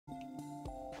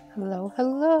Hello,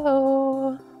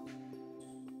 hello!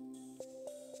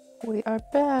 We are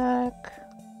back.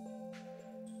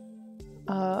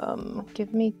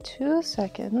 Give me 2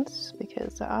 seconds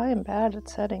because I am bad at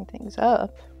setting things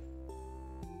up.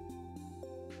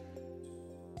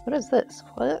 What is this?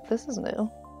 What? This is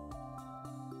new.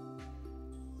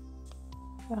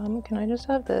 Can I just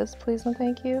have this, please and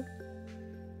thank you?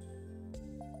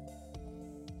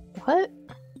 What?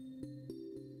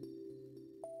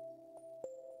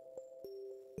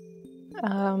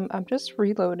 I'm just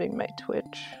reloading my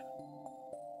Twitch.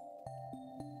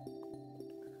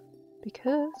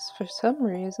 Because for some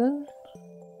reason,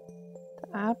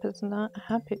 the app is not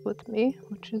happy with me,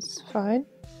 which is fine,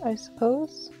 I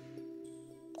suppose.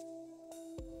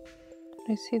 Can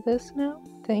I see this now?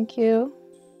 Thank you.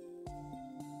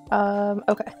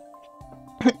 Okay.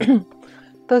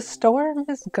 The storm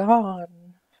is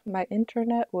gone. My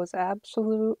internet was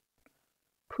absolute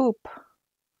poop.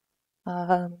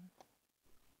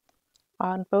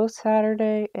 On both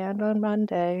Saturday and on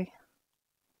Monday.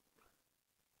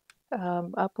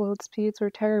 Upload speeds were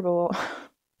terrible.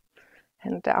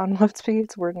 And download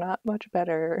speeds were not much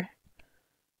better.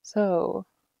 So,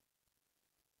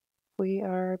 we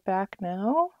are back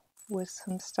now with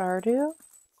some Stardew.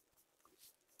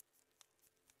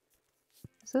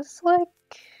 Is this like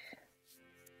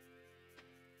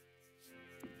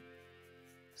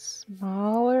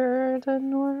smaller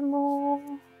than normal?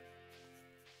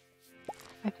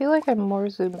 I feel like I'm more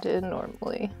zoomed in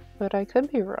normally, but I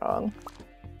could be wrong.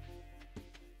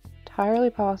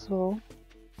 Entirely possible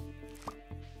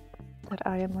that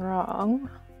I am wrong.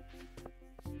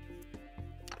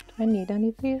 Do I need any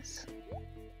of these?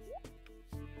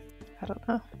 I don't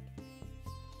know.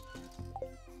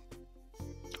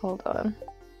 Hold on.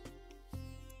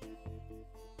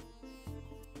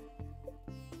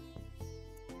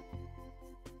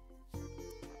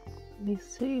 Let me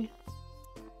see.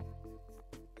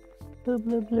 Bloop,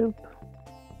 bloop, bloop.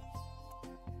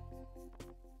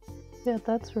 Yeah,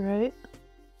 that's right.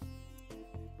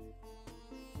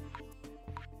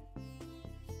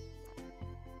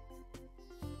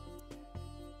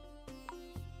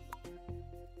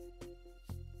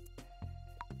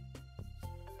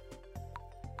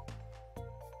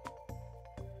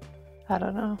 I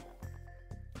don't know.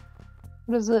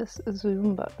 What is this?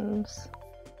 Zoom buttons.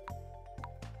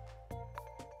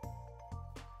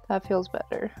 That feels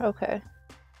better. Okay.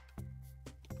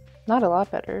 Not a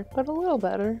lot better, but a little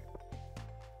better.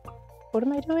 What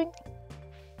am I doing?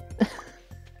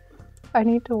 I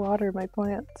need to water my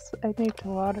plants. I need to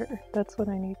water. That's what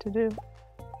I need to do.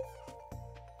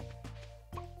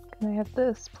 Can I have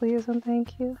this, please and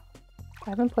thank you?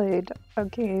 I haven't played a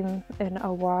game in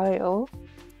a while.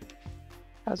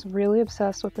 I was really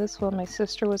obsessed with this when my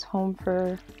sister was home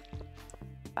for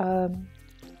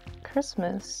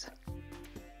Christmas.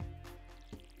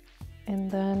 And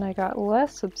then I got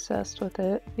less obsessed with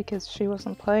it because she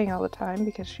wasn't playing all the time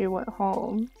because she went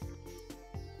home.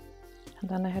 And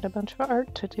then I had a bunch of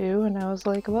art to do and I was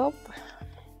like, well,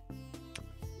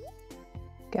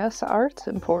 guess art's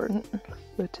important.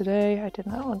 But today I did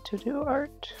not want to do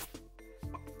art.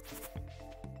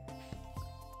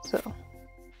 So,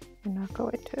 I'm not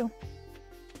going to.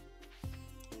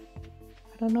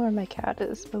 I don't know where my cat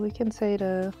is, but we can say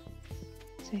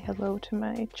hello to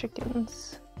my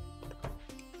chickens.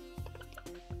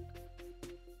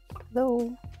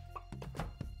 Hello.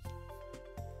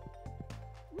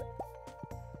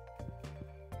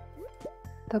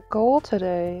 The goal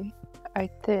today, I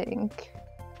think,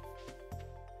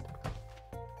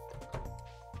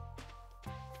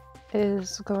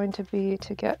 is going to be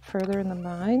to get further in the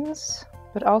mines,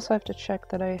 but also I have to check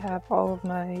that I have all of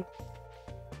my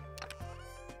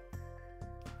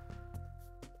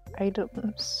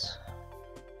items.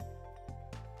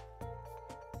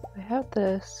 I have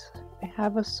this. I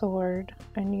have a sword.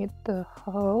 I need the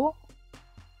hoe.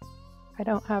 I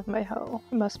don't have my hoe.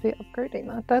 I must be upgrading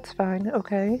that. That's fine.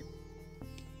 Okay.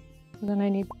 And then I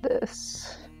need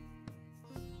this.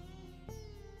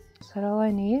 Is that all I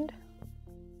need?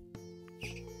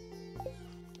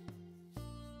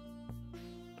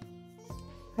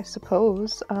 I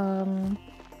suppose.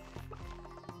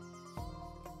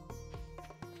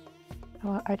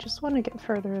 I just want to get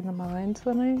further in the mines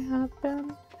than I have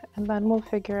been. And then we'll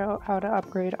figure out how to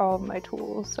upgrade all of my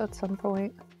tools at some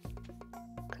point.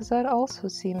 Because that also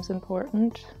seems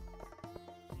important.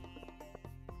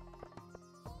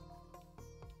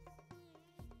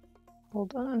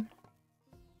 Hold on.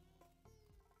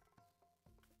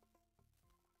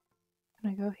 Can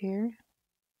I go here?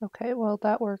 Okay, well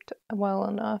that worked well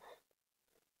enough.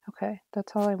 Okay,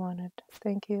 that's all I wanted.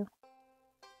 Thank you.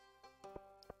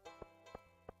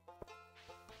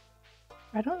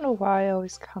 I don't know why I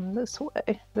always come this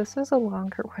way. This is a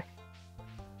longer way.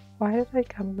 Why did I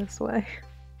come this way?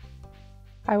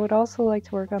 I would also like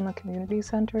to work on the community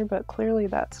center, but clearly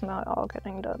that's not all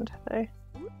getting done today.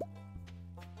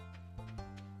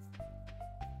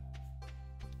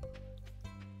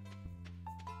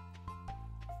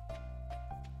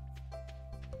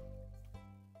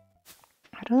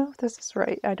 I don't know if this is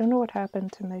right. I don't know what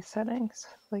happened to my settings.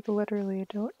 Like, literally, I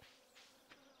don't.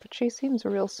 But she seems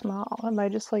real small. Am I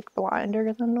just, like,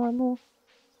 blinder than normal?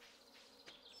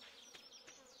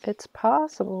 It's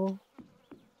possible.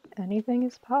 Anything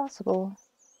is possible.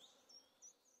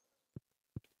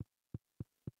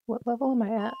 What level am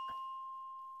I at?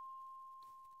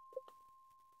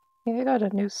 Yeah, I got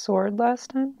a new sword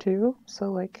last time, too.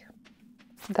 So, like,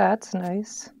 that's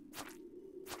nice.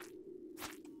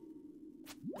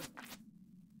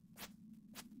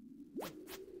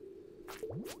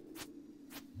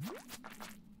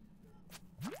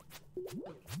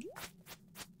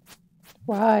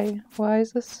 Why? Why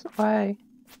is this? Why?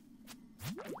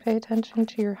 Pay attention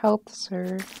to your health,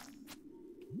 sir.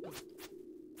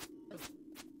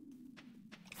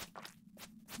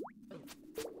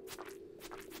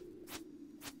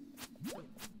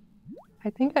 I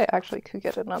think I actually could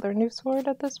get another new sword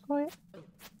at this point.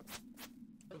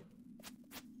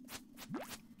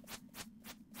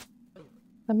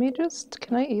 Let me just...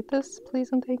 Can I eat this,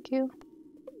 please and thank you?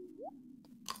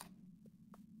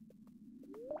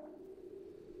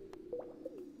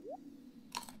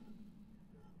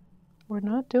 We're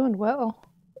not doing well.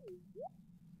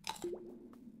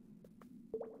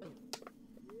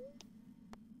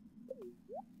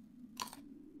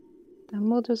 Then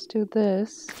we'll just do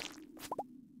this.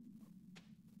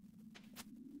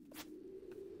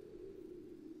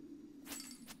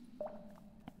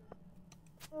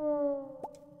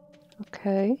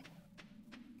 Okay.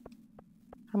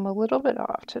 I'm a little bit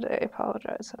off today, I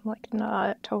apologize. I'm like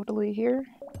not totally here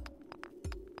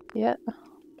yet.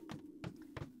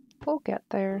 We'll get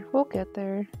there, we'll get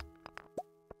there.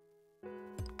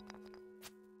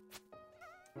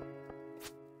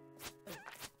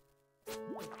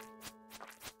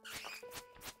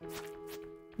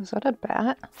 Is that a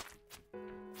bat?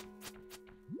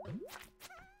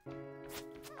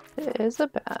 It is a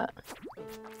bat.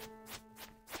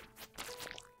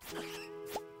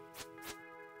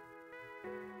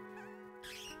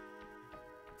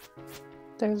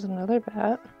 There's another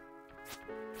bat.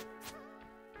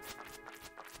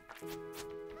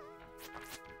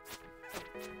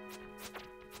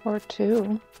 Or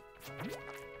two.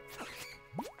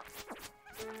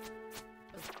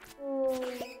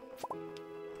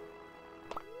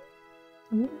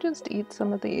 Let me just eat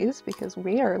some of these because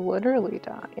we are literally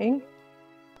dying.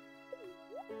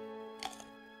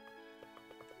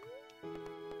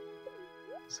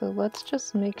 So let's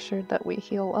just make sure that we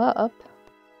heal up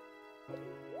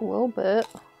a little bit,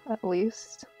 at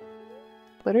least.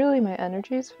 Literally my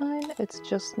energy is fine, it's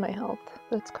just my health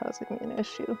that's causing me an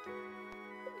issue.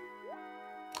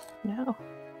 No.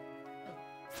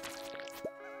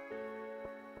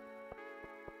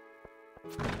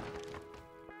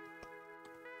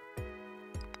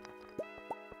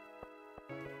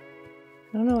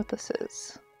 I don't know what this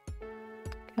is.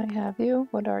 Can I have you?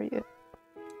 What are you?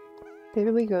 Maybe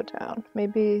we go down.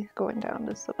 Maybe going down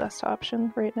is the best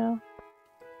option right now.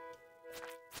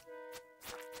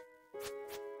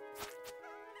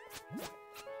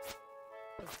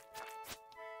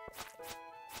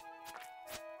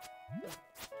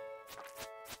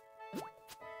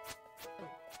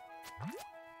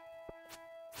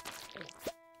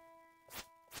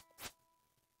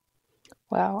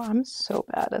 Wow, I'm so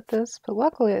bad at this, but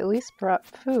luckily I at least brought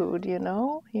food, you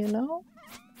know? You know?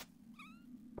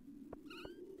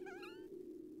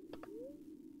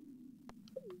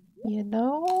 You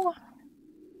know?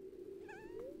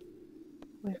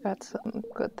 We've got some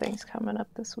good things coming up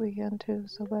this weekend too,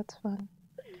 so that's fun.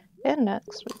 And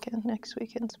next weekend. Next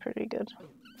weekend's pretty good.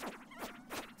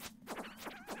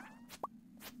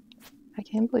 I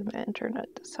can't believe my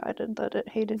internet decided that it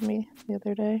hated me the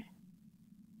other day.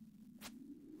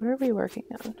 What are we working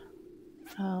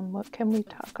on? What can we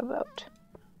talk about?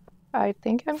 I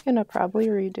think I'm gonna probably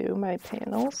redo my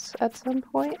panels at some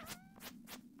point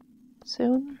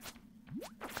soon.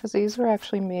 Because these were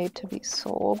actually made to be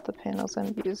sold, the panels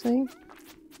I'm using.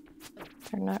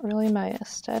 They're not really my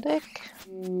aesthetic.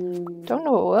 Don't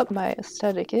know what my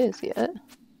aesthetic is yet.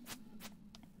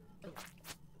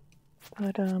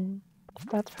 But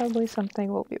that's probably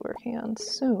something we'll be working on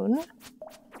soon.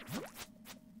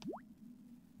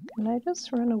 Can I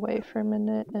just run away for a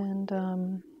minute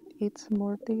and eat some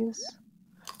more of these?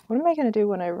 What am I going to do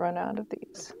when I run out of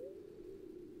these?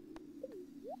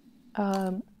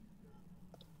 So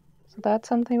that's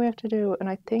something we have to do, and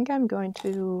I think I'm going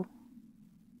to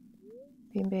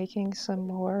be making some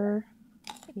more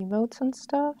emotes and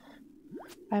stuff.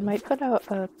 I might put out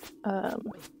a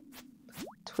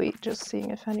tweet just seeing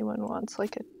if anyone wants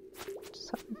like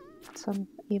some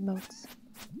emotes.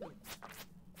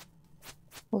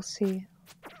 We'll see.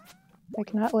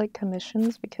 Like not like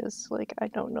commissions because like I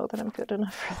don't know that I'm good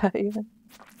enough for that even.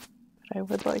 But I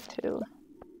would like to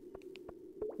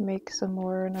make some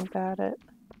more, and I'm bad at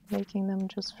making them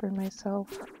just for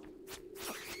myself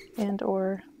and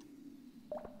or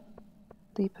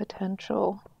the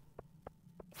potential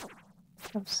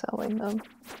of selling them.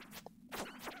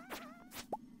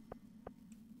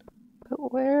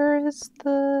 But where is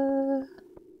the...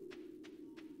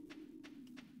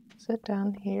 Is it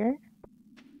down here?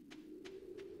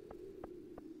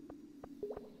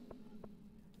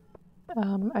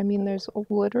 I mean, there's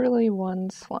literally one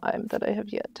slime that I have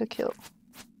yet to kill.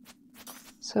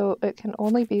 So it can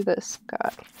only be this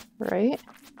guy, right?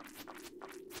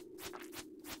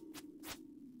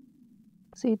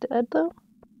 Is he dead though?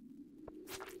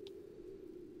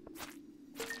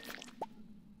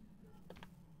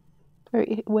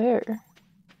 Where?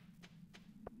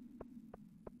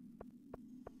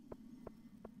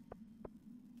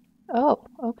 Oh,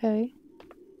 okay.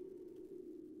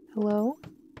 Hello?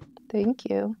 Thank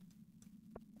you.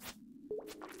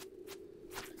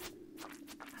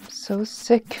 I'm so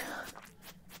sick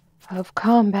of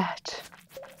combat,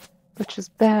 which is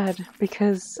bad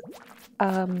because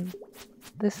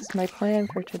this is my plan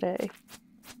for today.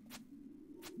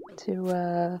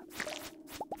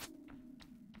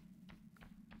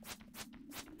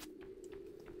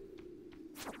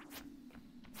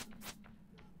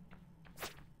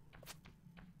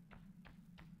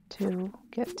 To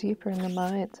get deeper in the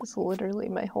mines is literally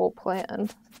my whole plan,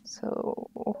 so...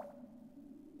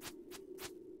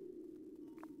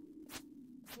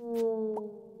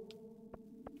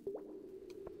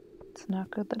 It's not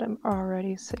good that I'm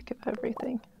already sick of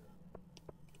everything.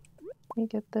 Let me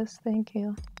get this, thank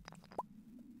you.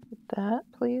 Get that,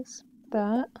 please.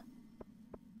 That.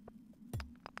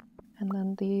 And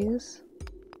then these.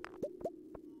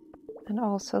 And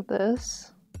also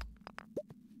this.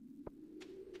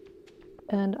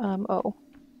 And, oh.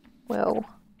 Well.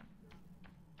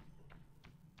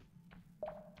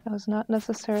 I was not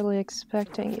necessarily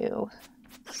expecting you,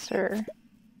 sir.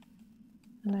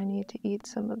 And I need to eat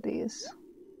some of these.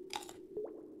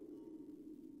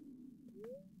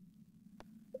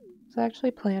 I was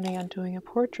actually planning on doing a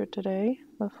portrait today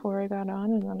before I got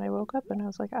on, and then I woke up and I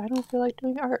was like, I don't feel like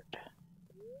doing art.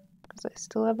 Because I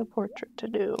still have a portrait to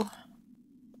do.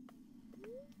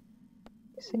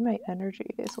 You see, my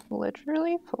energy is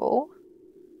literally full,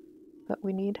 but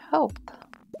we need help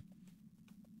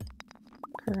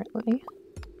currently.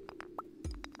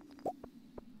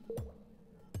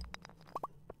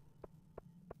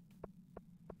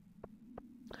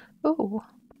 Ooh.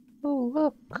 Ooh,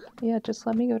 look. Yeah, just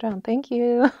let me go down. Thank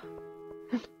you.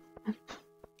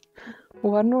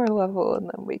 One more level and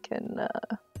then we can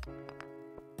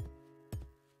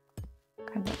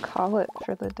kind of call it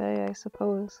for the day, I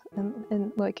suppose.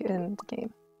 In like end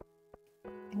game.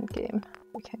 In game,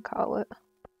 we can call it.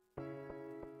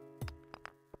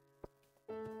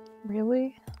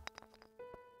 Really?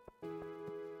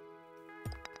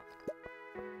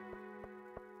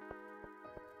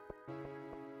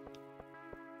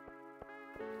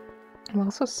 I'm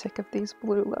also sick of these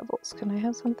blue levels. Can I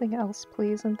have something else,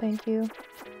 please, and thank you?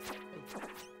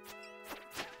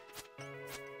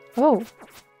 Oh!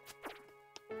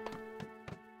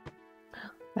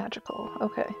 Magical,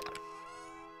 okay.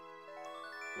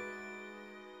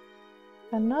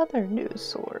 Another new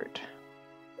sword.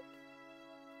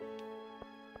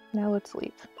 Now let's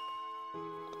leave.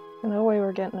 No way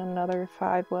we're getting another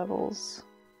 5 levels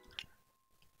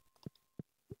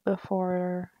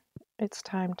before it's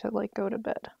time to like go to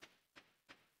bed.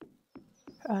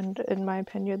 And in my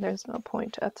opinion, there's no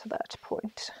point at that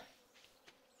point.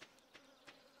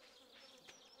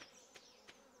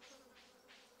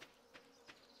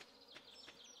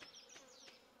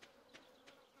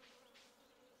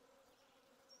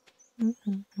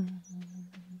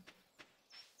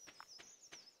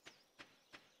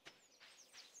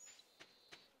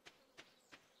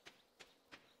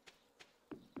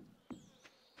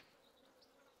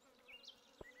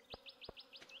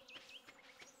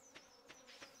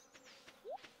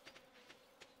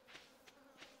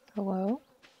 Hello?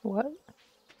 What?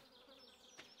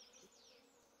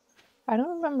 I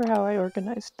don't remember how I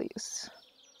organized these.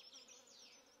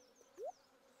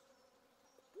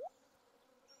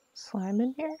 Slime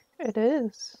in here? It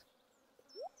is.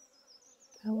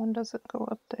 That one doesn't go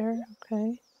up there,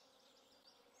 okay.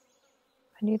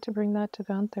 I need to bring that to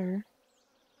Gunther.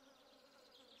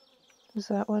 Is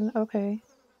that one? Okay.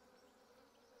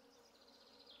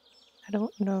 I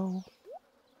don't know.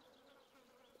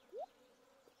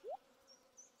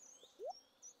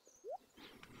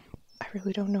 I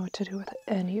really don't know what to do with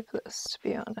any of this, to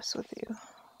be honest with you.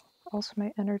 Also,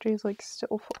 my energy is like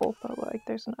still full, but like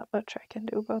there's not much I can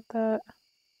do about that.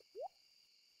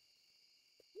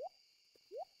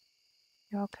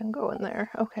 Y'all can go in there.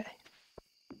 Okay.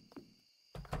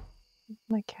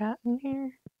 My cat in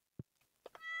here?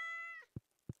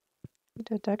 I need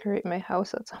to decorate my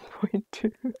house at some point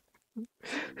too.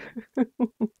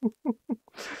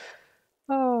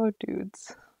 Oh,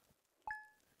 dudes.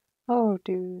 Oh,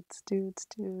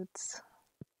 dudes.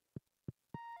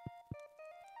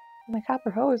 My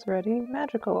copper hoe is ready.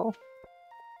 Magical.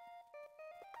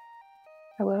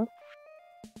 Hello?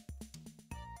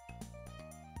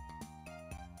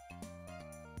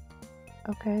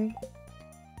 Okay.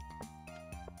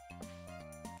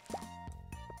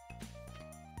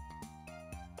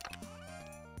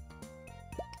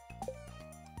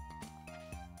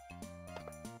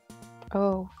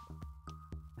 Oh.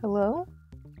 Hello?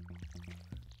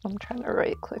 I'm trying to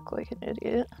right click like an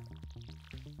idiot.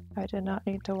 I did not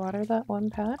need to water that one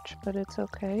patch, but it's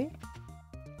okay.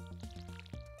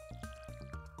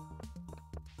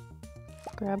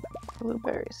 Grab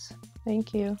blueberries.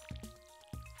 Thank you.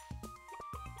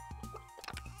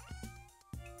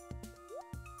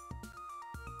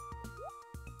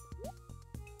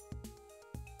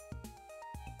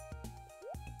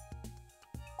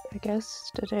 I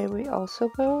guess today we also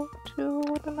go to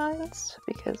the mines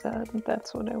because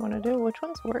that's what I want to do. Which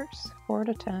one's worse? 4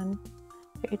 to 10,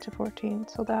 8 to 14.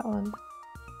 So that one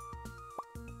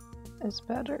is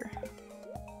better.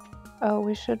 Oh,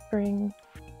 we should bring...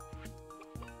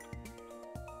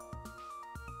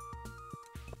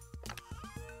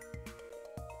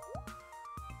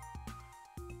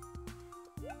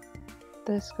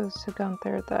 This goes to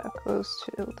Gunther, that goes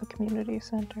to the community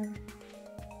center.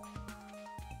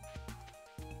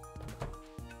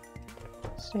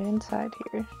 Stay inside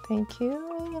here. Thank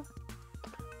you.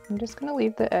 I'm just gonna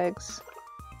leave the eggs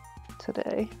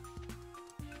today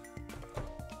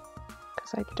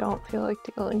because I don't feel like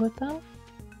dealing with them.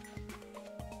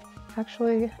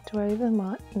 Actually, do I even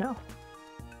want? No.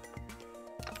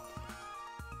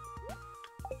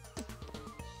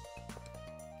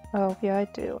 Oh, yeah, I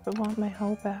do. I want my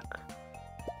hoe back.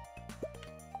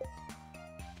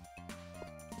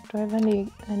 Do I have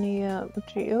any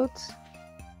geodes?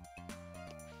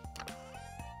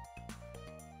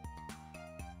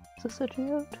 Is this a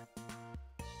geode?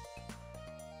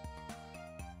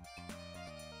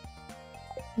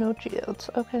 No geodes.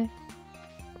 Okay.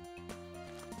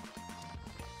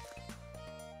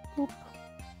 Oop.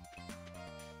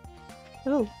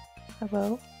 Oh,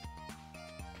 hello.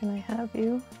 Can I have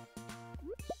you?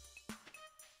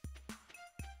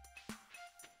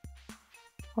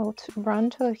 Well, to run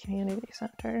to the community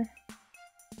center.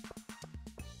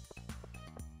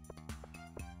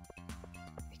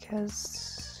 Because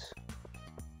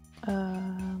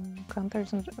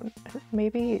Gunther's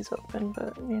maybe he's open,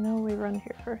 but you know, we run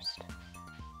here first.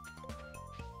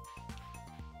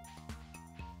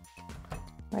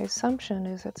 My assumption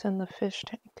is it's in the fish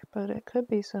tank, but it could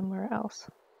be somewhere else.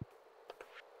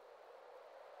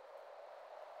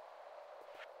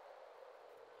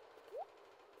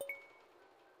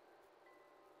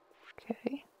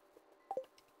 Okay.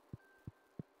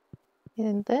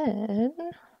 And then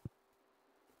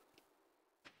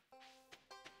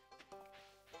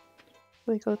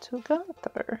we go to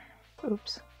Gunther.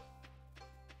 Oops.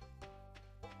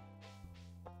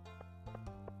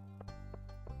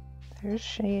 There's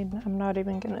Shane. I'm not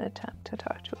even gonna attempt to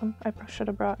talk to him. I should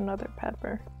have brought another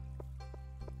pepper.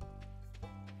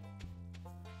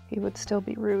 He would still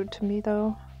be rude to me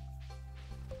though.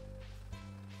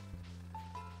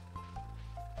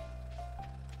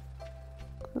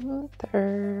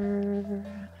 Gunther,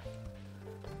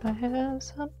 I have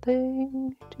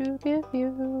something to give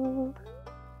you.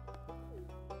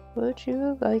 Would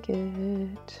you like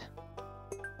it?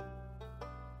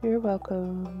 You're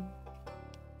welcome.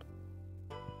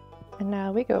 And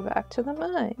now we go back to the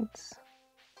mines.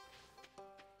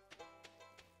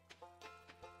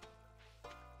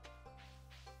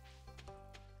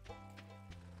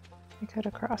 I could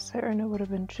have crossed there and it would have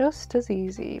been just as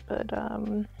easy, but I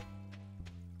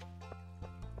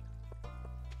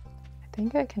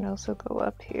think I can also go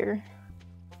up here.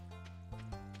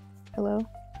 Hello?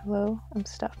 Hello? I'm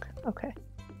stuck. Okay.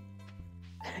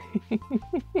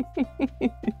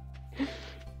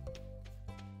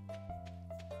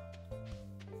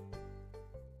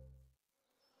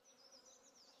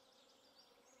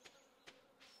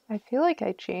 I feel like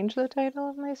I changed the title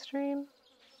of my stream.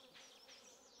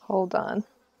 Hold on.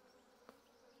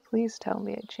 Please tell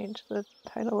me I changed the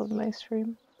title of my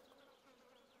stream.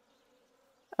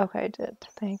 Okay, I did.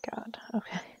 Thank God.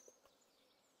 Okay.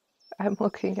 I'm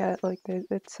looking at, like,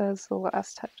 it says the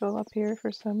last title up here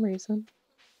for some reason.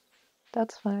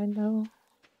 That's fine, though.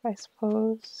 I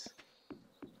suppose.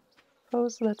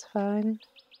 Suppose that's fine.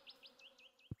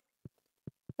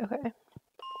 Okay.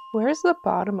 Where's the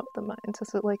bottom of the mines?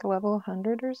 Is it like level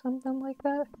 100 or something like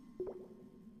that?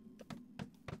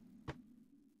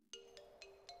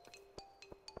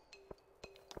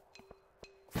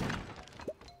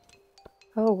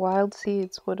 Oh, wild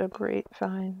seeds. What a great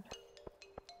find.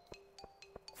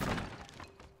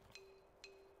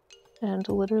 And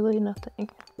literally nothing.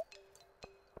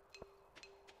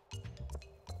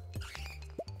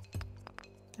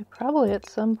 I probably at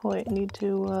some point need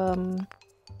to,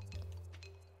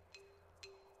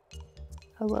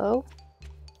 hello?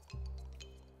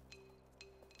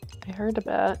 I heard a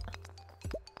bat.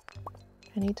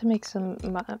 I need to make some,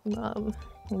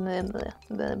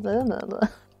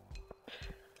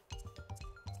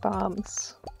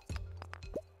 bombs.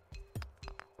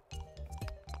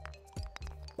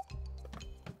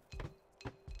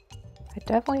 I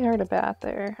definitely heard a bat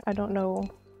there. I don't know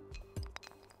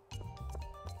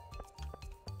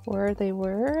where they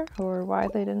were or why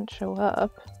they didn't show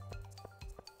up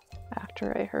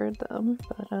after I heard them,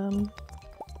 but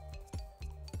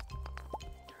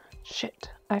shit,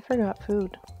 I forgot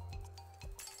food.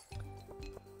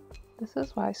 This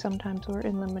is why sometimes we're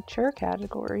in the mature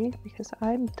category, because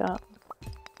I'm dumb,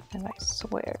 and I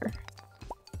swear.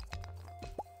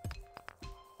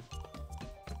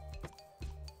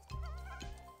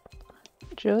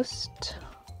 Just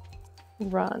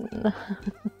run.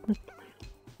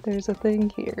 There's a thing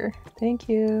here. Thank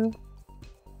you.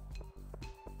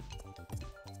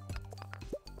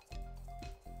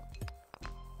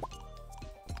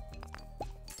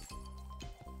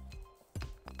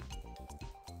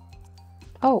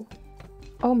 Oh.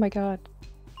 Oh my god.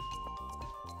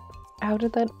 How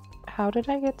did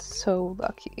I get so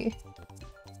lucky?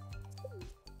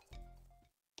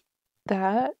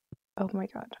 That, oh my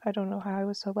god, I don't know how I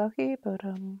was so lucky, but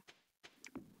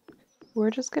we're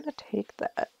just gonna take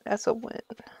that as a win.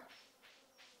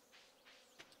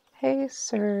 Hey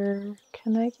sir,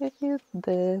 can I give you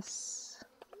this?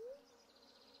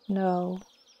 No.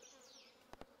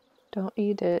 Don't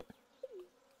eat it.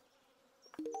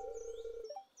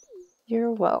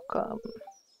 You're welcome.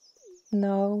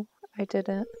 No, I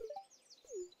didn't.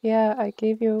 Yeah, I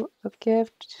gave you a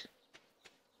gift.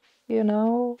 You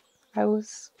know, I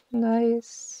was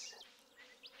nice.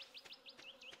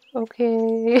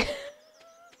 Okay.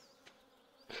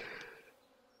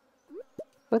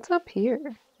 What's up here?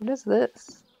 What is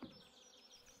this?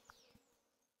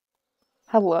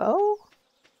 Hello?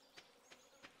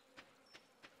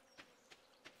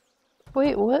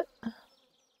 Wait, what?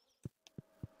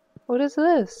 What is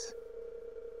this?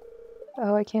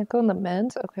 Oh, I can't go in the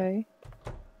men's? Okay.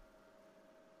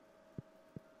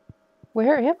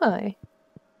 Where am I?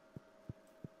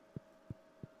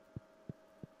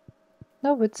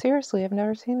 No, but seriously, I've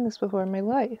never seen this before in my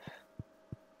life.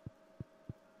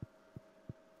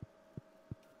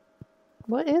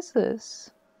 What is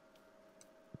this?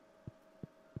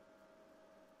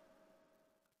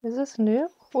 Is this new?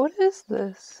 What is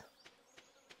this?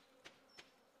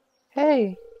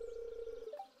 Hey.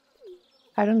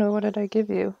 I don't know, what did I give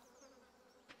you?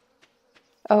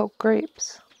 Oh,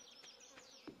 grapes.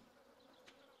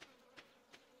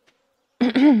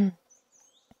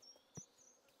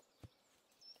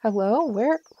 Hello?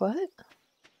 Where? What?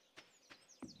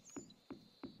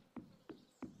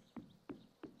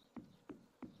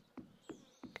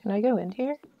 Can I go in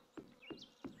here?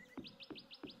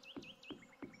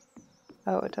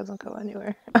 Oh, it doesn't go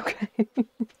anywhere. Okay.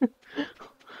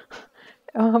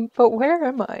 But where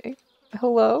am I?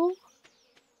 Hello?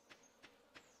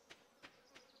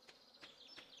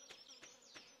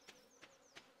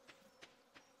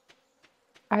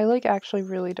 I, like, actually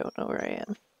really don't know where I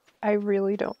am. I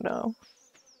really don't know.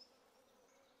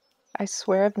 I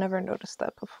swear I've never noticed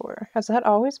that before. Has that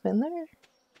always been there?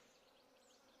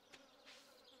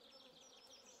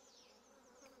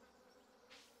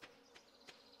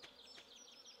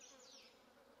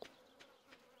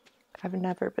 I've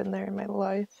never been there in my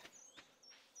life.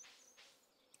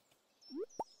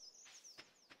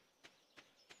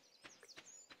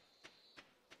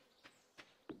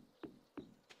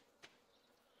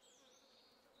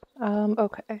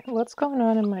 Okay, what's going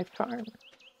on in my farm?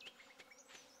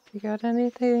 You got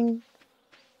anything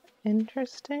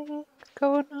interesting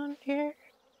going on here?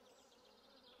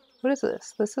 What is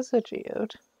this? This is a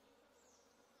geode.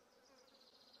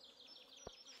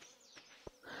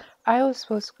 I was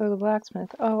supposed to go to the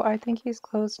blacksmith. Oh, I think he's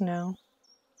closed now.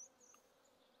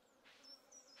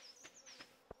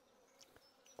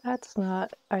 That's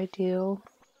not ideal.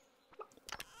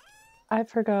 I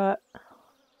forgot.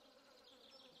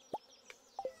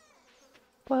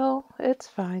 Well, it's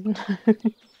fine.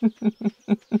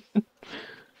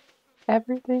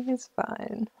 Everything is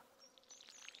fine.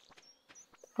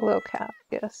 Hello, cat.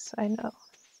 Yes, I know.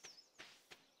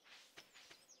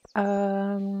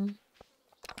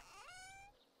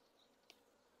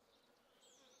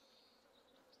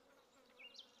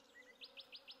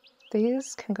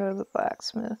 These can go to the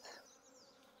blacksmith.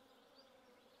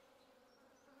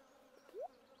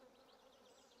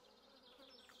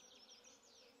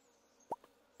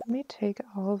 Let me take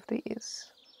all of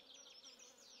these.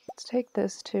 Let's take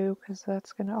this too, because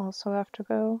that's gonna also have to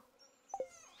go.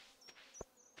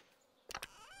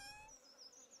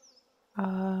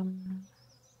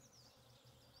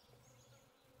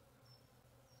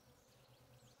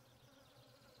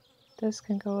 This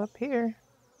can go up here.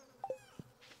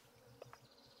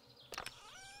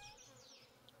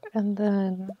 And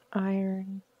then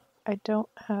iron. I don't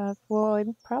have, well, I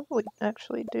probably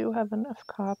actually do have enough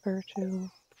copper to...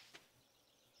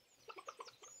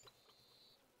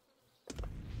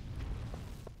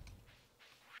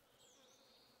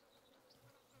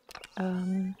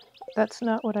 that's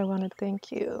not what I wanted.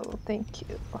 Thank you. Thank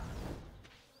you.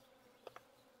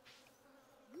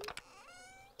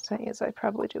 Saying is, I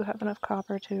probably do have enough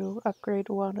copper to upgrade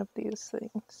one of these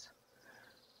things.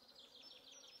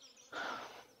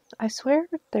 I swear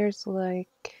there's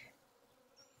like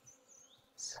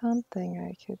something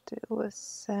I could do with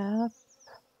sap.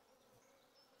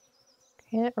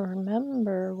 Can't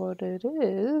remember what it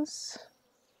is.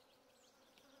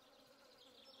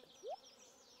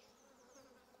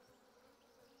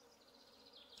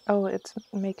 Oh, it's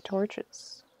make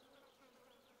torches.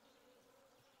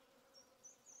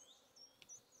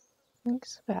 I think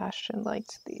Sebastian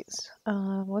likes these.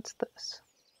 What's this?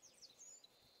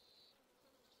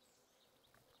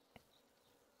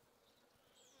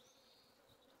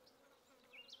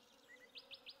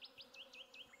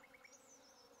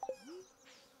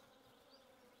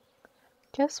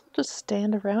 Guess we'll just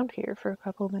stand around here for a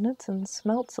couple minutes and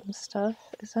smelt some stuff.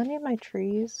 Is any of my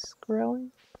trees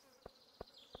growing?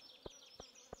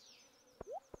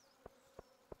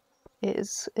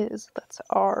 That's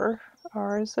R.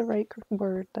 R is the right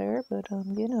word there, but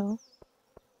you know.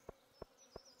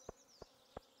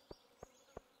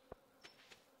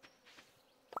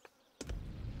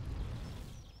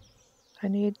 I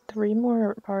need 3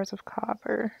 more bars of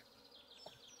copper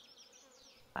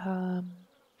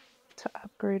to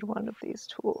upgrade one of these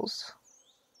tools.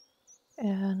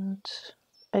 And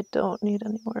I don't need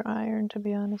any more iron, to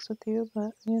be honest with you,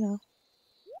 but you know.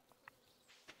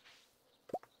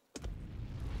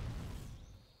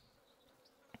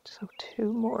 So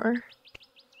 2 more.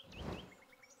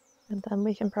 And then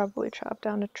we can probably chop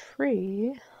down a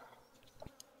tree.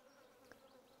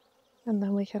 And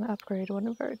then we can upgrade one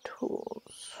of our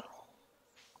tools.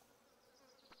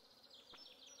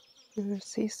 You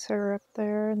see syrup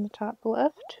there in the top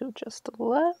left, to just the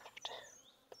left.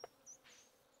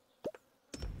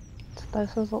 So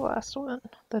this is the last one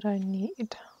that I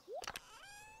need.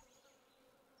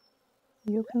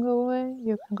 You can go away,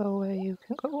 you can go away, you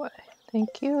can go away.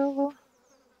 Thank you.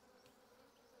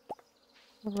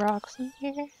 Rocks in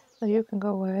here, so you can go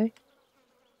away.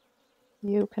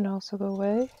 You can also go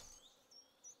away.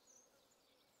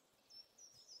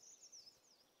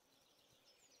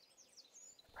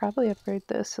 Probably upgrade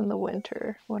this in the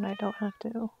winter when I don't have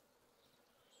to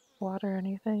water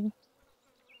anything.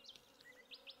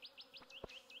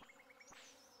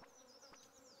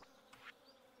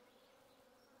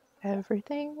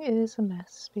 Everything is a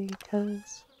mess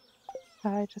because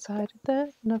I decided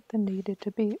that nothing needed to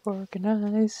be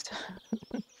organized.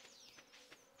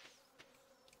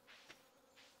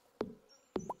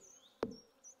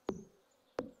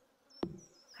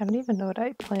 I don't even know what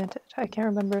I planted. I can't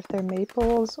remember if they're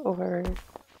maples or...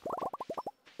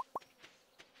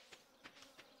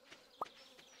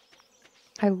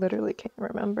 I literally can't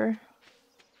remember.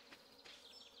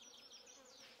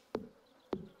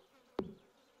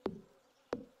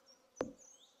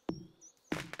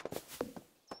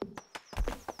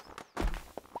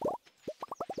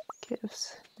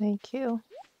 Gives. Thank you.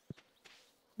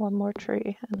 1 more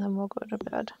tree and then we'll go to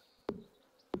bed.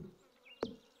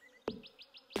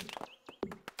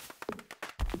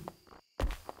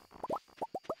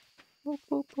 Boop,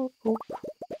 boop, boop, boop.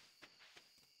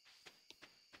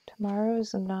 Tomorrow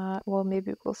is not, well,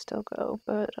 maybe we'll still go,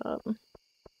 but I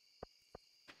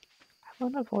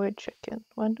want a void chicken.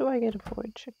 When do I get a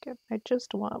void chicken? I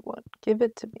just want one. Give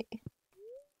it to me.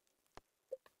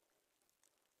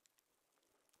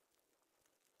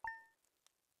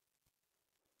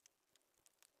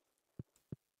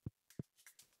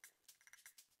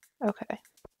 Okay,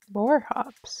 more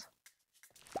hops.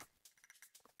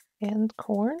 And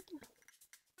corn?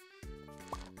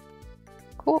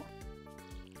 Cool.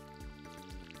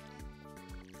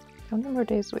 How many more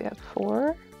days do we have?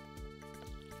 4?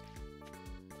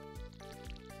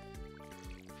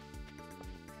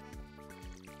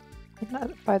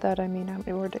 By that I mean how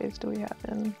many more days do we have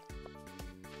in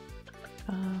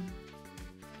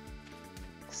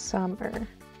summer?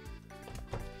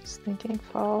 Just thinking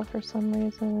fall for some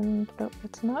reason, but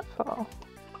it's not fall.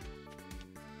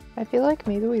 I feel like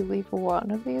maybe we leave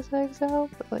one of these eggs out,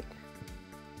 but like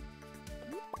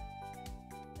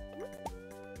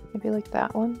maybe like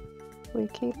that one we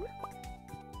keep.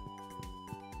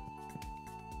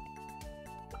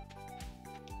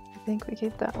 I think we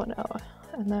keep that one out,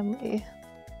 and then we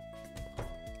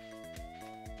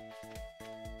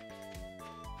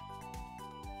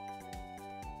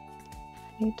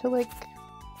need to like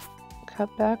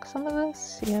cut back some of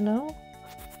this, you know?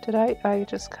 Did I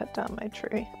just cut down my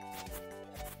tree.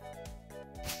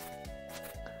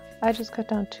 I just cut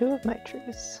down 2 of my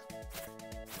trees.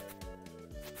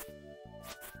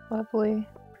 Lovely.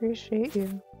 Appreciate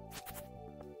you.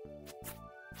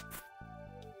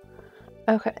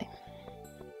 Okay.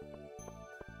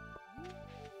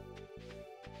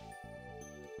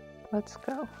 Let's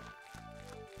go.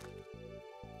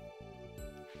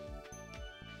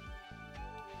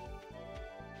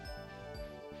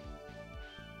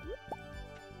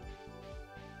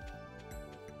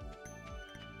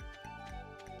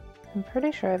 I'm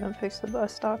pretty sure I haven't fixed the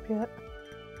bus stop yet.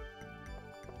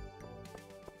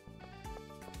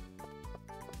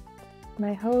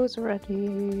 My hoe's ready.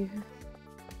 We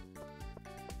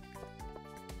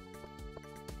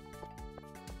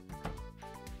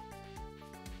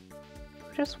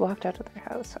just walked out of their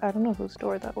house. I don't know whose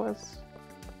door that was.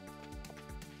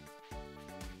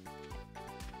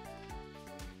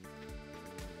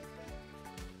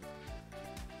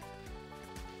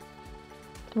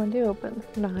 When do you open?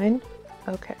 9?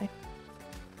 Okay.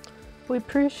 We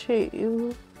appreciate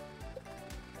you.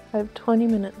 I have 20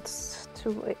 minutes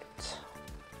to wait.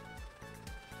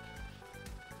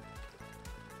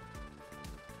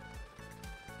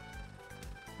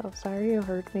 Oh, sorry you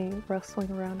heard me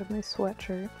rustling around in my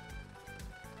sweatshirt.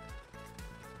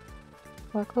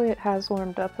 Luckily it has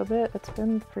warmed up a bit. It's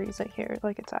been freezing here,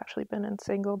 like it's actually been in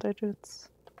single digits.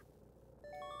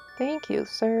 Thank you,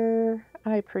 sir.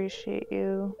 I appreciate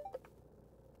you.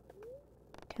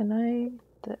 Can I...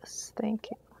 this? Thank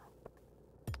you.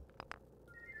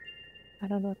 I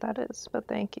don't know what that is, but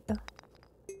thank you.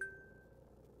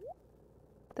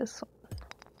 This one.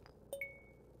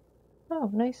 Oh,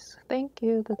 nice. Thank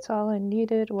you. That's all I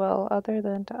needed. Well, other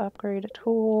than to upgrade a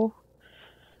tool.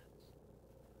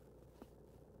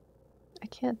 I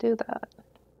can't do that.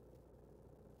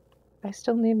 I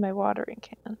still need my watering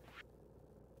can.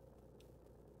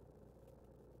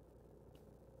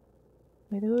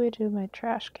 Maybe we do my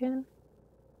trash can?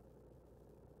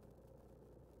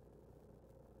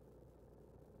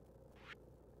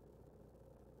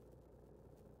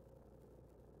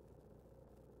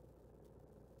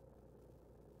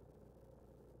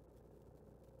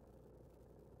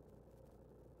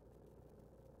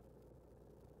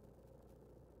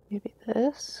 Maybe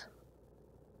this?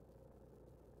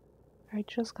 I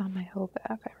just got my hoe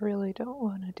back. I really don't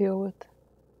want to deal with...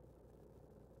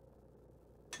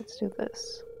 Let's do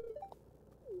this.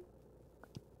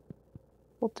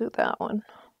 We'll do that one.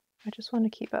 I just want to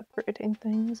keep upgrading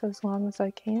things as long as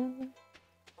I can.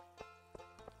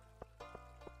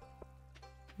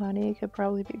 Money could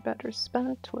probably be better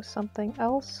spent with something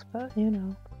else, but you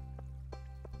know.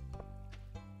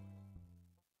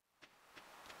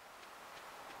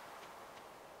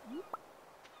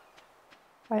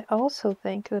 I also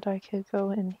think that I could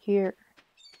go in here,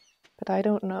 but I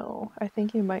don't know. I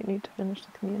think you might need to finish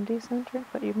the community center,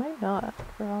 but you might not,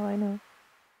 for all I know.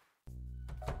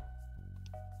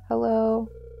 Hello?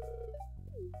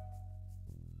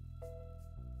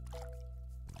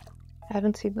 I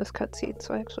haven't seen this cutscene,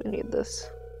 so I actually need this.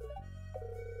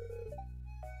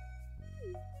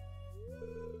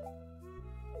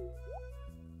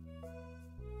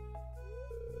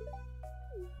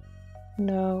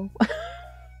 No.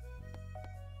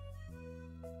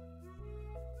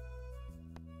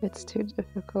 It's too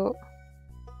difficult.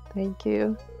 Thank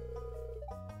you.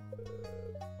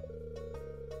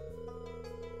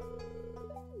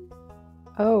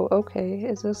 Oh, okay.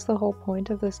 Is this the whole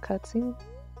point of this cutscene?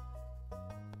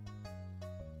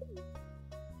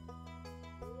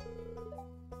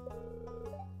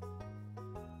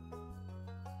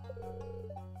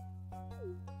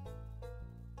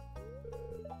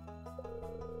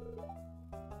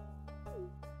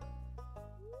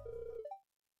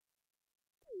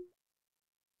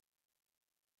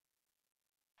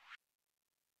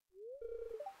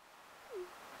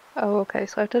 Oh, okay,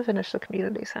 so I have to finish the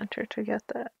community center to get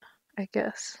that, I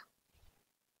guess.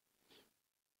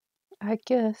 I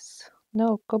guess.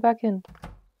 No, go back in.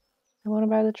 I want to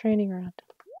buy the training rod.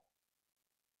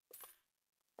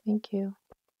 Thank you.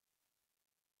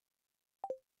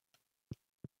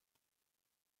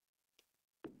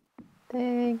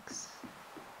 Thanks.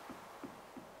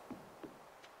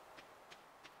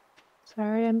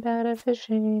 Sorry I'm bad at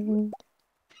fishing.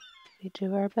 We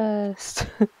do our best.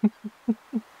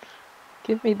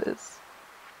 Give me this.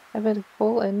 I have a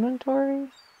full inventory?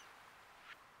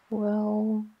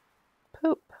 Well,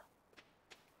 poop.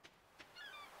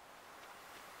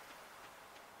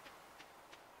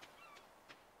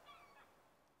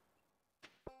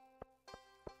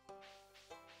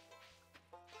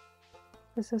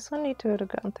 Does this one need to go to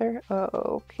Gunther?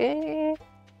 Okay.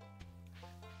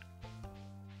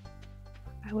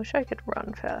 I wish I could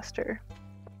run faster.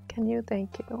 Can you?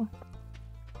 Thank you.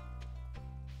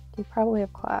 You probably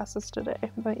have classes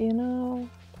today, but you know,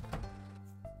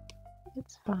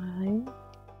 it's fine.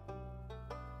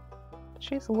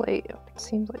 She's late. It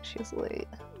seems like she's late.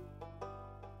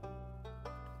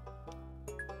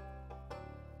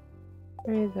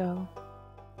 There you go.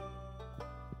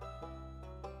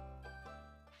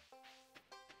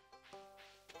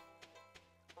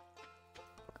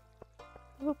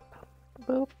 Boop,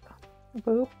 boop,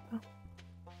 boop.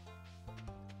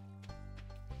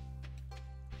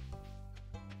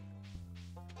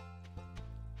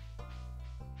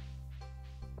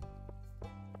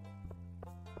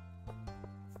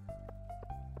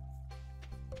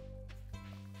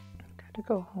 Gotta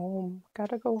go home.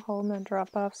 Gotta go home and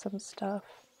drop off some stuff.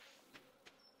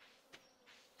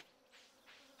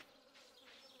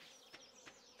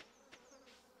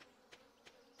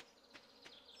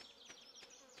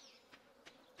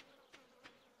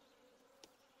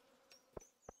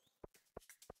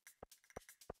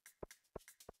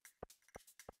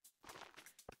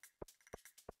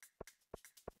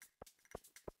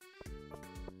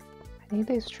 I need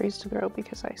these trees to grow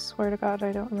because I swear to God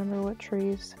I don't remember what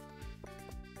trees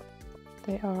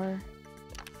they are.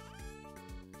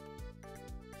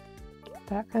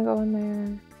 That can go in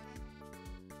there.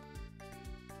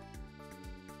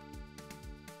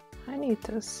 I need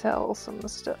to sell some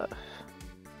stuff.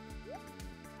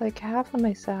 Like half of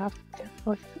my sap.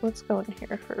 Let's go in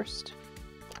here first.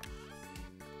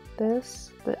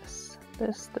 This, this,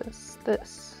 this, this,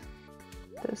 this,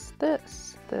 this,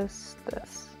 this, this,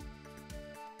 this.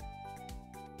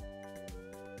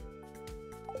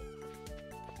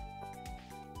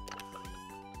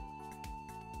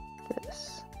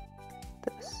 This,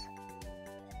 this.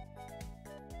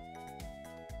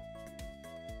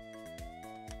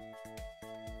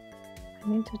 I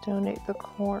need to donate the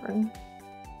corn. Do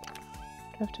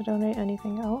I have to donate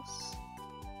anything else?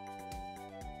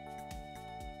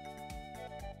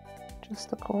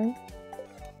 Just the corn?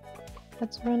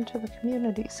 Let's run to the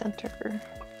community center.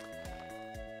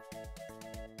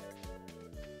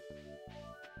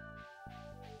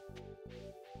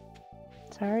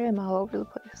 Sorry, I'm all over the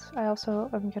place. I also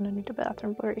am gonna need a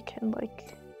bathroom break in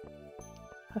like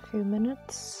a few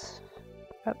minutes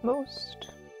at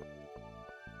most.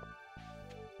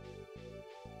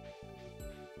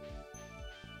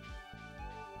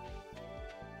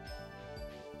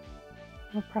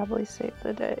 I'll probably save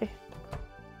the day.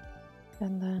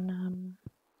 And then,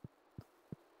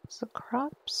 is the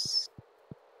crops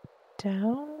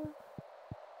down?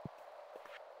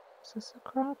 Is this the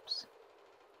crops?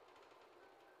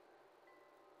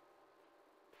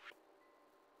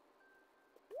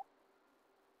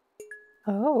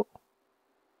 Oh.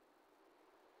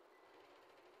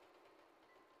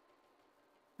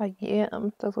 A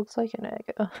yam. That looks like an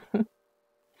egg.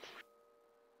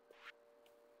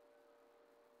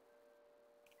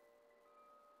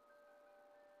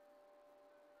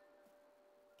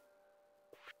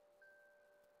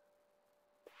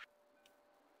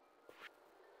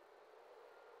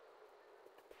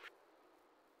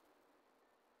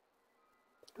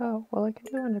 Oh, well I can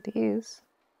do one of these.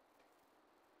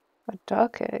 A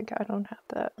duck egg, I don't have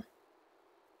that.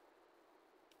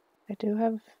 I do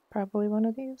have probably one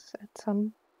of these at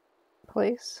some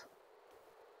place.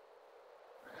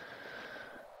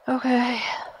 Okay.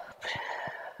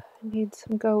 I need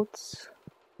some goats.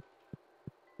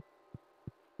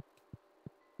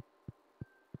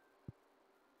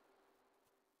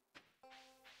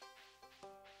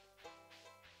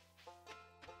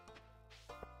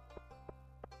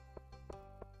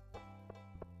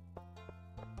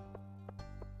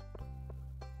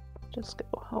 Just go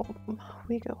home.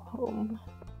 We go home.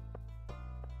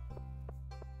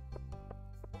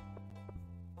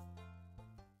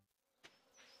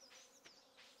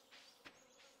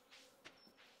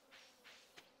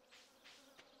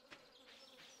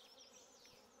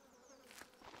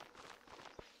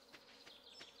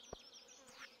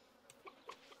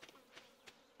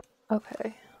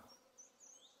 Okay.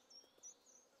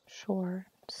 Sure.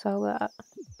 Sell that.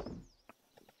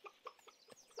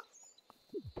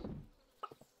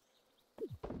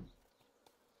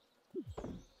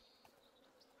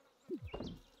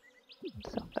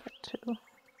 Sell that too.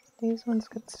 These ones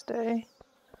could stay.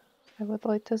 I would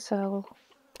like to sell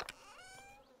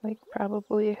like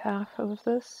probably half of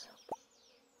this.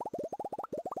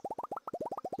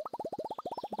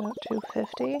 About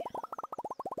 250.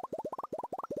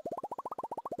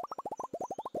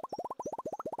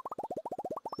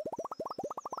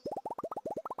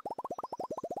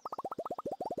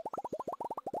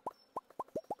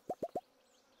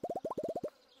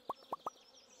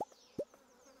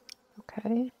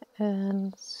 Okay,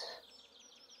 and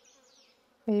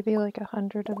maybe like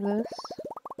 100 of this.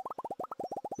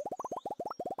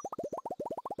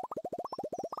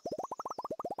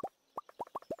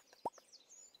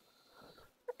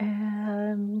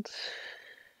 And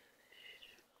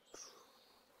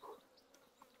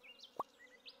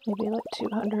maybe like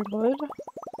 200 wood.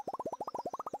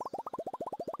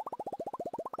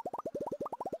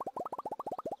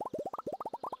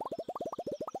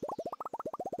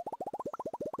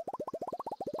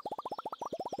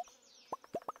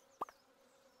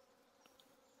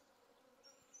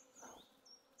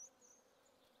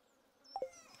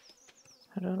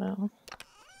 I don't know.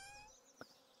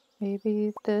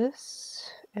 Maybe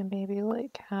this, and maybe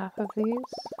like half of these.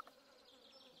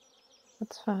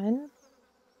 That's fine.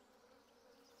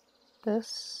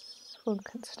 This one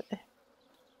can stay.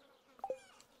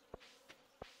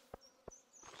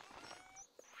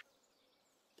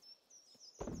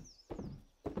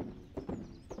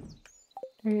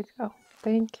 There you go.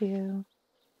 Thank you.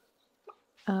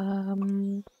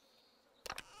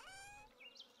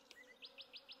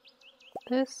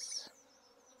 This.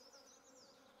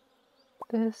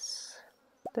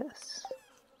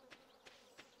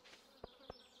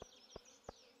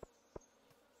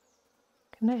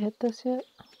 Can I hit this yet?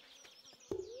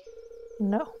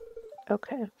 No.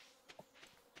 Okay.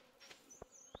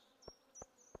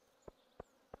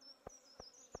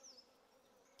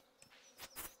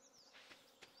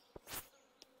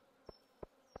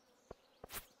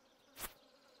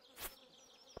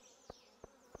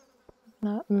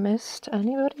 Not missed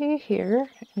anybody here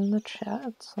in the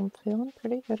chat, so I'm feeling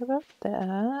pretty good about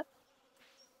that.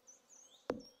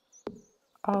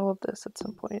 All of this at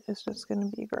some point is just going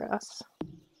to be grass.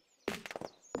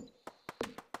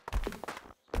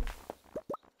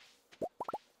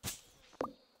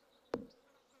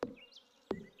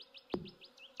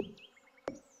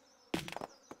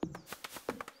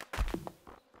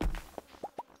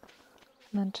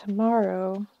 And then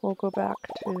tomorrow we'll go back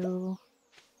to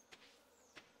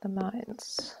the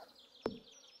mines.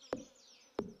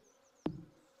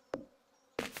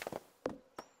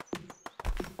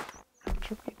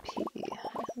 After we pee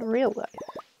in real life.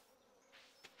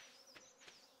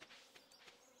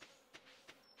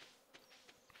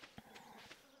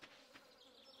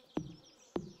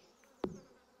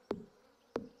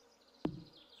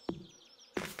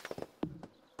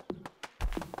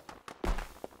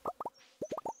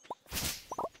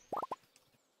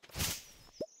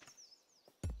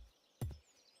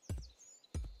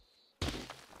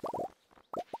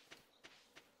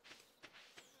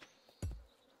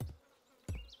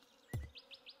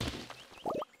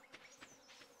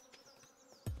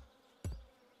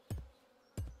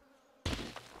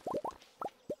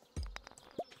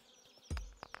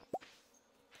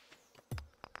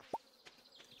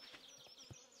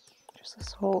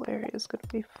 This whole area is going to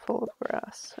be full of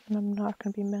grass, and I'm not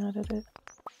going to be mad at it.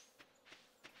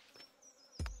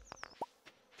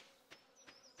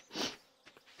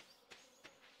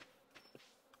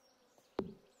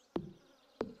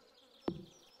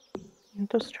 I'm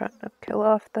just trying to kill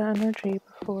off the energy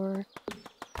before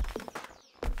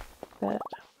bed.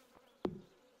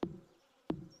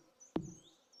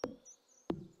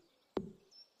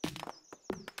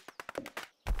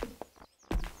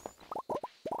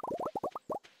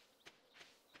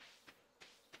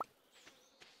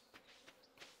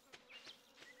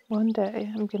 One day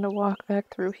I'm gonna walk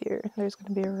back through here. There's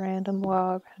gonna be a random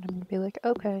log, and I'm gonna be like,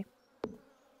 okay.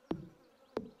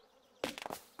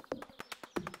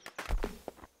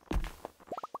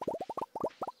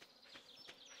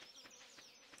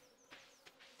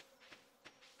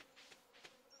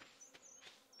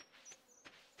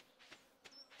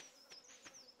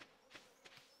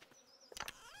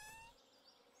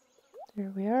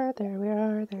 There we are, there we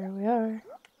are, there we are.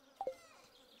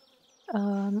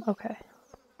 Okay.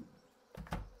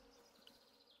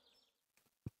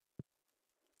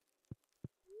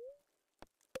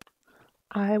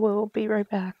 I will be right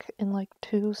back in like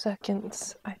 2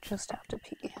 seconds. I just have to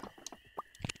pee.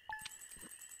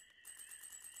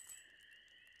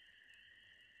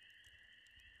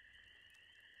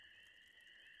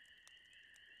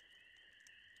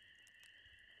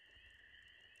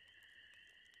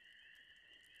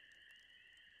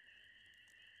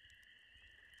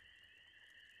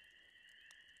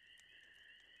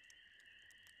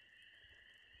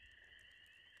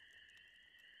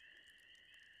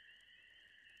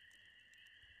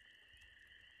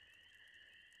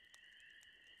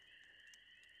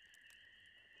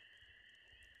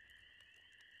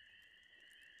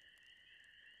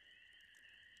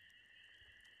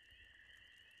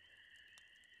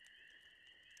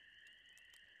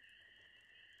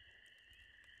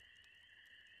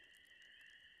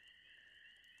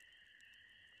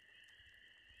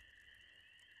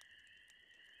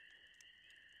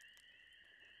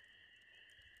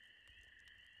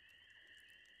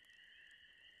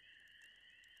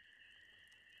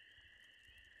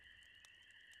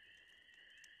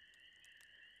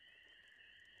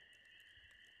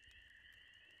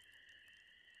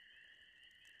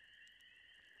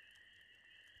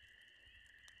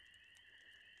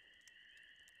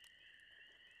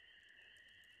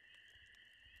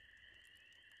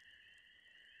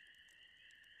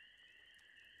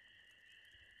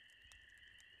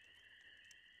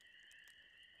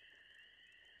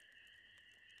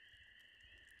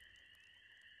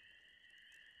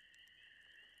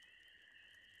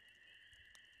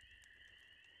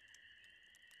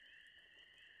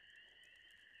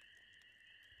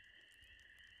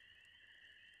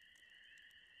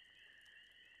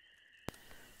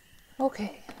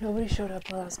 Okay, nobody showed up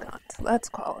while I was gone, so that's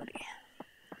quality.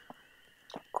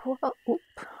 Cool. Oop.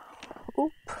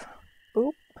 Oop.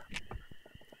 Oop.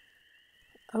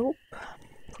 Oop.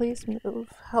 Please move.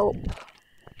 Help.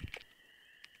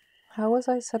 How was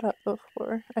I set up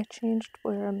before? I changed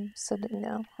where I'm sitting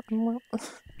now.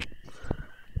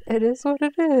 It is what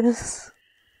it is.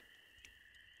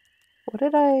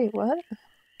 What?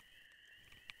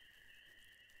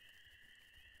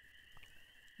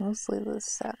 Mostly the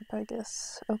sap, I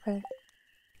guess. Okay.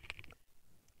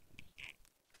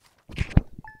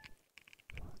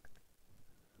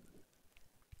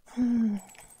 So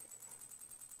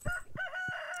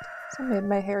I made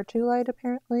my hair too light,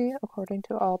 apparently, according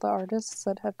to all the artists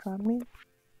that have drawn me.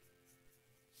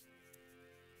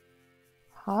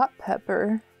 Hot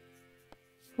pepper?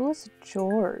 Who's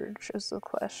George is the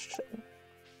question.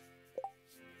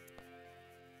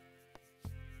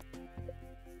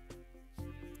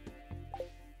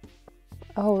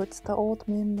 Oh, it's the old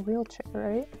man in the wheelchair,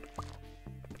 right?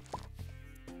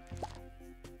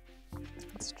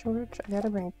 It's George. I gotta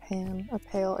bring Pam a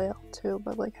pale ale too,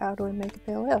 but like, how do I make a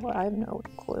pale ale? I have no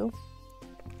clue.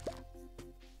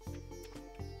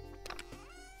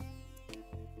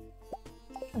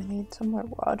 I need some more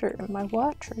water in my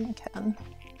watering can.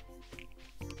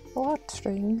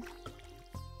 Watering.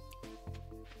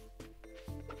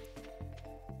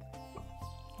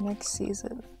 Next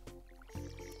season.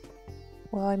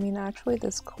 Well, I mean, actually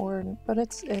this corn, but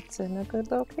it's in a good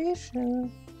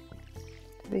location,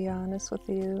 to be honest with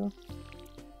you,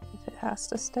 if it has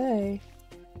to stay.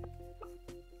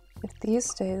 If these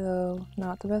stay though,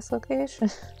 not the best location.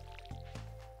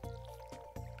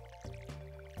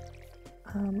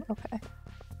 Okay.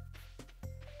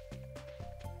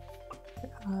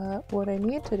 What I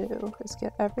need to do is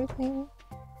get everything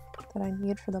that I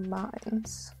need for the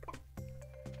mines.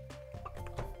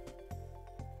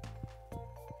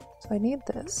 So I need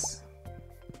this.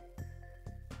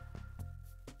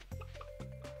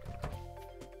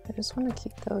 I just want to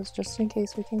keep those just in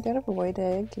case we can get a void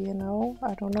egg, you know?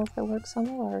 I don't know if it works on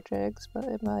the large eggs, but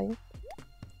it might.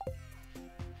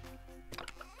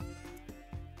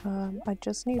 I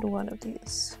just need one of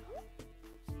these.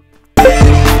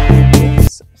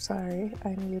 Oops, sorry, I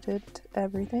muted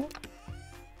everything.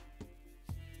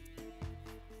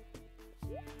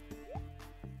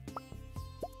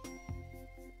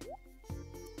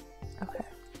 Okay.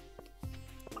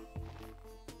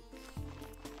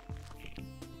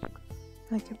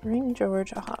 I could bring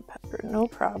George a hot pepper, no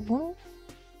problem.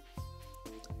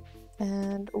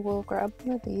 And we'll grab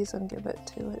one of these and give it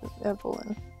to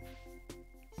Evelyn.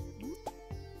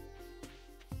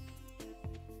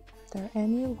 Are there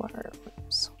any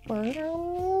worms?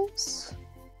 Worms?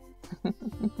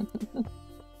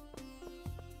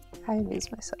 I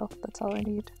amuse myself, that's all I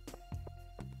need.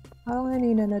 All I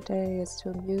need in a day is to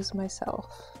amuse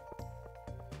myself.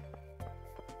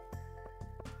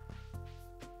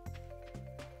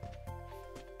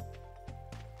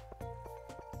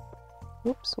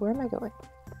 Oops, where am I going?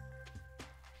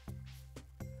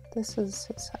 This is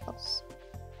his house.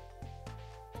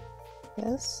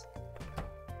 Yes?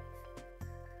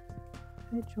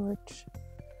 Hi, George.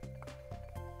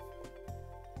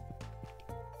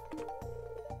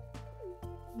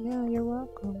 Yeah, you're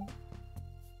welcome.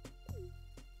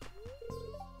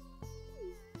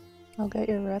 I'll get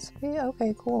your recipe?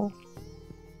 Okay, cool.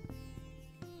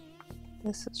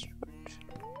 This is George.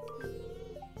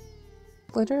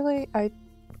 Literally,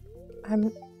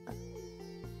 I'm...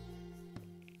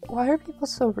 Why are people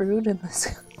so rude in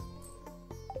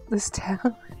this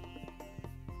town?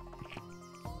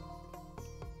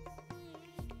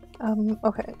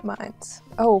 Okay, mines.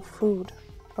 Oh, food.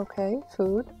 Okay,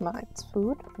 food, mines,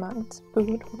 food, mines,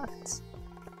 food, mines.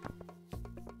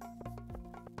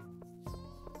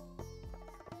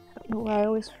 I don't know why I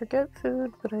always forget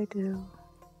food, but I do.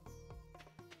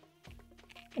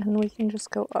 And we can just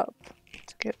go up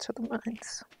to get to the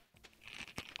mines.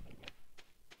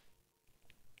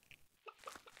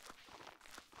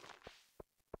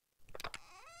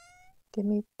 Give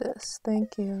me this,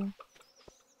 thank you.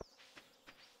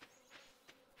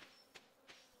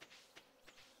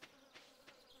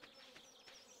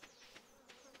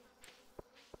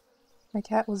 My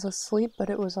cat was asleep, but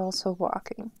it was also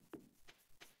walking.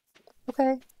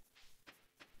 Okay.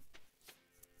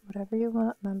 Whatever you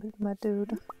want, my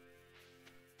dude.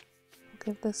 I'll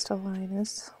give this to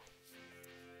Linus.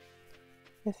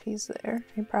 If he's there.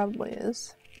 He probably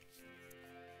is.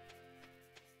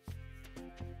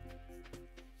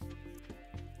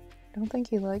 I don't think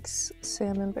he likes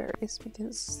salmon berries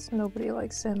because nobody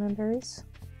likes salmon berries.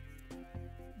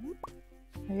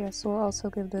 I guess we'll also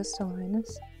give this to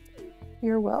Linus.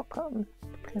 You're welcome.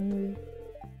 Can we...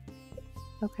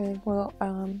 Okay, well,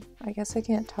 I guess I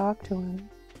can't talk to him.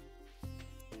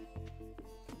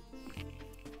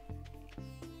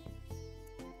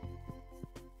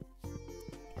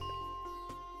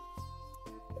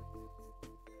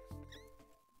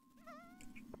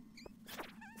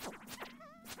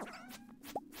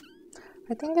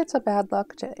 I think it's a bad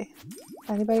luck day.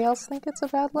 Anybody else think it's a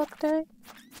bad luck day?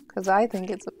 Because I think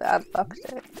it's a bad luck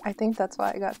day. I think that's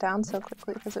why I got down so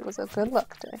quickly, because it was a good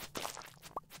luck day.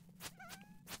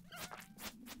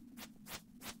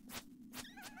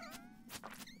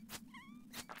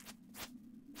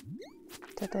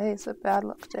 Today is a bad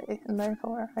luck day, and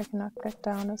therefore I cannot get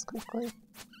down as quickly.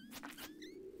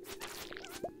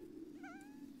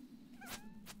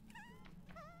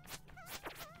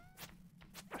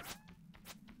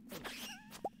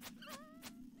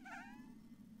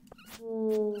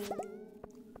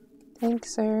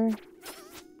 Thanks, sir.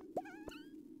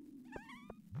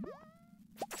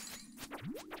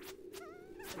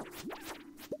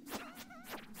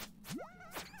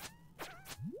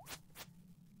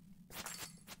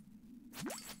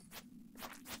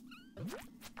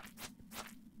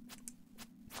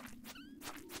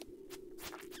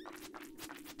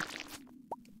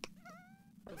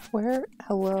 Where?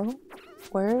 Hello?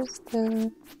 Where's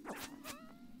the...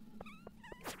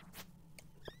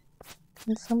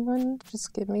 Can someone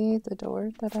just give me the door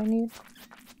that I need?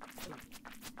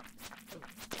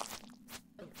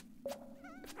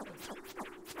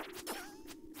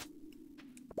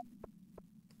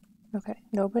 Okay,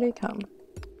 nobody come.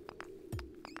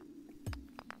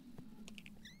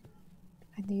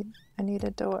 I need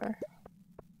a door.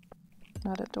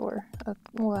 Not a door, a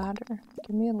ladder.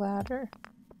 Give me a ladder.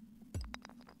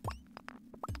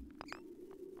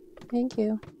 Thank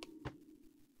you.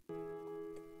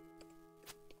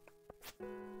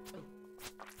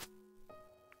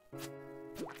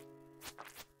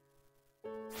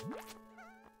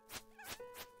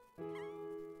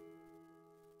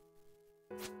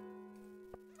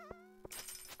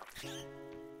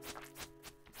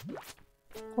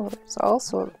 Well, there's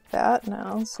also a bat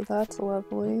now, so that's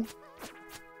lovely.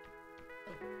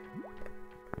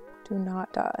 Do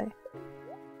not die.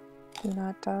 Do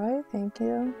not die, thank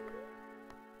you.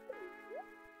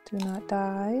 Do not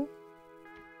die.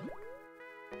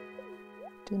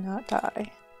 Do not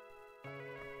die.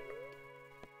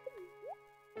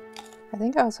 I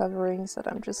think I also have rings that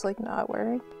I'm just like not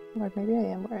wearing. Or maybe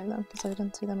I am wearing them because I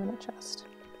didn't see them in a chest.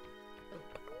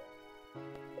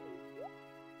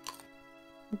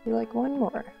 Maybe like one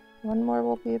more. One more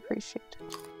will be appreciated.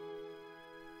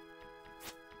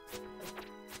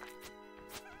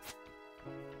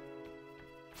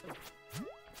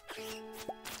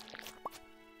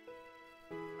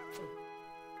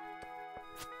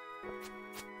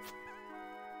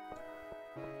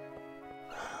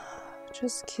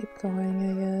 Just keep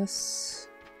going, I guess.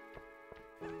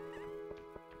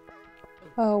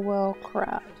 Oh well,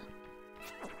 crap.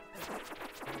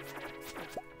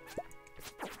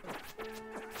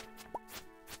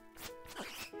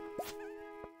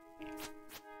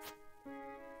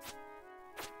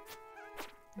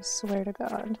 I swear to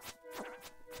God.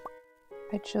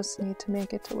 I just need to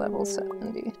make it to level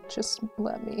 70. Just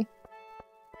let me.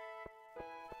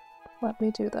 Let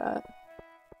me do that.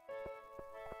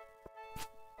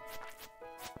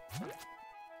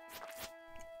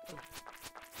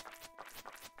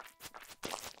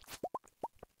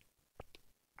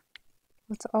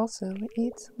 Let's also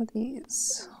eat some of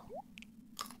these.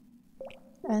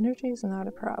 Energy is not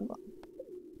a problem.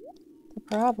 The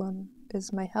problem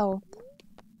is my health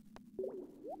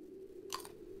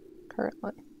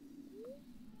currently.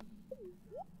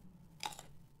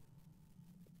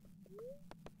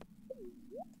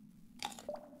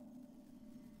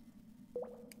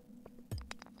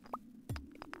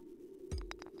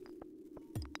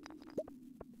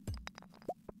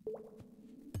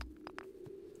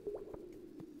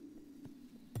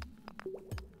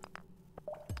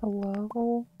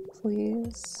 Hello,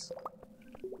 please.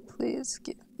 Please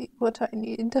give me what I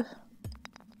need.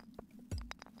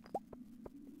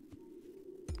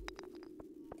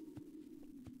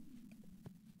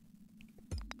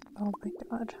 Oh my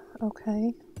God.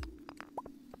 Okay.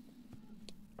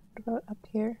 What about up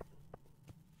here?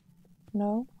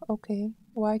 No? Okay.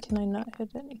 Why can I not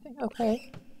hit anything?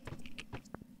 Okay.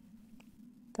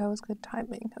 That was good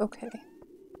timing. Okay.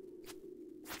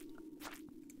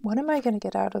 What am I gonna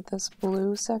get out of this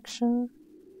blue section?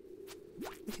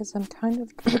 Because I'm kind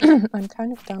of I'm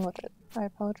kind of done with it. I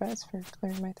apologize for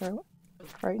clearing my throat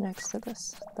right next to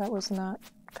this. That was not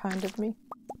kind of me.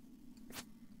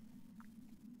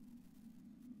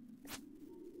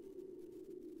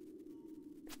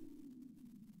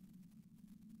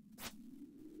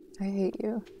 I hate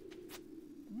you.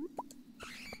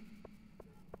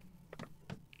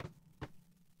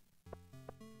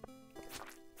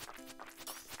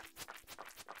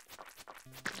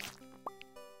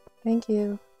 Thank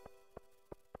you.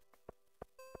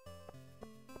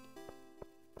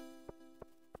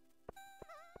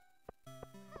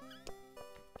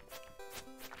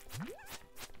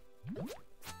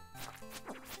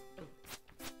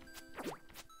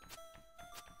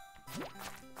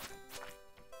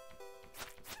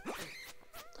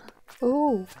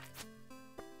 Ooh.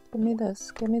 Give me this.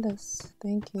 Give me this.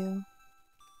 Thank you.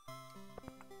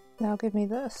 Now give me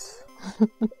this.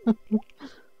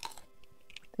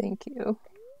 Thank you.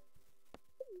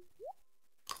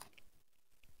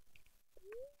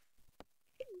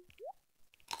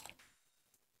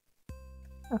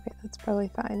 Okay, that's probably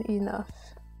fine enough.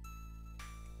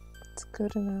 It's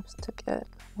good enough to get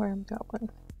where I'm going.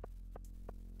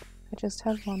 I just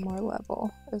have one more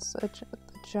level, is the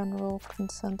general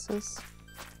consensus.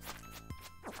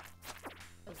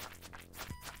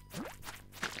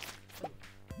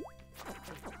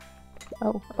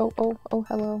 Oh, oh, oh, oh,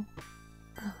 hello.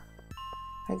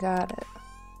 I got it.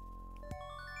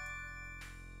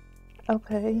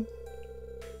 Okay.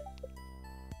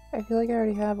 I feel like I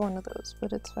already have one of those,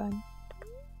 but it's fine.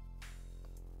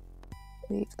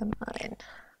 Leave the mine.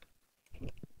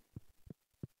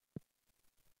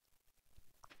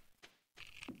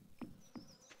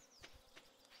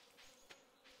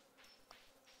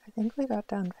 I think we got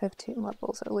down 15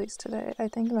 levels at least today. I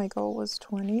think my goal was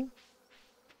 20.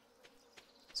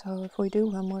 So if we do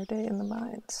one more day in the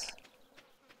mines,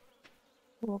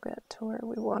 we'll get to where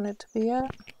we wanted to be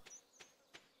at.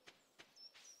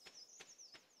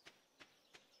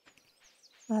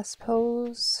 I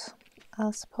suppose.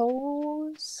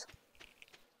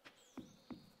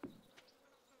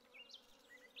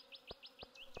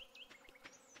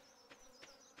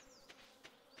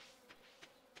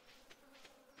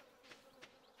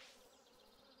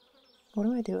 What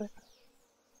am I doing?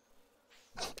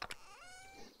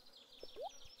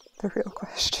 The real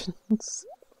questions.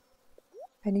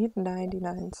 I need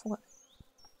 99 slime.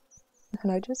 Can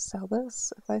I just sell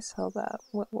this? If I sell that,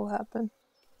 what will happen?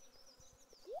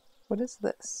 What is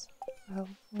this? Oh,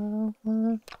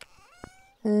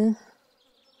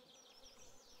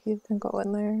 you can go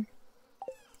in there.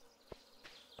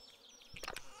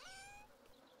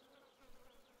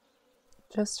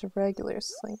 Just a regular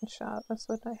slingshot, that's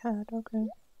what I had, okay.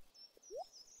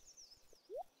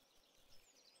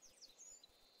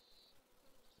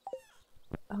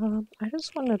 I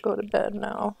just want to go to bed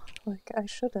now. Like, I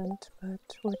shouldn't, but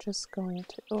we're just going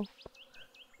to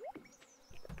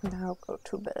now go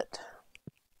to bed.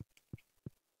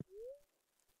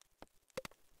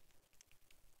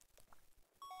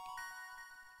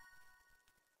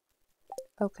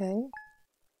 Okay.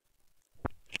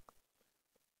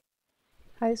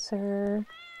 Hi, sir.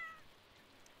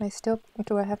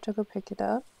 Do I have to go pick it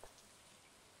up?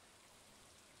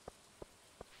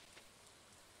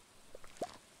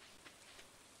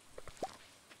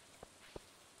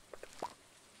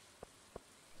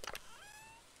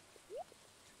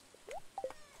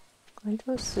 Going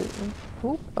to assume.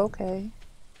 Oop, okay.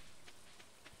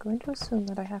 Going to assume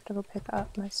that I have to go pick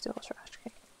up my steel trash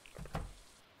can.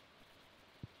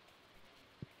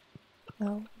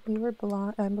 No, you were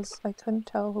blind. I couldn't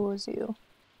tell who was you.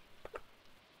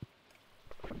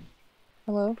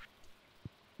 Hello?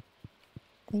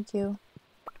 Thank you.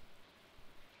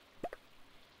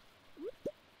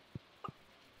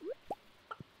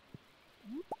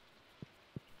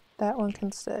 That one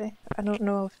can stay. I don't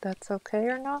know if that's okay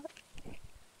or not,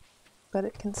 but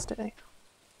it can stay.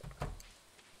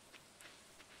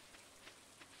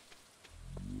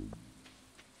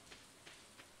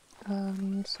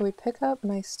 So we pick up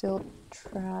my steel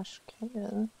trash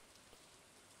can.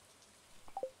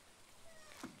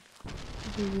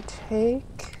 We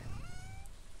take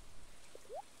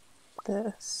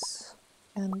this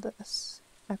and this,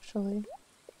 actually.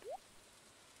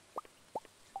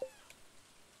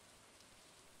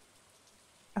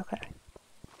 Okay.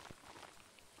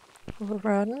 We'll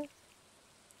run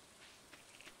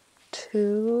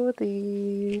to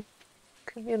the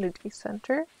community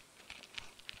center.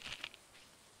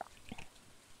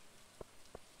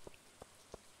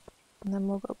 And then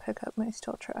we'll go pick up my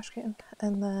steel trash can.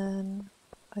 And then,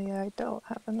 oh yeah, I don't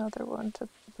have another one to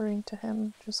bring to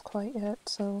him just quite yet,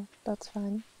 so that's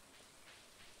fine.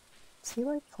 Does he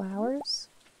like flowers?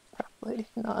 Probably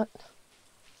not.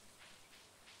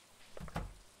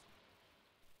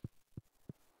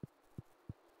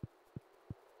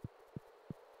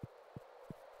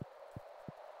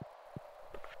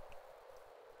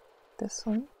 This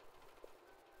one.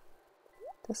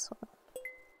 This one.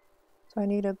 So I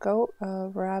need a goat, a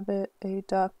rabbit, a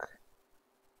duck,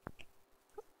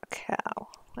 a cow.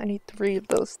 I need 3 of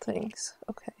those things.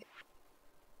 Okay.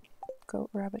 Goat,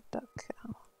 rabbit, duck,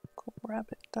 cow. Goat,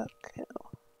 rabbit, duck, cow.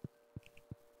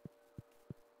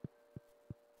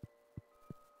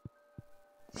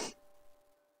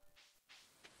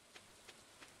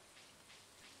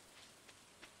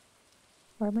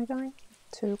 Where am I going?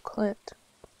 To Clint.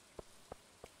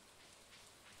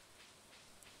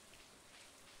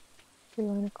 We're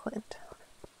going to Clint.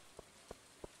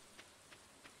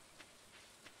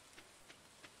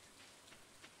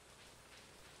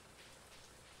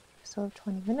 Still have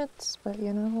 20 minutes, but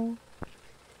you know,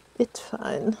 it's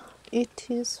fine. It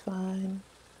is fine.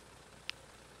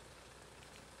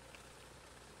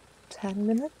 10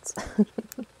 minutes?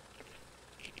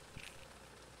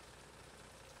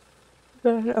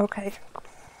 Okay.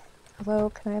 Hello,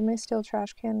 can I have my steel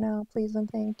trash can now, please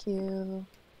and thank you?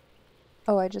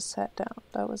 Oh, I just sat down.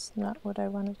 That was not what I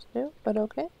wanted to do, but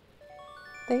okay.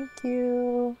 Thank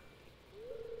you.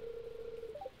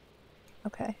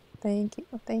 Okay, thank you,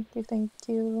 thank you, thank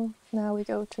you. Now we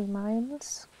go to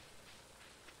mines.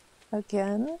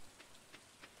 Again.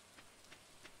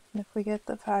 And if we get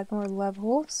the 5 more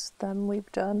levels, then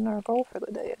we've done our goal for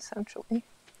the day, essentially.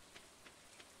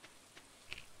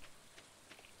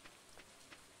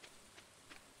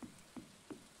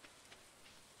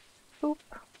 Boop.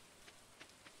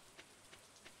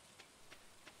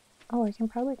 Oh, I can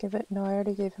probably give it... No, I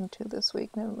already gave him 2 this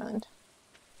week, never mind.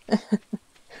 I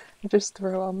just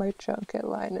throw all my junk at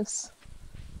Linus.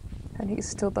 And he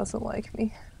still doesn't like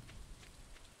me.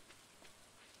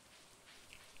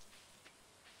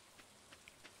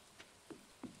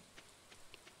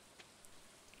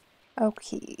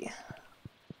 Okay.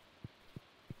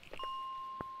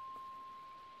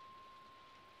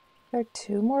 Are there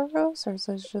 2 more rows, or is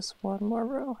there just 1 more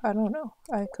row? I don't know.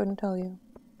 I couldn't tell you.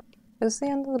 Is this the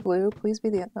end of the blue? Please be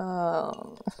the end.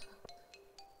 Oh.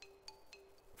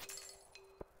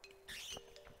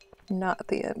 Not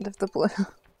the end of the blue.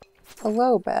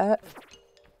 Hello, bat.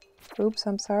 Oops,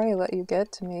 I'm sorry I let you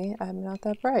get to me. I'm not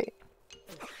that bright.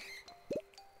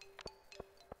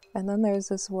 And then there's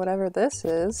this whatever this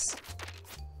is,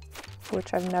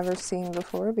 which I've never seen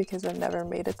before because I've never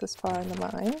made it this far in the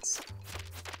mines.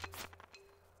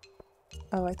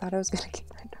 Oh, I thought I was gonna get...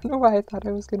 I don't know why I thought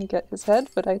I was gonna get his head,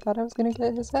 but I thought I was gonna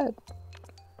get his head.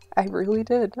 I really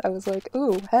did. I was like,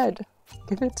 ooh, head.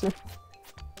 Give it to me.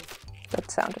 That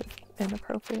sounded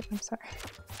inappropriate. I'm sorry.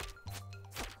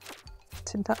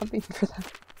 Did not mean for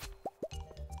that.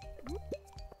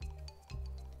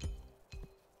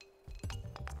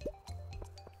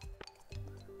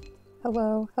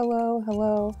 Hello, hello,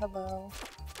 hello, hello.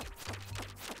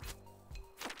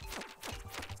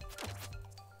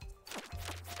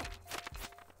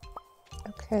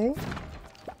 Okay.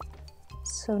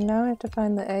 So now I have to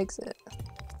find the exit.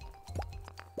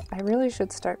 I really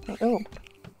should start... Oh.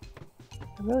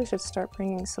 I really should start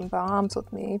bringing some bombs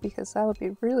with me because that would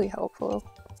be really helpful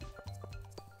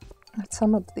at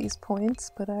some of these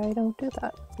points, but I don't do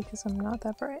that because I'm not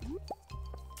that bright.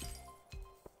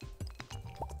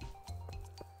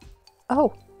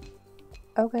 Oh!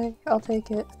 Okay, I'll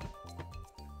take it.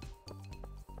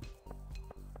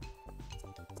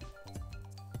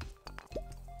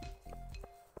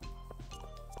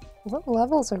 What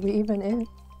levels are we even in?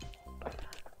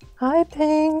 Hi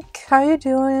Pink, how you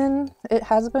doing? It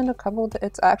has been a couple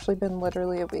it's actually been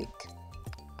literally a week.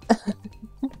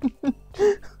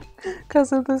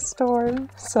 Because of the storm,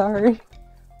 sorry.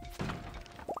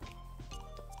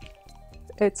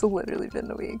 It's literally been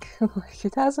a week.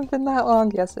 It hasn't been that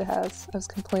long. Yes, it has. I was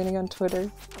complaining on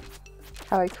Twitter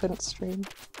how I couldn't stream.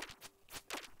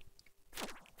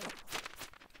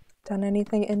 Done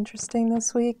anything interesting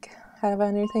this week? Have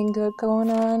anything good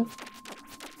going on?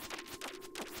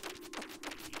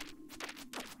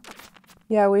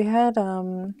 Yeah, we had, I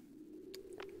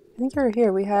think you were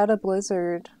here. We had a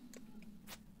blizzard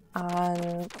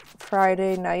on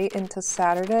Friday night into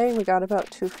Saturday. We got about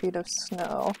 2 feet of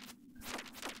snow.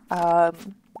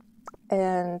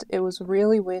 And it was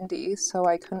really windy, so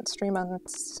I couldn't stream on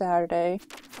Saturday.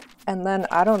 And then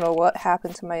I don't know what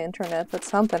happened to my internet, but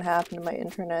something happened to my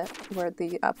internet where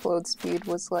the upload speed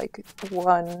was like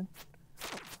 1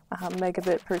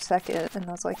 megabit per second. And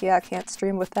I was like, yeah, I can't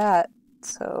stream with that.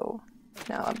 So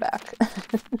now I'm back.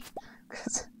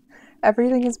 Because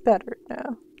everything is better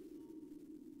now.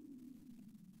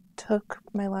 Took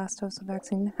my last dose of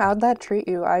vaccine. How'd that treat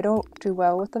you? I don't do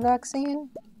well with the vaccine.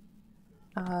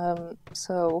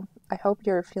 So I hope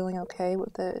you're feeling okay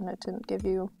with it and it didn't give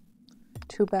you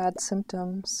too bad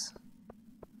symptoms.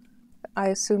 I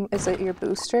assume, is it your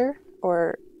booster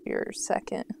or your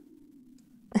second?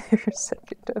 Your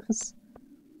second dose.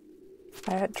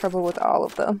 I had trouble with all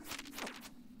of them.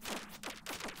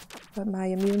 But my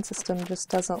immune system just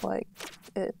doesn't like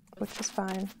it, which is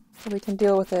fine. We can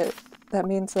deal with it. That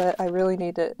means that I really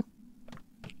need it.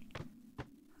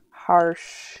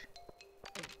 Harsh.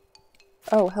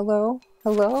 Oh, hello?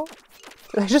 Hello?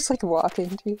 Did I just like walk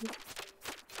into you?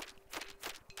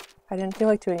 I didn't feel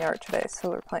like doing art today, so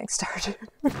we're playing Stardew.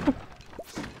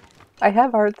 I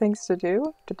have art things to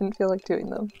do, didn't feel like doing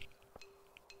them.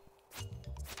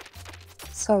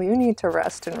 So you need to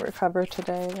rest and recover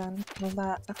today then from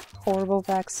that horrible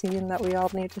vaccine that we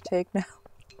all need to take now.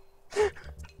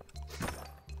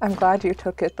 I'm glad you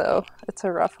took it though. It's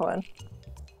a rough one.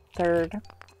 Third.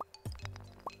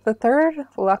 The third,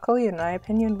 luckily in my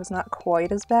opinion, was not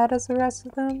quite as bad as the rest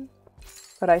of them,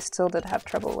 but I still did have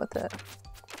trouble with it.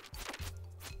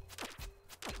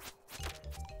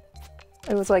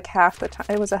 It was like half the time.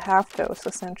 It was a half dose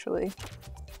essentially,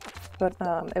 but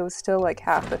it was still like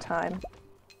half the time.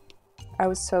 I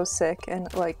was so sick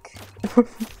and like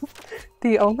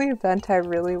the only event I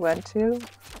really went to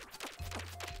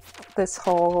this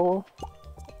whole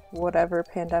whatever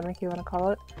pandemic you want to call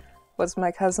it was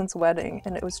my cousin's wedding,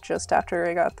 and it was just after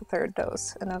I got the third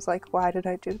dose, and I was like, why did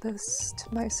I do this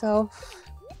to myself?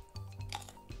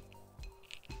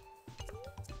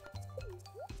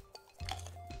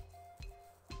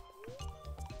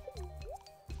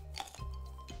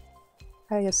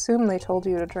 I assume they told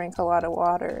you to drink a lot of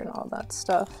water and all that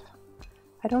stuff.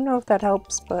 I don't know if that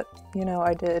helps, but you know,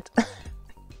 I did.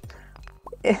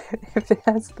 If it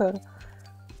has the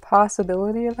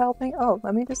possibility of helping. Oh,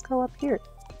 let me just go up here.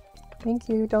 Thank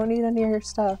you. Don't need any of your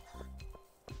stuff.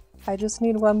 I just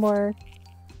need one more.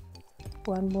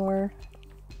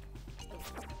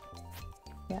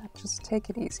 Yeah, just take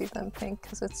it easy then, Pink,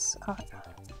 because it's... I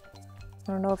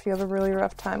don't know if you have a really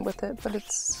rough time with it, but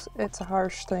it's a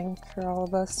harsh thing for all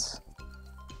of us.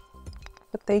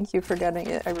 But thank you for getting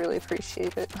it. I really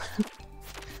appreciate it.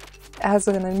 As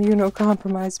an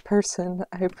immunocompromised person,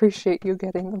 I appreciate you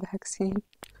getting the vaccine.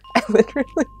 I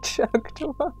literally chugged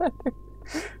water.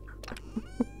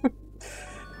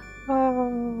 Oh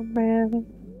man.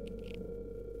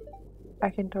 I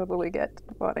can totally get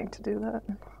wanting to do that.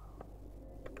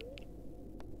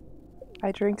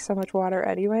 I drink so much water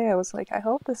anyway, I was like, I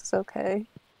hope this is okay.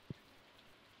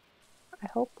 I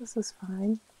hope this is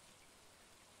fine.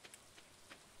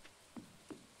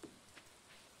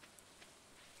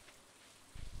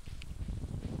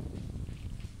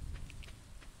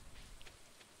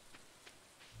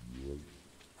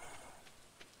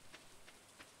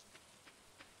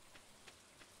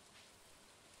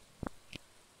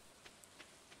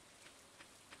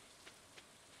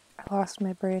 I lost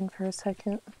my brain for a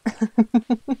second.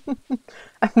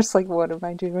 I'm just like, what am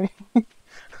I doing?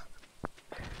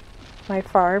 My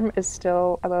farm is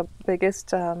still, the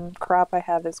biggest crop I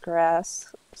have is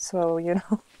grass, so, you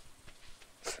know,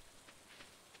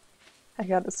 I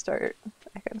gotta start.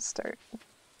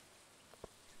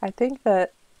 I think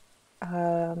that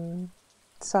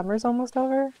summer's almost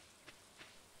over.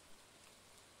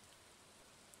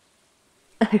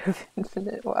 I have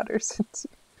infinite water since.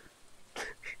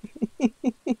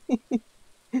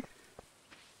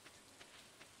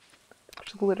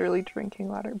 Just literally drinking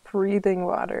water, breathing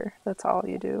water. That's all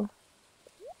you do.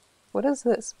 What is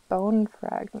this? Bone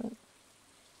fragment.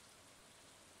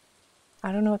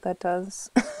 I don't know what that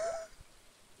does.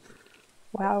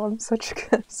 Wow, I'm such a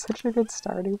good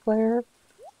Stardew player.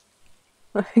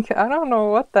 Like, I don't know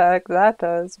what the heck that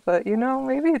does, but you know,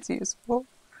 maybe it's useful.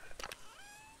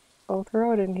 I'll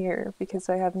throw it in here because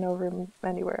I have no room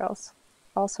anywhere else.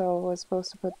 Also, I was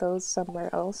supposed to put those somewhere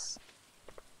else.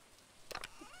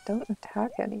 Don't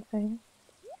attack anything.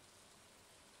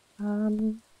 I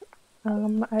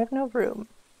have no room.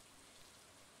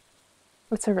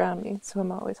 It's around me, so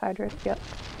I'm always hydrated. Yep.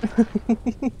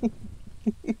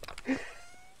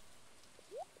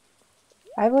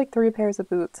 I have like 3 pairs of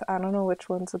boots. I don't know which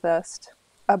one's the best.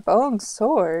 A bone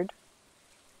sword?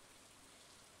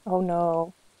 Oh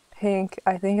no. Pink.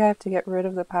 I think I have to get rid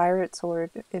of the pirate sword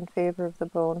in favor of the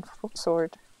bone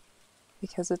sword.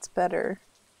 Because it's better.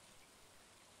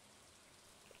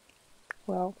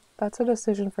 Well, that's a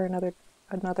decision for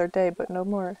another day, but no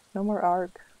more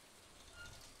ARG.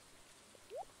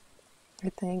 I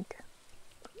think.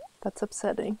 That's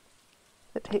upsetting.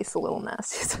 It tastes a little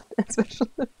nasty, especially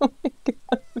when I get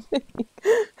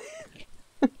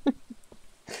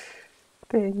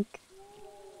pink.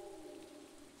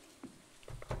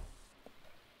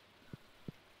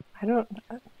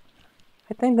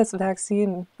 I think this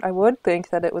vaccine, I would think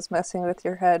that it was messing with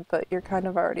your head, but you're kind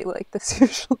of already like this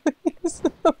usually,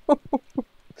 so.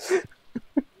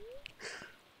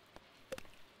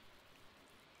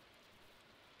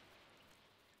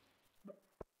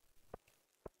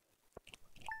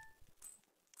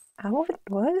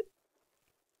 What?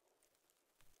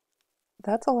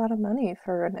 That's a lot of money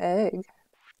for an egg.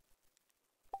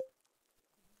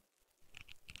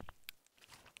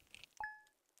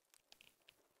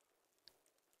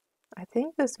 I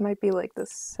think this might be like the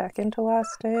second to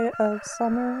last day of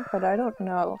summer, but I don't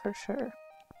know for sure.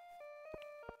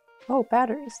 Oh,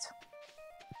 batteries.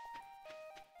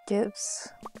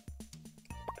 Gives.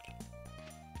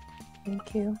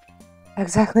 Thank you.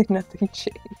 Exactly nothing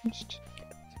changed.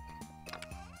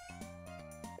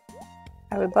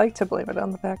 I would like to blame it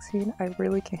on the vaccine. I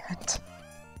really can't.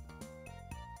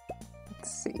 Let's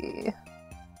see.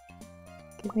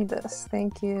 Give me this.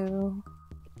 Thank you.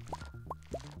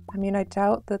 I mean, I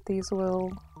doubt that these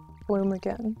will bloom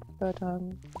again, but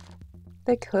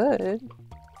they could.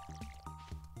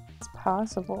 It's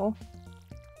possible.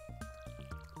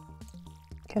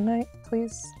 Can I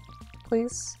please?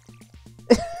 Please?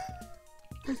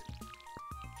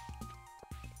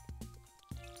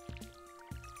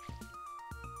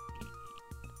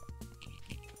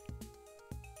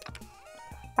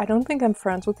 I don't think I'm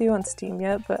friends with you on Steam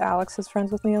yet, but Alex is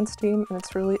friends with me on Steam, and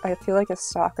it's really, I feel like a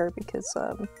stalker because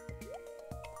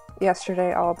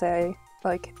yesterday all day,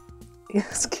 like, he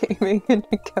was gaming and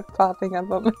it kept popping up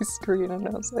on my screen, and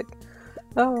I was like,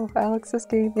 oh, Alex is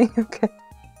gaming, okay.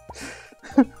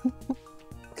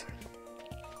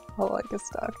 I'll like a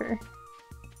stalker.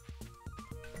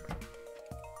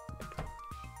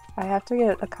 I have to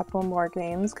get a couple more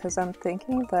games because I'm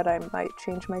thinking that I might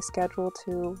change my schedule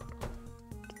to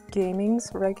gaming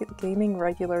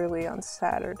regularly on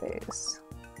Saturdays.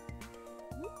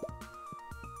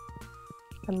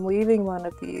 I'm leaving one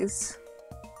of these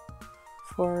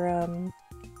for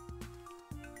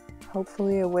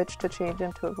hopefully a witch to change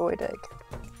into a void egg.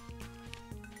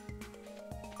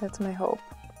 That's my hope.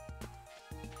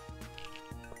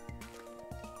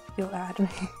 You'll add me.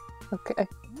 Okay.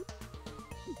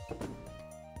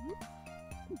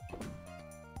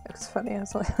 It's funny, I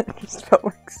was like, I just felt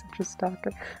like such a stalker.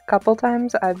 A couple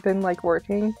times I've been like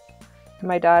working, and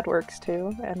my dad works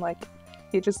too, and like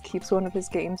he just keeps one of his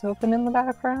games open in the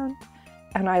background,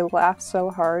 and I laughed so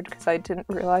hard because I didn't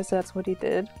realize that's what he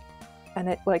did. And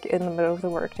it, like, in the middle of the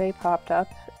workday popped up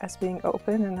as being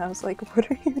open, and I was like, what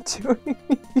are you doing?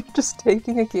 You're just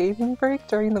taking a gaming break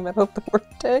during the middle of the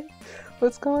workday?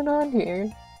 What's going on here?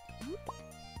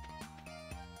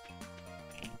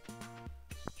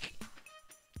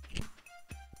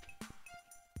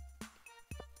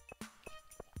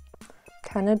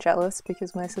 Kinda jealous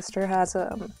because my sister has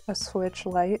a Switch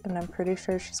Lite, and I'm pretty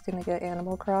sure she's gonna get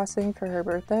Animal Crossing for her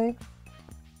birthday.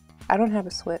 I don't have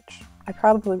a Switch. I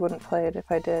probably wouldn't play it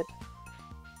if I did.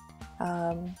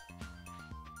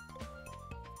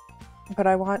 But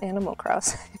I want Animal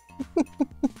Crossing.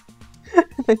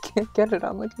 I can't get it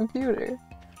on the computer.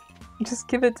 Just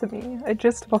give it to me. I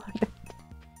just want it.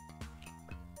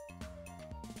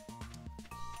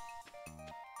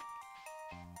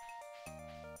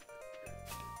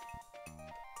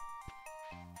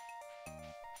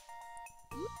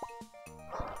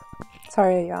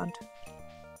 Sorry, I yawned.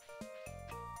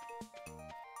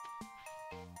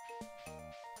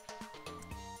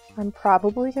 I'm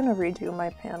probably gonna redo my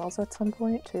panels at some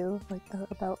point too, like the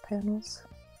about panels.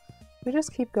 We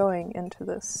just keep going into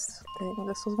this thing.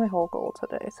 This was my whole goal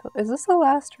today. So is this the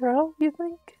last row, you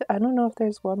think? I don't know if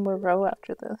there's one more row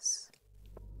after this.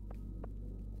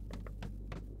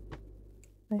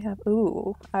 I have,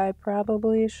 ooh, I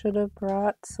probably should have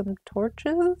brought some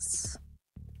torches?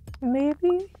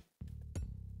 Maybe?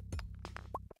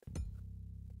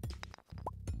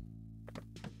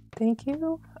 Thank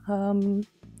you.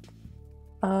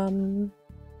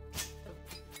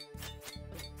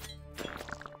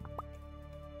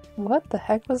 What the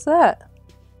heck was that?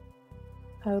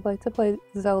 I would like to play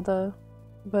Zelda,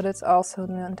 but it's also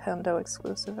Nintendo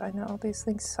exclusive. I know, these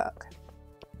things suck.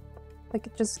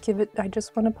 Like, just give it, I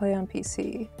just want to play on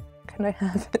PC. Can I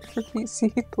have it for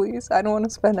PC, please? I don't want to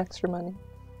spend extra money.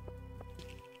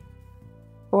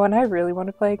 One I really want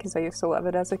to play, because I used to love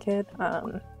it as a kid,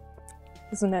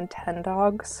 is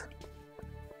Nintendogs.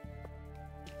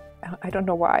 I don't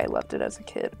know why I loved it as a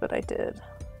kid, but I did.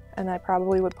 And I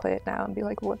probably would play it now and be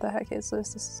like, what the heck is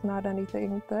this? This is not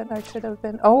anything that I should have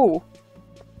been. Oh!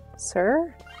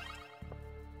 Sir?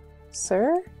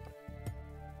 Sir?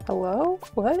 Hello?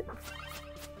 What?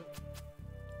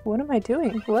 What am I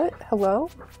doing? What? Hello?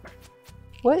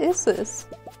 What is this?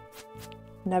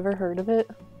 Never heard of it?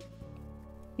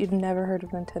 You've never heard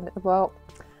of Nintendo? Well,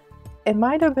 it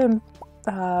might have been,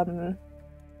 oh,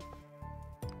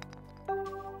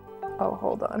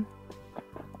 hold on.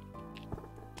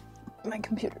 My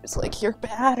computer's like, your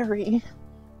battery.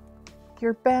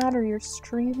 Your battery, you're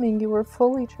streaming. You were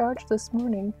fully charged this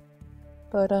morning.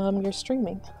 But, you're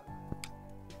streaming.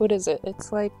 What is it?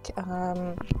 It's like,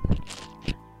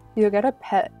 you get a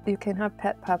pet. You can have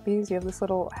pet puppies. You have this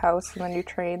little house, and then you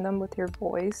train them with your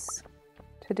voice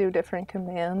to do different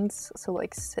commands. So,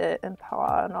 like, sit and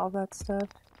paw and all that stuff.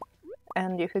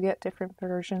 And you could get different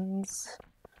versions.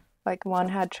 Like, one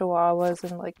had Chihuahuas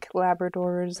and, like,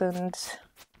 Labradors, and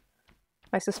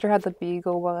my sister had the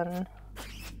Beagle one.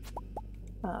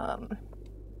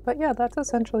 But yeah, that's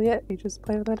essentially it. You just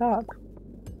play with a dog.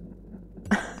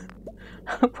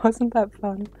 Wasn't that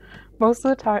fun? Most of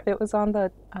the time, it was on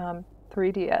the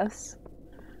 3DS.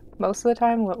 Most of the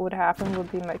time what would happen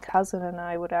would be my cousin and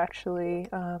I would actually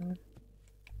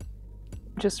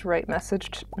just write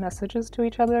messages to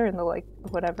each other in the, like,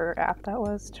 whatever app that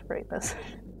was to write messages.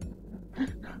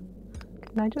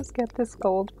 Can I just get this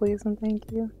gold, please, and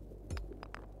thank you?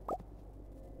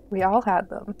 We all had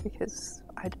them because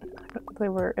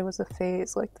it was a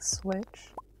phase, like the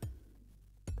Switch.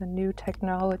 The new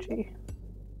technology.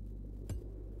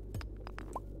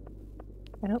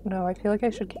 I don't know, I feel like I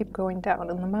should keep going down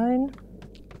in the mine.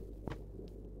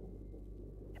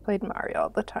 I played Mario all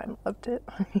the time, loved it.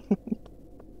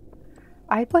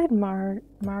 I played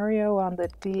Mario on the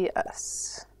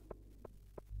DS.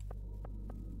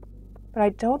 But I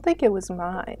don't think it was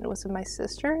mine. Was it my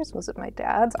sister's? Was it my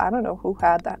dad's? I don't know who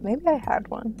had that. Maybe I had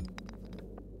one.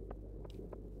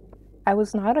 I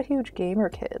was not a huge gamer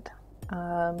kid.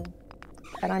 And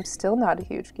I'm still not a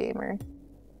huge gamer.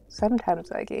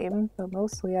 Sometimes I game, but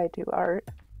mostly I do art.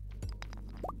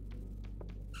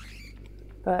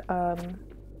 But, I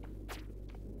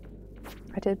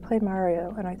did play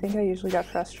Mario, and I think I usually got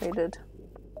frustrated.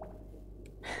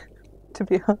 To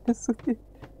be honest with you.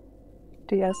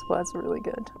 DS was really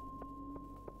good.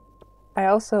 I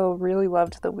also really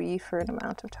loved the Wii for an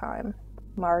amount of time.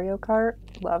 Mario Kart,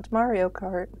 loved Mario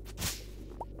Kart.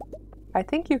 I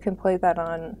think you can play that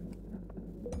on...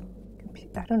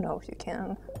 I don't know if you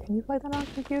can. Can you play that on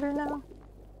computer now?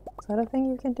 Is that a thing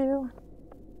you can do?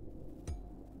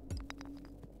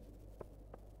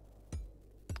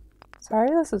 Sorry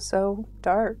this is so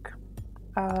dark.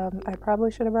 I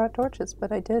probably should have brought torches,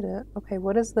 but I didn't. Okay,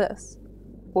 what is this?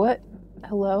 What?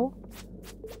 Hello?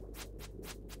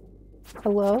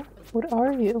 Hello? What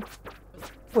are you?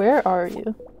 Where are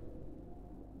you?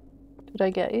 Did I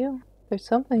get you? There's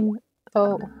something...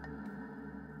 Oh.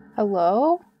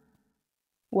 Hello?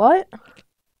 What?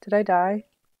 Did I die?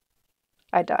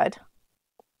 I died.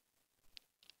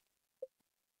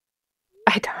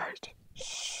 I died.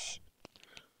 Shh.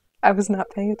 I was not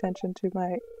paying attention to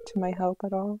my health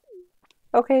at all.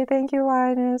 Okay, thank you,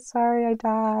 Linus. Sorry I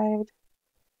died.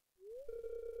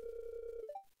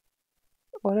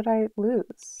 What did I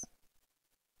lose?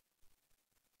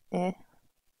 Eh.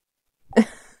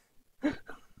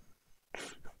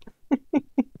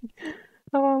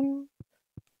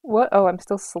 What? Oh, I'm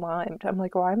still slimed. I'm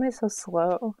like, why am I so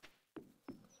slow?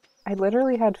 I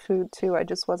literally had food too, I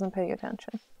just wasn't paying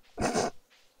attention.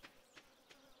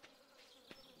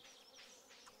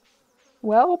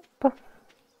 Well,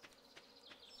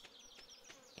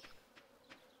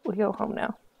 we go home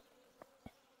now.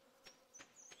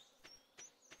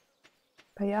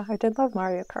 But yeah, I did love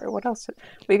Mario Kart. What else?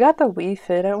 We got the Wii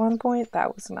Fit at one point.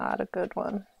 That was not a good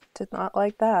one. Did not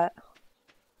like that.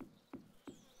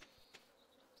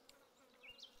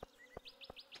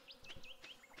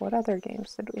 What other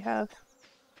games did we have?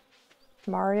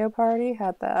 Mario Party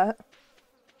had that.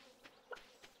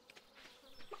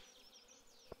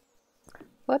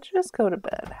 Let's just go to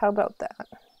bed. How about that?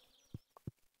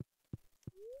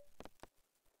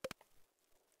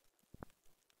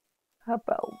 How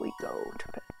about we go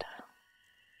to bed?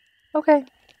 Okay.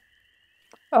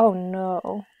 Oh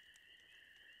no.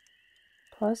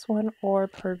 +1 ore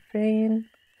per vein.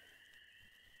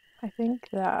 I think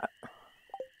that.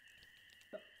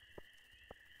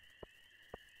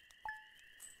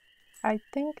 I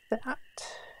think that.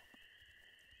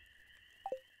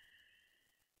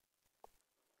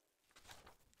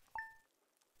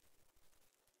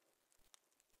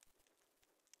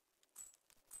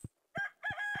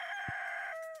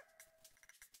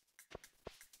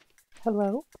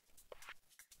 Hello?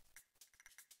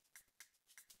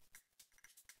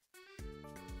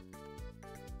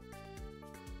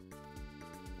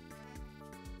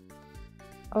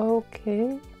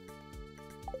 Okay.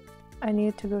 I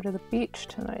need to go to the beach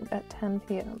tonight at 10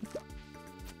 p.m.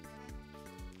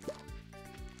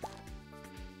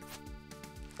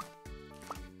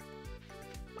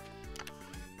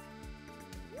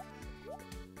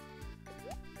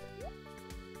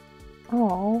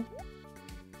 Oh,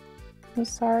 I'm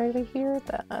sorry to hear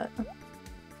that.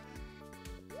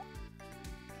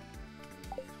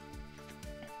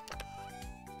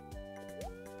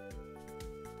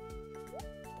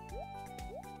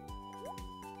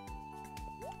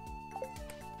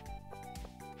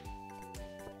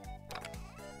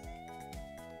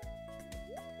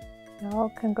 Y'all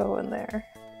can go in there.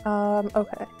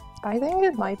 Okay. I think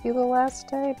it might be the last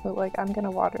day, but like I'm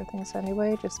gonna water things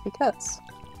anyway just because.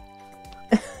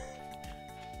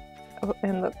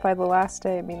 And by the last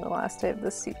day, I mean the last day of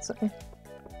this season.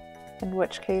 In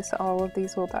which case, all of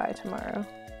these will die tomorrow.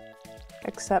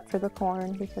 Except for the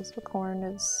corn, because the corn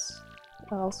is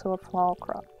also a fall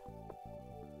crop.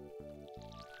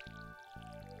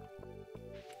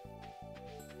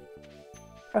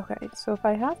 Okay, so if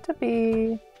I have to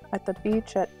be at the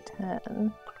beach at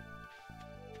 10...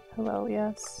 Hello,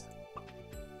 yes?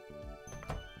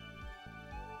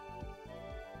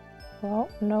 Well,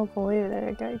 no void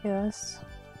egg, I guess.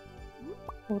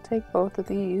 We'll take both of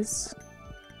these.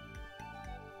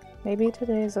 Maybe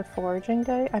today is a foraging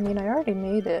day? I mean, I already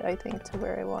made it, I think, to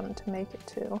where I wanted to make it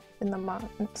to, in the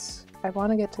mountains. I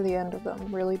want to get to the end of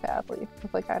them really badly.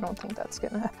 Like, I don't think that's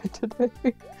gonna happen today.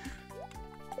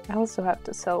 I also have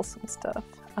to sell some stuff.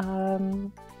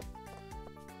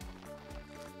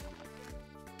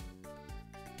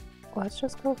 Let's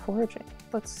just go foraging.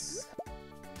 Do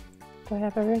I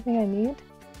have everything I need?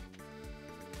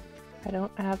 I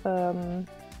don't have, a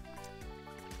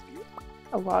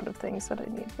lot of things that I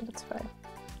need, but it's fine.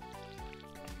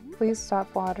 Please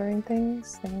stop watering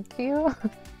things. Thank you.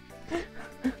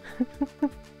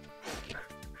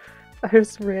 I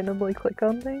just randomly click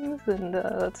on things, and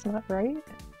that's not right.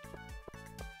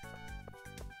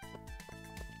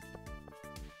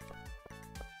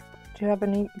 Do you have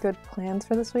any good plans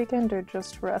for this weekend, or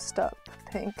just rest up,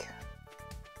 Pink?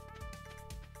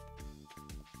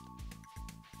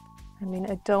 I mean,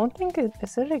 I don't think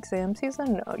is it exam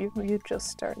season? No, you just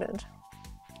started.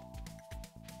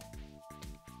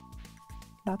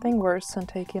 Nothing worse than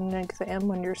taking an exam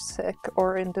when you're sick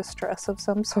or in distress of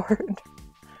some sort.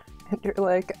 And you're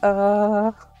like,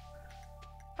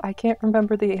 I can't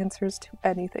remember the answers to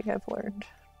anything I've learned.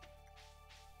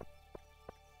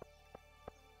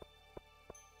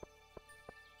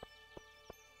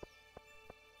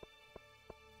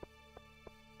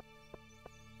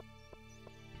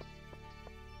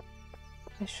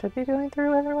 I should be going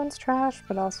through everyone's trash,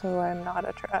 but also I'm not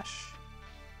a trash.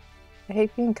 I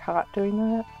hate being caught doing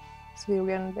that, so you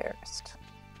get embarrassed.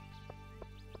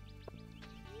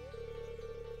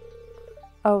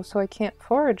 Oh, so I can't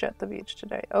forage at the beach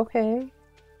today. Okay.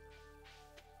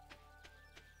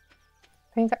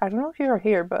 I don't know if you were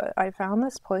here, but I found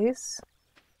this place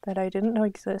that I didn't know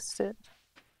existed.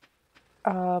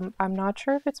 I'm not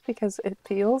sure if it's because it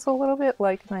feels a little bit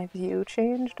like my view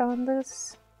changed on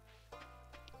this.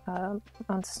 On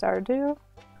Stardew.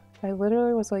 I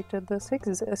literally was like, did this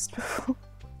exist before?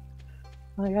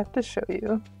 I have to show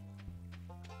you.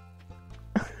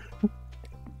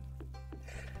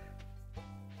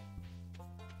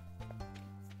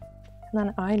 And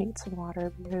then I need some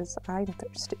water because I'm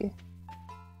thirsty.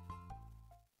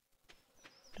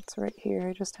 It's right here,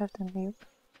 I just have to mute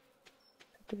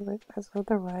to do it because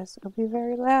otherwise it'll be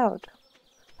very loud.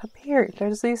 Up here,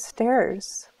 there's these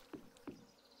stairs.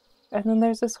 And then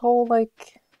there's this whole,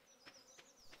 like,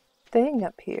 thing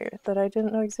up here that I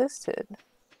didn't know existed.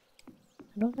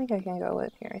 I don't think I can go in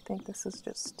here. I think this is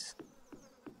just...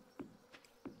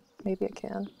 Maybe I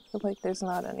can, but like there's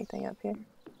not anything up here.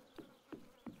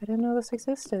 I didn't know this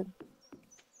existed.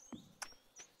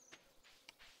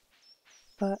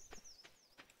 But,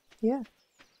 yeah.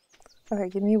 Okay,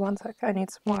 give me 1 sec. I need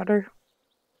some water.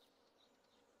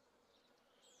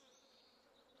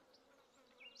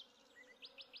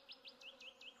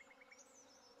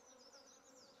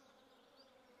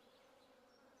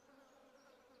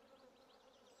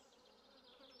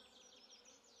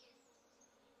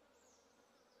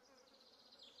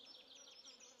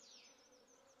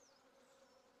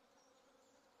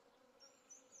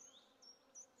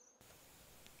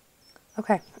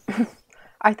 Okay.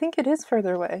 I think it is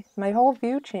further away. My whole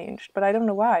view changed, but I don't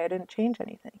know why. I didn't change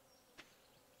anything.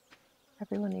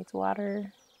 Everyone needs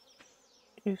water.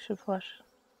 You should flush.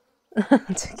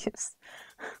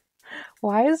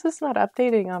 Why is this not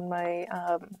updating on my,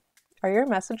 are your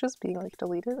messages being, like,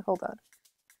 deleted? Hold on.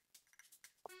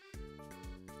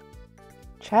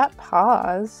 Chat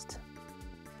paused?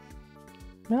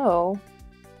 No.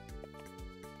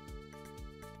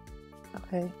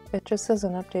 Okay, it just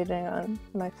isn't updating on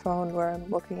my phone where I'm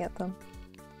looking at them.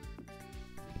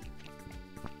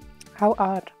 How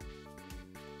odd.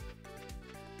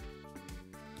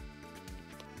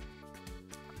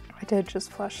 I did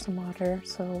just flush some water,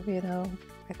 so, you know,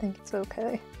 I think it's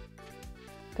okay.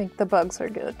 I think the bugs are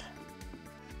good.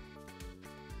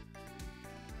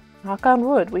 Knock on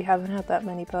wood, we haven't had that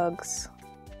many bugs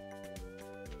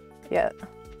yet.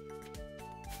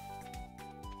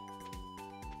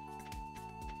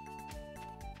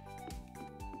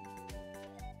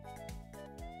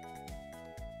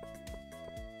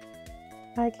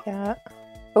 Hi, cat.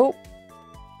 Oh!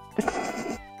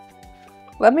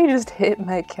 Let me just hit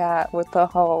my cat with the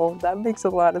hoe. That makes a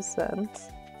lot of sense.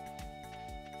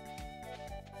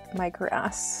 My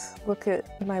grass. Look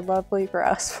at my lovely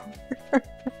grass.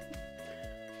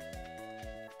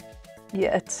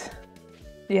 Yet.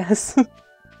 Yes.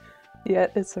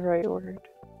 Yet is the right word.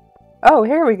 Oh,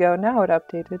 here we go. Now it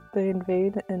updated. They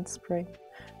invade in spring.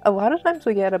 A lot of times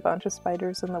we get a bunch of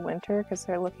spiders in the winter because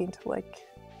they're looking to, like,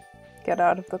 get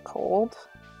out of the cold.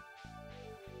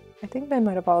 I think they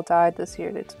might have all died this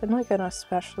year. It's been like an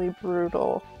especially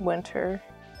brutal winter.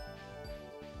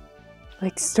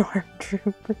 Like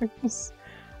stormtroopers.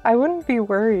 I wouldn't be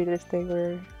worried if they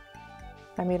were...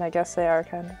 I mean, I guess they are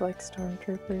kind of like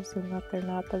stormtroopers in that they're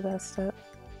not the best at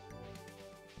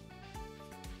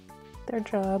their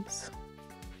jobs.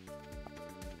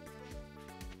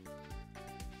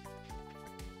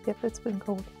 Yep, it's been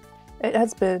cold. It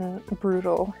has been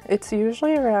brutal. It's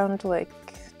usually around like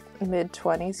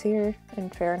mid-20s here in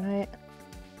Fahrenheit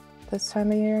this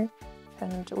time of year,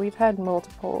 and we've had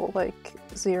multiple like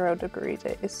 0-degree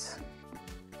days,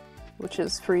 which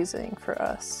is freezing for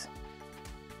us.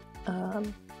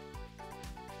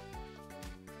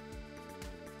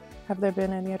 Have there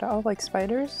been any at all, like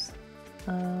spiders?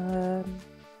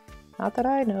 Not that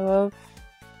I know of.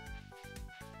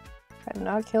 I've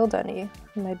not killed any.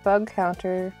 My bug kill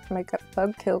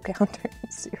counter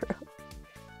is 0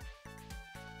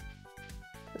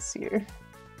 this year.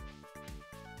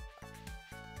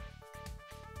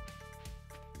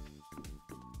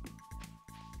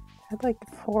 I had like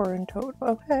 4 in total.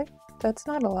 Okay, that's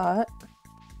not a lot.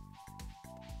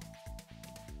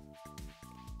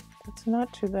 That's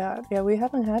not too bad. Yeah, we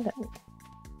haven't had any.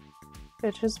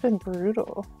 It's just been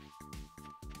brutal.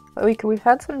 We've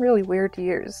had some really weird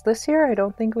years. This year, I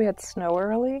don't think we had snow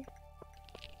early.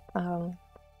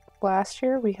 Last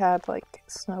year, we had like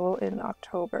snow in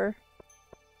October.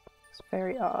 It's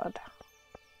very odd.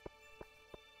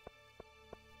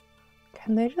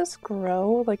 Can they just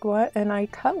grow? Like what? And I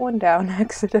cut one down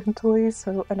accidentally,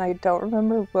 and I don't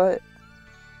remember what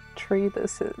tree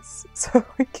this is, so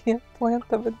I can't plant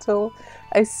them until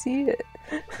I see it.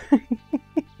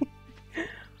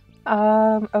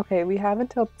 Okay, we have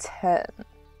until 10.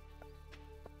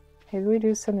 Maybe we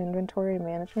do some inventory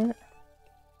management.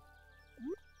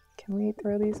 Can we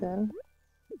throw these in?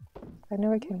 I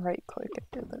know I can right click and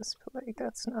do this, but like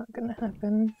that's not gonna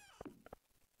happen.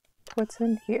 What's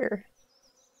in here?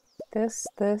 This.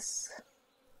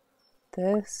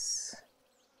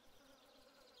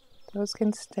 Those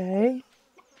can stay.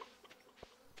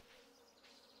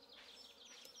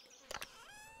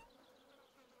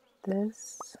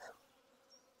 This.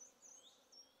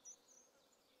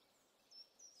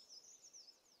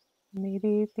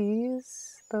 Maybe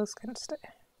those can stay.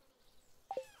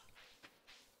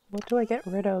 What do I get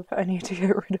rid of? I need to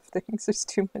get rid of things. There's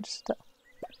too much stuff.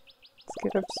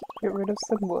 Let's get rid of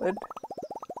some wood.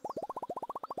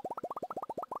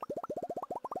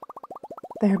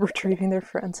 They're retrieving their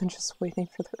friends and just waiting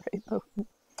for the right moment.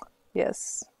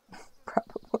 Yes,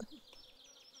 probably.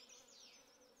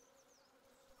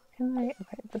 Can I?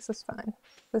 Okay, this is fine.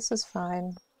 This is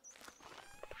fine.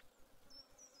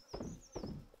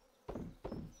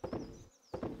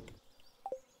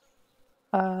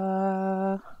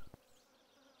 Can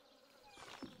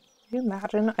you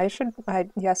imagine?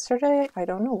 Yesterday, I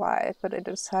don't know why, but I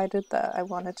decided that I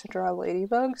wanted to draw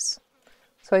ladybugs.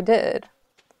 So I did.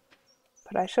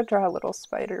 But I should draw a little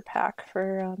spider pack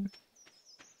for,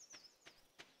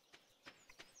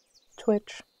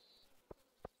 Twitch.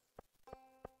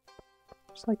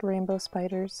 Just like rainbow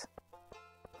spiders.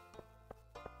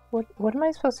 What am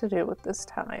I supposed to do with this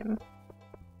time?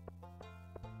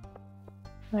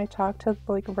 Can I talk to,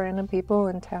 like, random people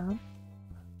in town?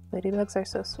 Ladybugs are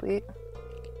so sweet.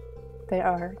 They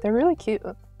are. They're really cute.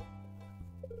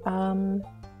 I mean,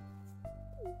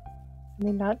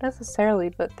 not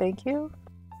necessarily, but thank you.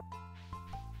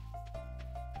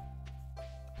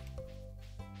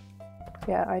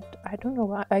 Yeah, I don't know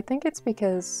why. I think it's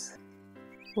because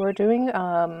we're doing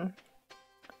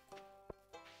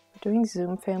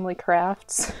Zoom family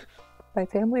crafts. My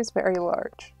family is very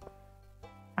large.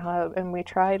 And we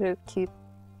try to keep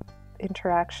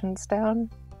interactions down.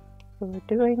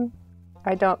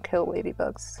 I don't kill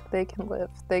ladybugs. They can live.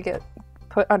 They get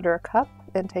put under a cup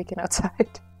and taken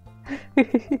outside.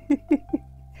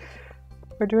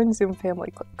 We're doing Zoom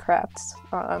family crafts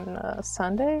on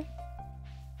Sunday,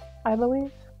 I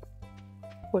believe,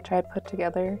 which I put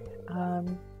together.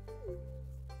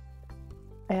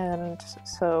 And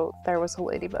so there was a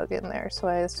ladybug in there, so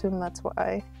I assume that's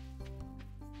why.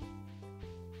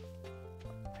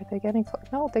 Are they getting...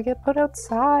 No, they get put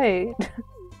outside!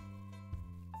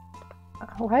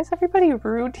 Why is everybody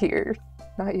rude here?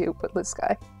 Not you, but this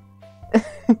guy.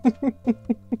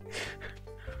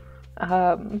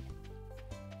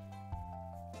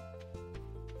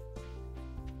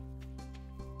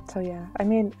 So yeah, I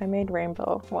made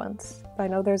rainbow once. I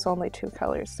know there's only 2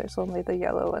 colors. There's only the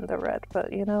yellow and the red,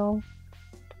 but you know,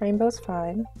 rainbow's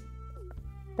fine.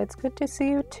 It's good to see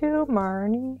you too,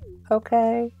 Marnie.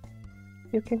 Okay,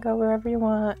 you can go wherever you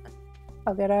want.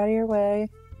 I'll get out of your way.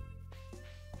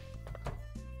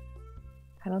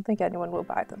 I don't think anyone will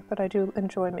buy them, but I do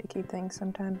enjoy making things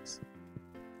sometimes.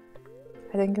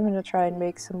 I think I'm gonna try and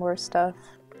make some more stuff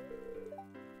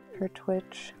for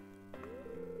Twitch.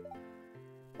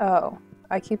 Oh,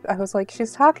 I was like,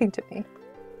 she's talking to me.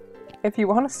 If you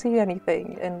want to see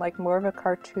anything in like more of a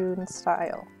cartoon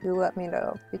style, you let me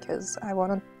know, because I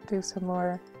want to do some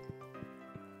more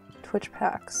Twitch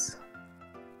packs.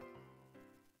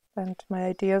 And my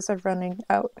ideas are running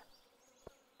out.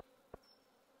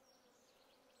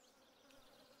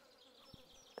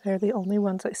 They're the only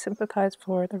ones I sympathize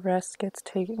for, the rest gets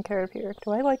taken care of here.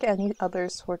 Do I like any other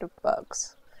sort of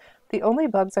bugs? The only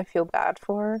bugs I feel bad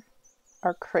for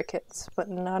are crickets, but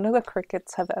none of the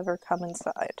crickets have ever come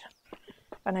inside.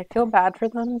 And I feel bad for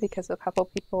them because a couple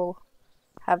people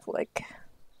have like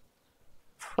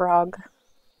frog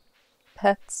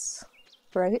pets,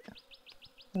 right?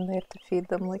 And they have to feed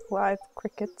them like live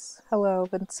crickets. Hello,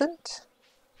 Vincent.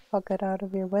 I'll get out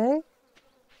of your way.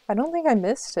 I don't think I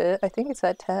missed it. I think it's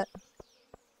at 10.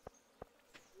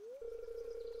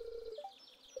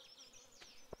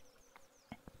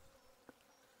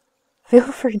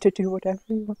 Feel free to do whatever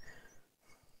you want.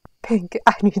 Pink,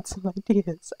 I need some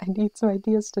ideas. I need some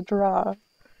ideas to draw.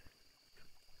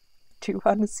 Do you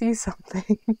want to see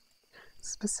something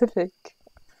specific?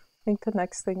 I think the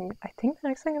next thing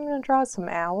I'm going to draw is some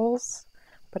owls.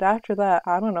 But after that,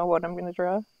 I don't know what I'm going to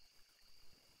draw.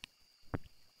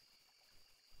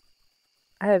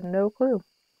 I have no clue.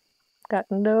 Got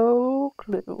no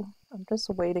clue. I'm just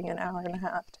waiting an hour and a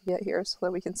half to get here so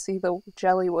that we can see the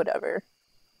jelly whatever.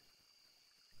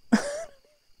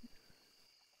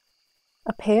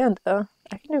 A panda.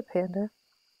 I can do a panda.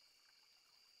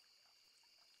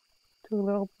 Do a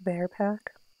little bear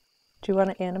pack. Do you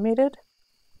want it animated?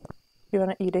 Do you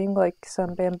want it eating like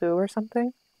some bamboo or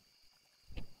something?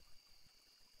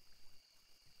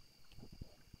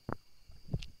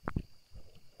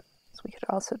 So we could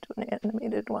also do an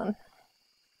animated one.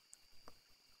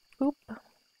 Boop.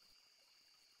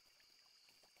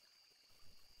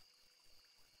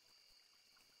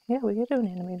 Yeah, we could do an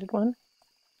animated one.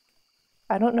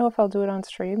 I don't know if I'll do it on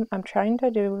stream. I'm trying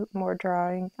to do more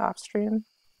drawing off stream.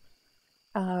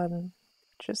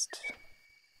 Just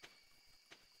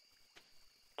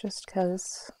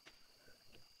because.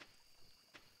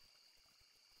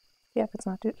 Yeah, if it's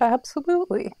not too.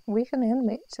 Absolutely. We can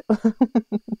animate.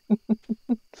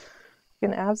 We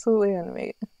can absolutely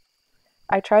animate.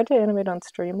 I tried to animate on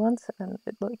stream once and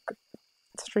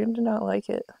stream did not like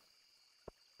it.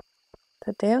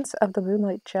 The Dance of the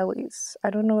Moonlight Jellies. I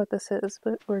don't know what this is,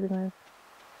 but we're gonna...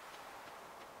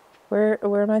 Where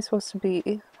am I supposed to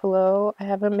be? Hello? I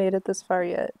haven't made it this far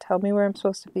yet. Tell me where I'm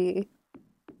supposed to be.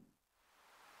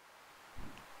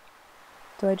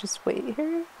 Do I just wait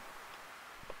here?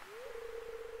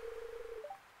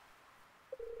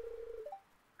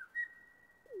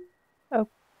 Oh,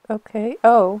 okay.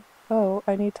 Oh,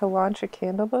 I need to launch a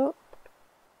candle boat?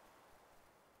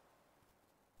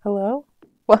 Hello?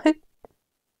 What?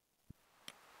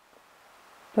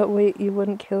 But wait, you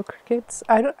wouldn't kill crickets?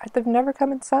 They've never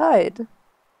come inside.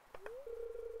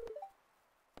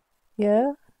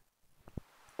 Yeah?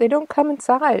 They don't come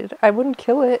inside. I wouldn't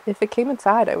kill it. If it came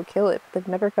inside, I would kill it. But they've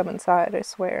never come inside, I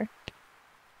swear.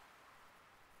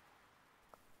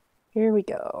 Here we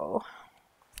go.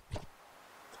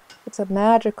 It's a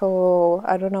magical...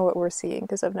 I don't know what we're seeing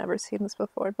because I've never seen this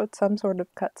before, but some sort of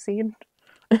cutscene.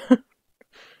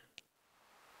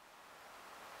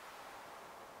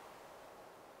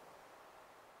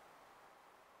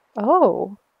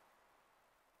 Oh.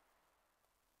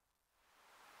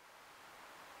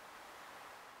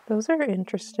 Those are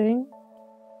interesting.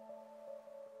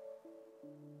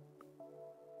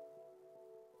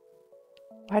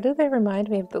 Why do they remind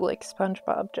me of the, like,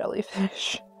 SpongeBob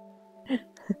jellyfish?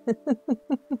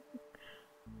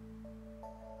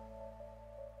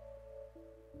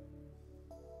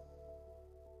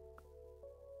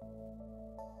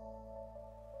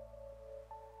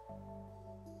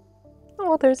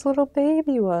 Oh, there's little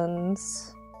baby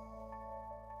ones.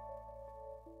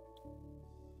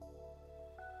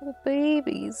 Little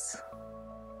babies.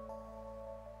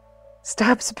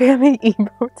 Stop spamming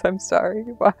emotes, I'm sorry.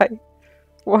 Why?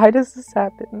 Why does this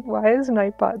happen? Why is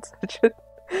Nightbot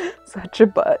such a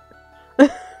butt?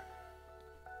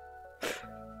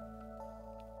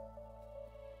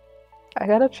 I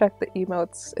gotta check the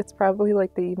emotes. It's probably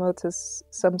like the emotes is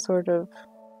some sort of...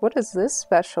 What is this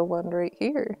special one right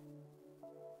here?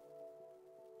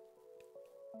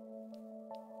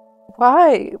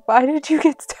 Why? Why did you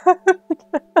get stabbed?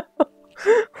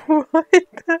 What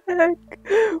the heck?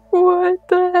 What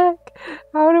the heck?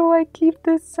 How do I keep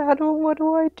this saddle? What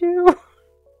do I do?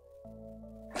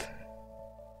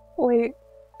 Wait,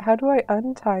 how do I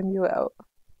untime you out?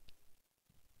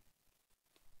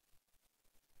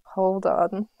 Hold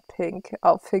on, Pink.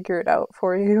 I'll figure it out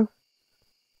for you.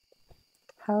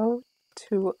 How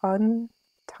to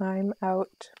untime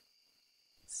out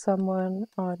someone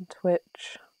on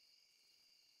Twitch.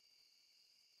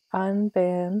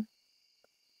 Unban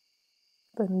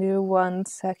the new 1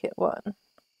 second one.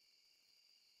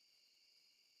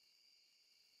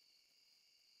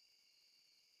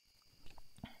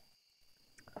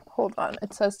 Hold on,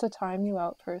 it says to time you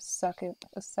out for a second.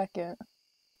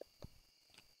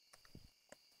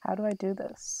 How do I do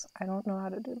this? I don't know how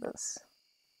to do this.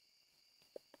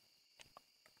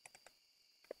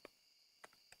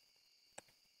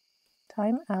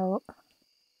 Time out.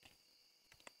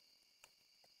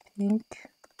 Pink.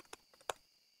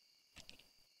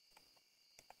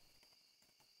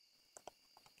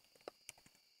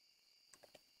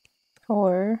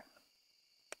 For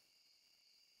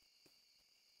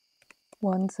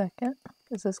 1 second.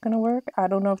 Is this gonna work? I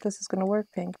don't know if this is gonna work,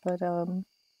 Pink, but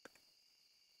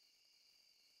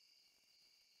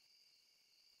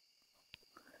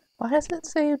Why does it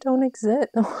say you don't exist?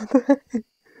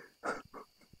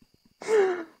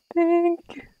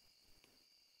 Pink.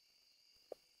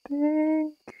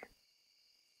 Pink.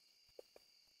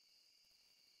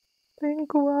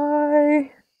 Pink,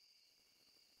 why?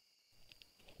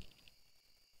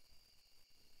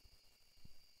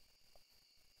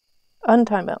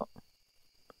 Untime out.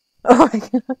 Oh my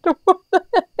god.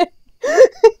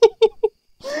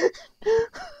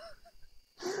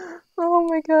 Oh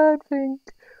my god, Pink.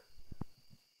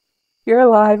 You're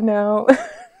alive now.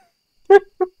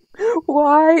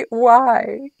 Why?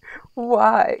 Why?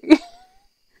 Why?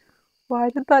 Why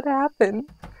did that happen?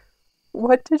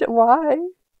 Why?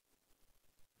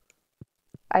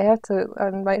 I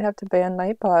might have to ban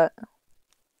Nightbot.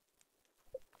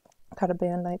 Gotta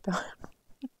ban Nightbot.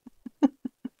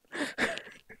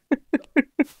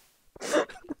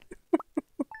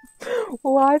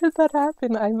 Why did that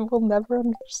happen? I will never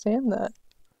understand that.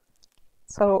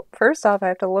 So, first off, I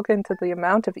have to look into the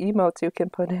amount of emotes you can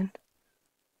put in.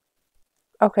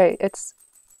 Okay, it's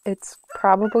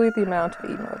probably the amount of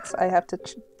emotes. I have to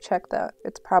check that.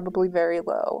 It's probably very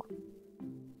low.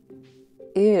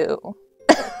 Ew.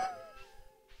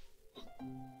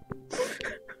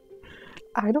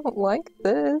 I don't like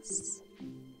this.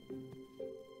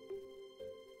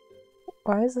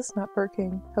 Why is this not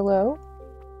working? Hello?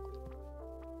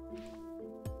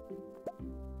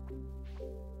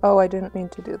 Oh, I didn't mean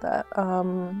to do that.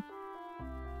 I'm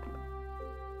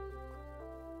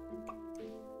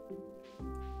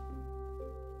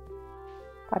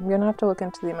gonna have to look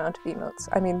into the amount of emotes.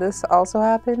 I mean, this also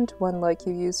happened when, like,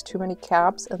 you used too many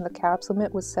caps and the caps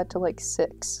limit was set to, like,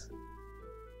 6.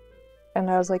 And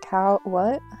I was like, how?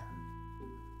 What?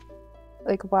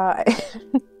 Like, why?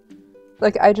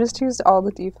 Like, I just used all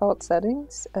the default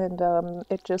settings, and,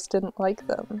 it just didn't like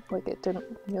them. Like, it didn't,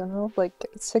 you know? Like,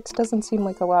 6 doesn't seem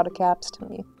like a lot of caps to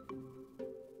me.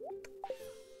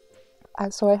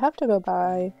 So I have to go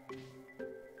by...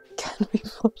 Can we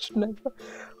flush Nightbot?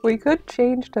 We could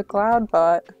change to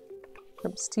Cloudbot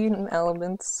from Steam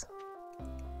Elements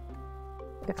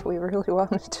if we really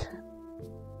wanted to.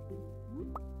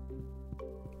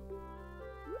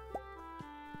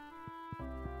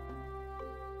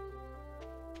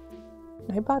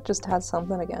 Nightbot just has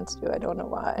something against you, I don't know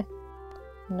why.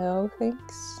 No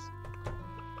thanks.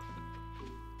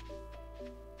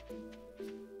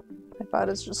 Nightbot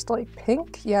is just like,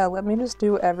 pink? Yeah, let me just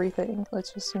do everything.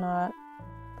 Let's just not...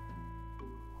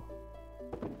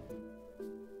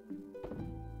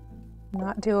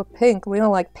 Not deal with pink. We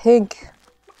don't like pink.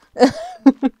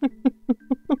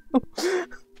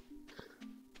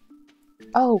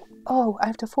 Oh, I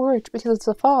have to forage because it's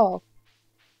the fall.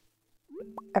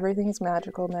 Everything is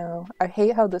magical now. I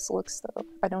hate how this looks though.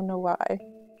 I don't know why.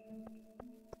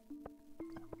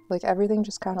 Like, everything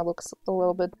just kind of looks a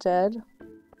little bit dead.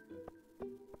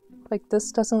 Like,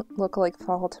 this doesn't look like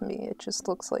fall to me. It just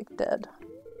looks like dead.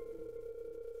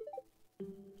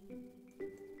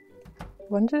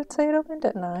 When did it say it opened?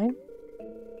 At 9?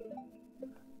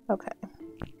 Okay.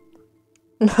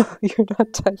 No, you're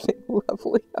not typing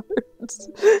lovely hearts.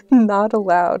 Not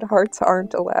allowed. Hearts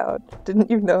aren't allowed.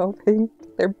 Didn't you know, Pink?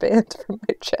 They're banned from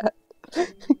my chat.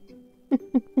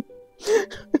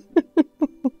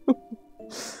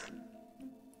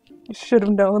 You should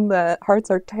have known that.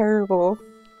 Hearts are terrible.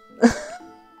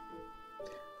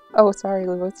 Oh, sorry,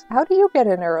 Lewis. How do you get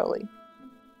in early?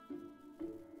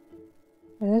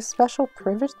 Any special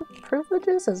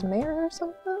privileges as mayor or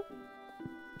something?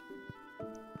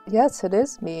 Yes, it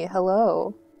is me.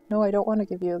 Hello. No, I don't want to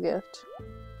give you a gift.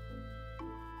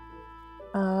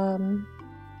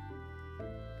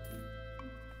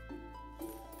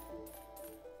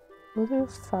 We'll do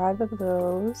 5 of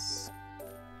those.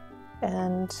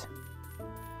 And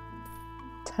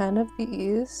 10 of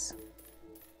these.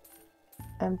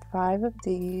 And 5 of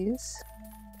these.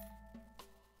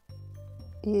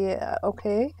 Yeah,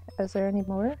 okay. Is there any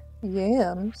more?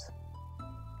 Yams.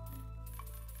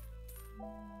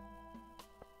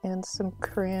 And some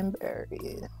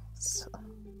cranberries. Is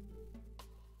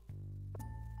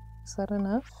that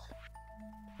enough?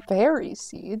 Berry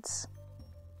seeds?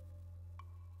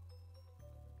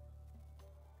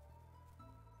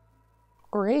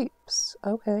 Grapes.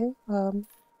 Okay. I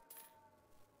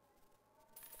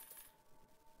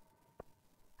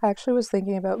actually was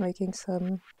thinking about making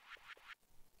some...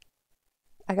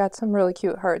 I got some really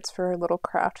cute hearts for a little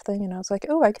craft thing, and I was like,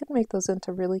 oh, I could make those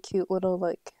into really cute little,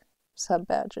 like,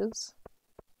 sub-badges.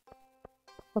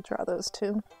 We'll draw those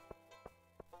too.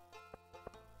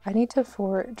 I need to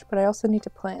forage, but I also need to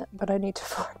plant, but I need to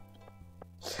forage.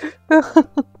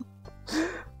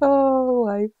 Oh,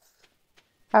 life.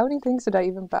 How many things did I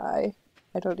even buy?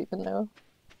 I don't even know.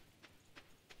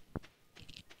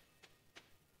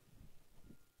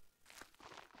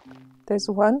 There's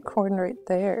one corn right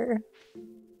there.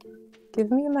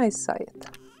 Give me my scythe.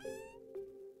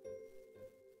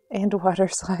 And water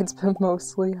slides, but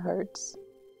mostly hearts.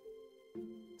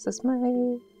 Is this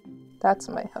my... That's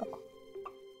my hoe.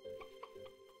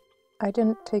 I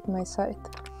didn't take my scythe.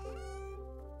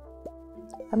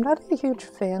 I'm not a huge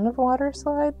fan of water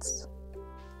slides,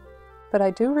 but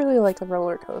I do really like the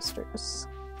roller coasters.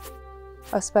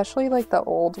 Especially like the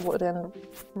old wooden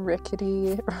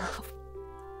rickety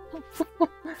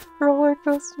roller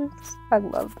coasters. I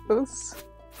love those.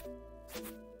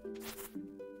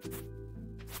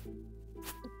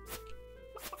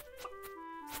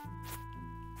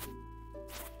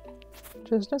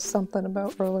 There's just something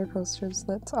about roller coasters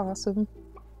that's awesome.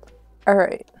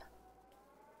 Alright.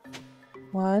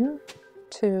 1,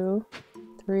 2,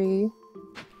 3,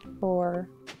 4,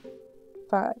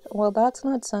 5. Well, that's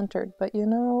not centered, but you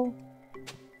know,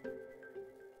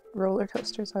 roller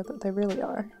coasters are they really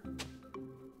are.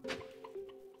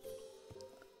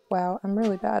 Wow, I'm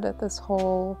really bad at this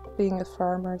whole being a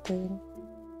farmer thing.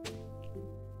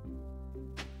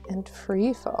 And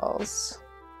free falls.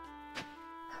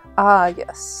 Ah,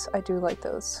 yes, I do like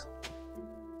those.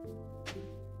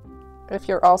 If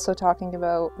you're also talking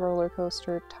about roller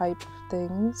coaster type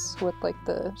things with like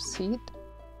the seat.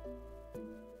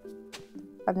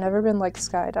 I've never been like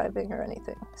skydiving or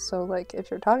anything. So like if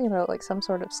you're talking about like some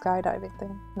sort of skydiving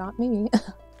thing, not me.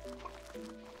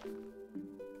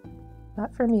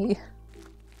 Not for me.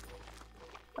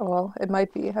 Well, it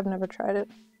might be. I've never tried it.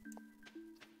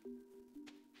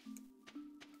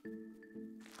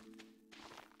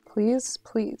 Please,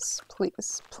 please,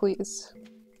 please, please.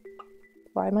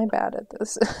 Why am I bad at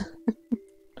this?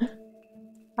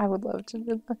 I would love to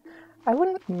do that. I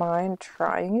wouldn't mind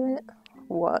trying it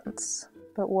once,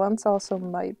 but once also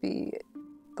might be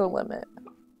the limit,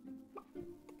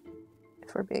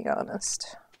 if we're being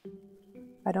honest.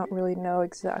 I don't really know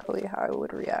exactly how I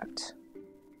would react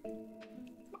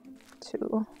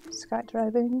to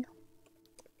skydiving.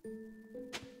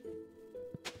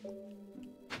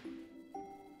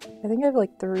 I think I have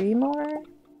like 3 more.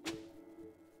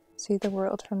 See the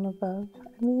world from above.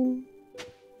 I mean,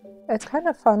 it's kind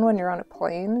of fun when you're on a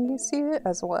plane and you see it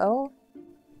as well.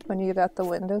 When you got the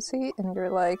window seat and you're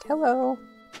like, hello.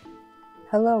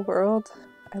 Hello world.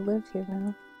 I live here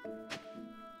now.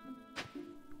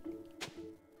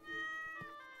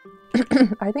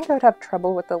 I think I would have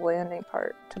trouble with the landing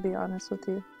part, to be honest with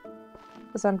you.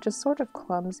 Because I'm just sort of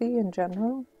clumsy in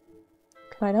general.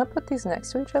 Can I not put these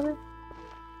next to each other?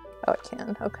 Oh, I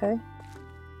can. Okay.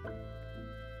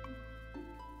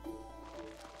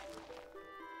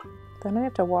 Then I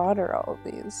have to water all of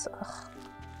these. Ugh.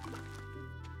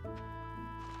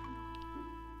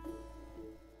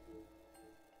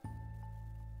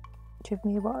 Give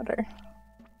me water.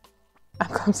 I'm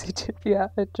clumsy too. Yeah,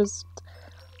 it just...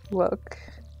 Look.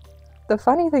 The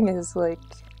funny thing is, like,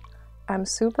 I'm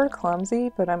super clumsy,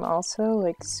 but I'm also,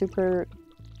 like, super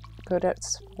good at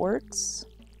sports.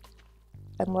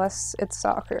 Unless it's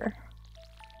soccer.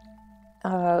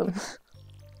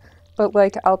 But,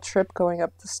 like, I'll trip going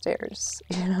up the stairs,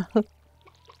 you know?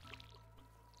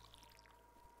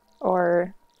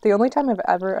 Or, the only time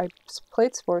I've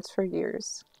played sports for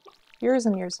years. Years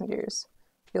and years and years.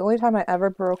 The only time I ever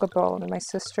broke a bone, my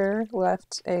sister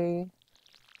left a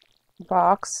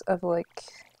box of, like,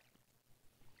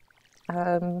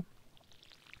 it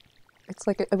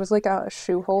was like a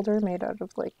shoe holder made out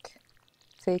of, like,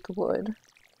 fake wood.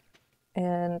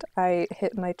 And I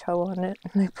hit my toe on it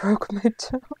and I broke my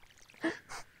toe.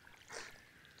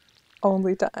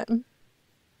 Only time.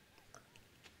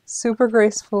 Super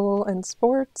graceful in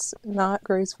sports, not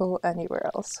graceful anywhere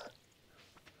else.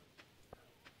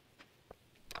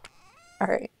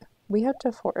 Alright, we have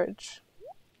to forage.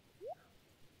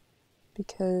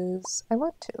 Because I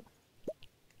want to.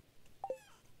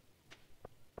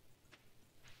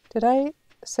 Did I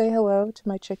say hello to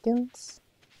my chickens?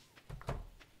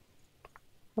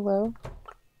 Hello?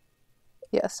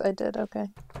 Yes, I did, okay.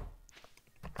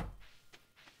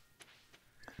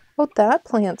 Oh, that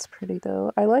plant's pretty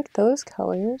though. I like those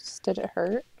colors. Did it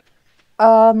hurt?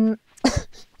 My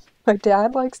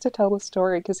dad likes to tell the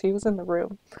story because he was in the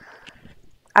room.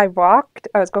 I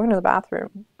was going to the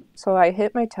bathroom, so I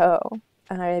hit my toe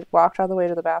and I walked all the way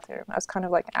to the bathroom. I was kind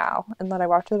of like, ow. And then I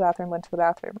walked to the bathroom, went to the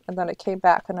bathroom, and then I came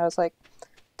back and I was like,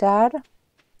 Dad,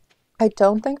 I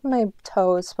don't think my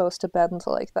toe is supposed to bend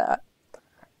like that.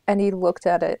 And he looked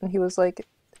at it and he was like,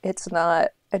 it's not.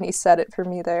 And he said it for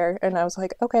me there. And I was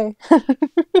like, okay.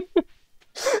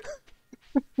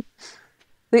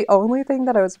 The only thing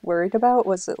that I was worried about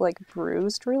was it like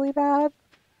bruised really bad.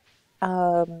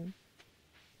 Um,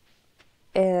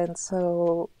 and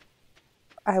so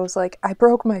I was like, I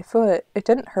broke my foot. It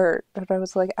didn't hurt, but I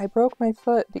was like, I broke my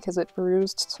foot because it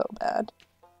bruised so bad.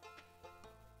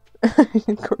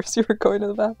 Of course, you were going to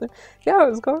the bathroom. Yeah, I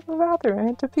was going to the bathroom. I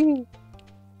had to pee.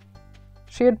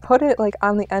 She had put it like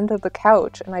on the end of the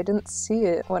couch, and I didn't see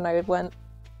it when I went,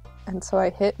 and so I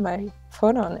hit my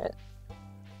foot on it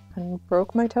and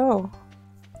broke my toe.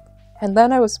 And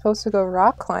then I was supposed to go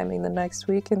rock climbing the next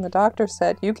week, and the doctor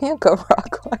said, you can't go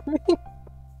rock climbing.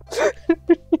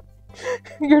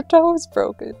 Your toe is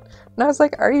broken. And I was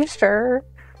like, are you sure?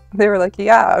 They were like,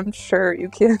 yeah, I'm sure you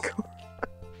can't go.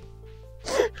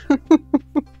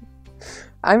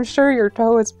 I'm sure your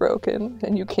toe is broken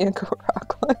and you can't go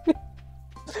rock climbing.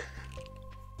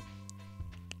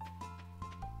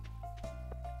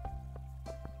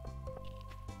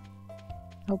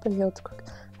 Hope it healed quick.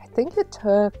 I think it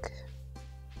took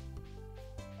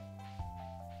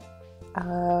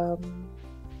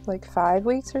like 5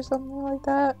 weeks or something like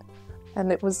that.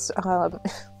 And it was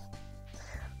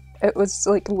it was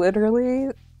like literally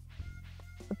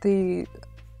the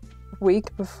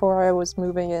week before I was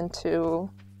moving into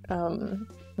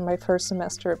my first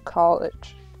semester of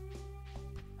college.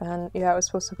 And yeah, I was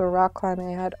supposed to go rock climbing.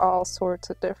 I had all sorts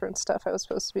of different stuff I was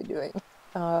supposed to be doing.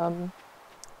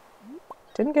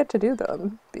 Didn't get to do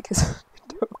them because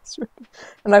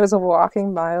and I was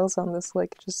walking miles on this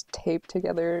like just taped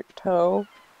together toe.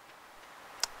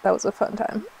 That was a fun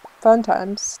time. Fun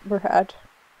times were had.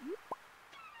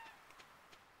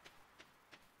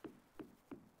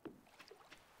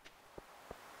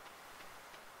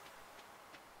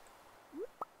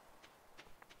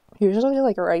 Usually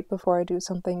like right before I do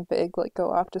something big, like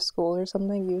go off to school or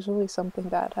something, usually something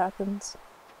bad happens.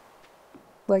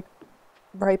 Like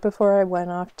right before I went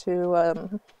off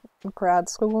to grad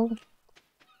school,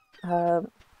 a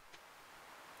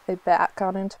bat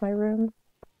got into my room,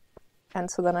 and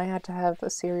so then I had to have a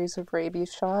series of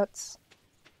rabies shots,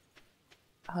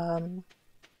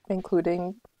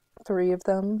 including 3 of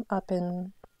them up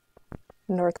in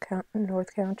North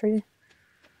Country,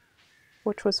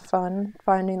 which was fun,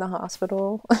 finding the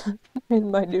hospital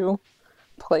in my new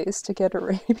place to get a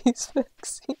rabies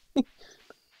vaccine.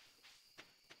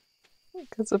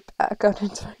 Because a bat got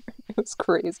into my room. It was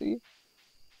crazy.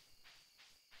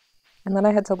 And then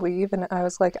I had to leave, and I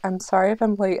was like, I'm sorry if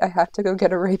I'm late, I have to go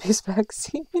get a rabies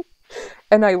vaccine.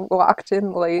 And I walked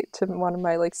in late to one of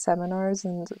my like seminars,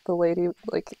 and the lady,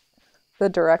 like, the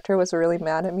director was really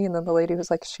mad at me, and then the lady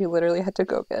was like, she literally had to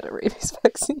go get a rabies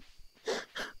vaccine.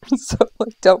 So,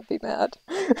 like, don't be mad.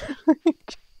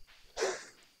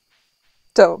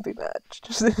 Don't be mad. It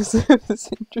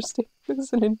was interesting. It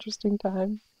was an interesting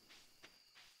time.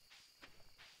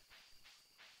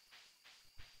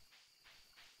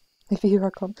 If you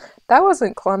are that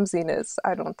wasn't clumsiness,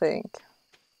 I don't think.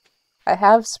 I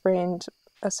have sprained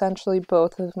essentially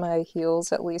both of my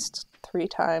heels at least 3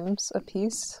 times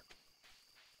apiece.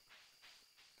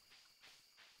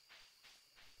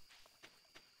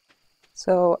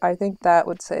 So I think that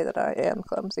would say that I am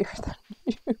clumsier than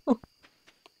you.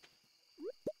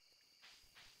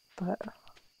 But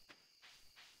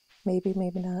maybe,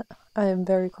 maybe not. I am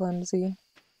very clumsy.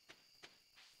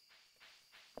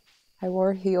 I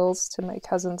wore heels to my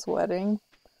cousin's wedding,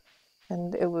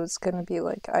 and it was gonna be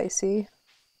like icy. It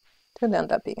didn't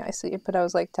end up being icy, but I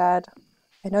was like, Dad,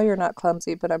 I know you're not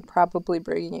clumsy, but I'm probably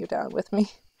bringing you down with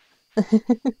me.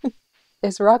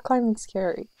 Is rock climbing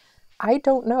scary? I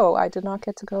don't know. I did not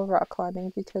get to go rock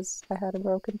climbing because I had a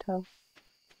broken toe.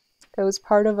 It was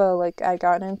part of a, like, I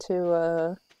got into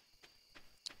a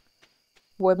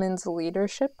women's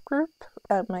leadership group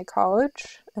at my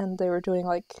college, and they were doing,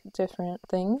 like, different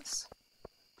things.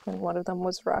 And one of them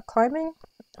was rock climbing,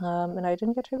 and I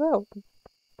didn't get to go. It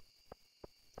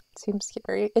seemed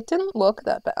scary. It didn't look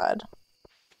that bad.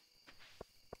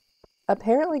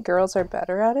 Apparently girls are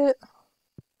better at it,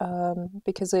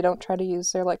 because they don't try to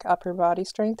use their, like, upper body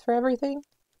strength for everything.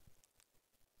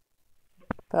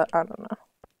 But I don't know.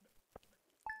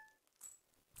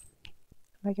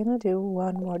 Am I gonna do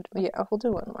one more? Yeah, we'll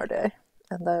do one more day,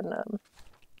 and then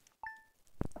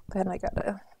I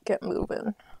gotta get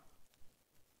moving.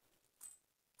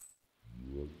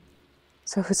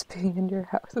 So is being in your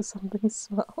house is something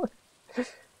smaller.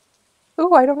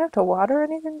 Ooh, I don't have to water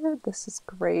anything, dude. This is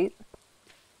great.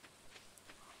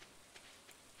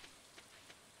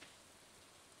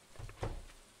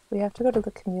 We have to go to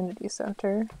the community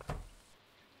center.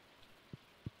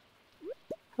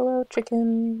 Hello,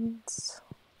 chickens.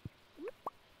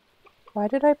 Why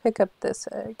did I pick up this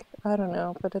egg? I don't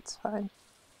know, but it's fine.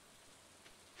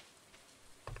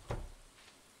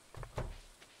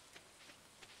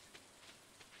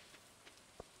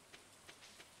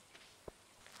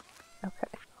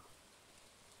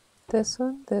 This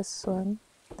one, this one,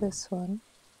 this one,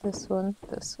 this one,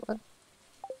 this one.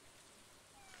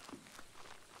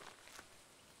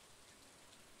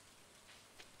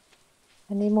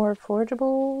 Any more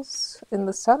forageables? In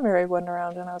the summer I went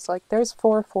around and I was like, there's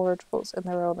 4 forageables, and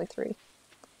there were only 3.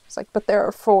 It's like, but there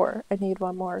are 4. I need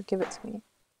 1 more. Give it to me.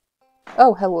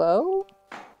 Oh, hello?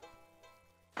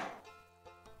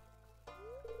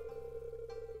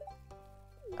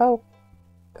 Oh,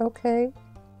 okay.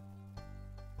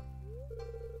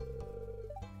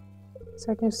 Is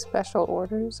there new special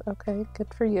orders? Okay,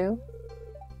 good for you.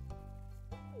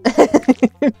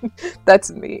 That's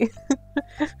me.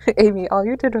 Amy, all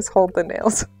you did was hold the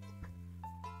nails.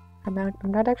 I'm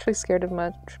not actually scared of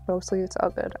much. Mostly it's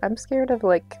all good. I'm scared of,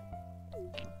 like,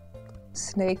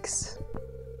 snakes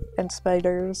and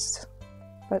spiders,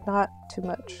 but not too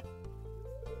much.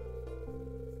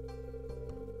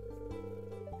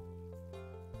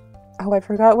 Oh, I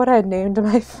forgot what I had named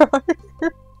my farm.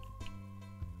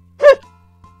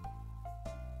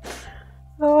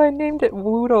 Oh, I named it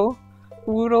Woodle.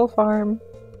 Woodle Farm.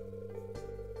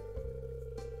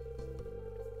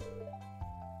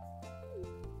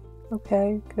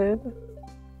 Okay, good.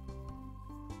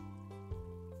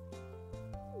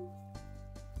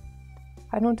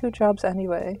 I don't do jobs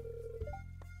anyway.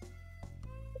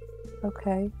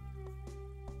 Okay.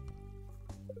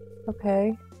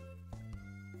 Okay.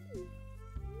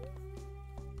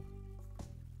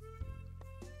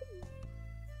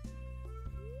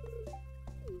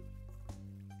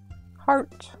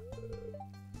 Heart.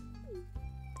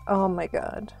 Oh my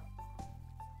god.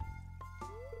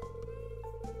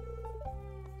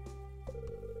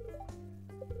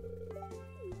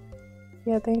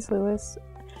 Yeah, thanks, Lewis.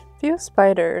 If you have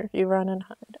spider, you run and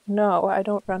hide. No, I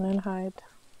don't run and hide.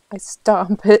 I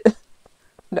stomp it.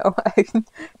 No,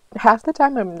 half the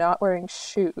time I'm not wearing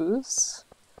shoes.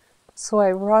 So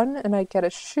I run and I get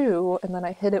a shoe and then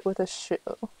I hit it with a shoe.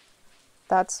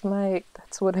 That's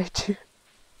what I do.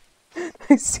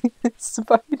 I see this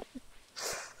spider.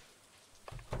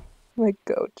 My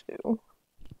go-to.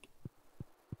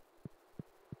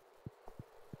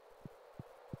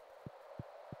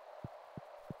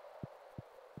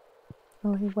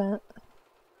 Oh, he went.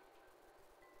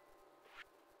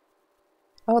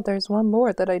 Oh, there's one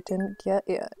more that I didn't get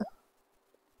yet.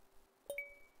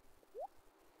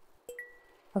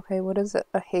 Okay, what is it?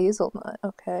 A hazelnut.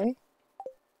 Okay.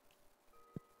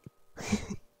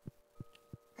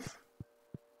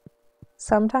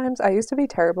 Sometimes I used to be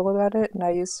terrible about it, and I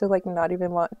used to like not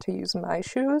even want to use my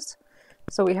shoes.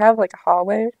 So we have like a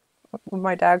hallway.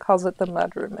 My dad calls it the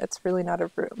mud room. It's really not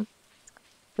a room.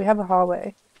 We have a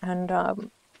hallway, and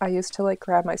I used to like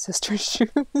grab my sister's shoe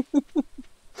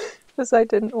because I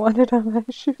didn't want it on my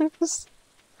shoes.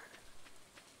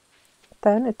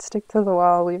 Then it stick to the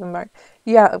wall, leave a mark.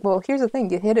 Yeah, well, here's the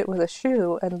thing: you hit it with a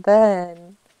shoe, and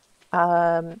then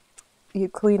you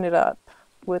clean it up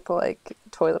with like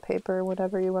toilet paper or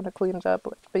whatever you want to clean it up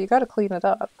with. But you gotta clean it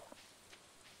up.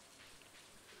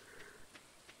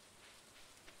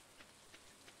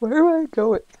 Where am I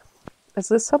going? Is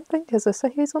this something? Is this a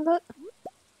hazelnut?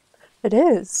 It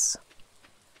is.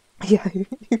 Yeah,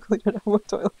 you clean it up with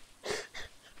toilet.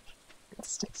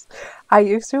 I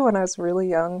used to when I was really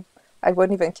young. I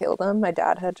wouldn't even kill them. My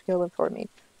dad had to kill them for me.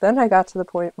 Then I got to the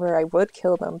point where I would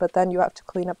kill them, but then you have to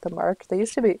clean up the mark. They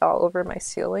used to be all over my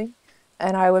ceiling,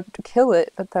 and I would kill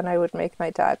it, but then I would make my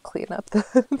dad clean up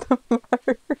the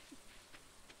mark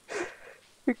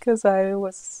because I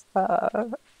was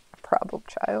a problem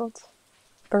child.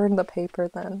 Burn the paper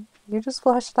then. You just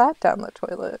flush that down the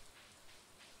toilet.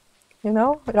 You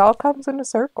know, it all comes in a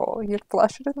circle. You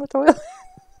flush it in the toilet.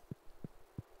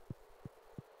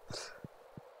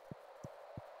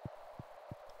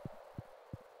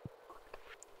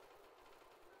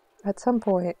 At some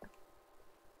point,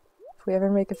 if we ever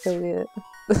make affiliate,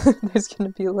 there's gonna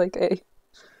be like a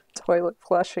toilet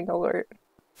flushing alert.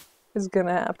 Is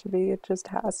gonna have to be. It just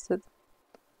has to.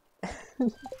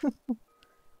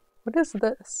 What is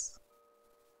this?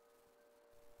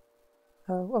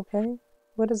 Oh, okay.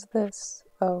 What is this?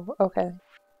 Oh, okay.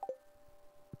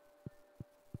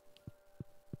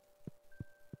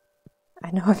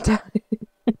 I know I've done it.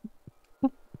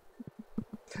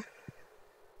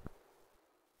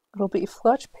 It'll be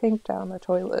flush pink down the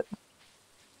toilet.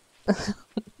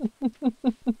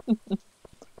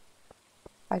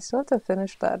 I still have to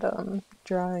finish that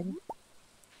drawing.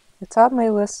 It's on my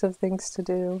list of things to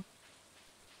do.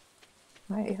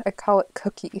 I call it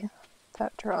Cookie,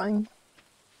 that drawing.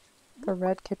 The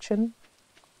red kitchen.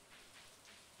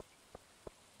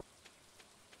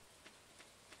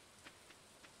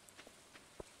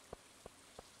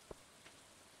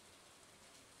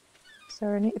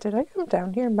 there any... Did I come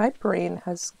down here? My brain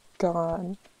has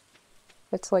gone.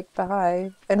 It's like,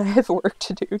 bye. And I have work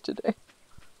to do today.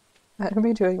 I'm gonna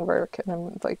be doing work and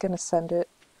I'm like gonna send it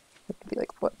and be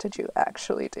like, what did you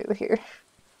actually do here?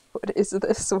 What is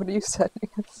this? What are you sending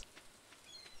us?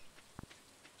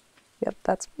 Yep,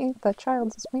 that's me. That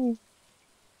child is me.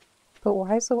 But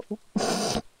why so...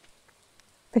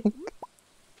 Pink.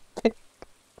 Pink.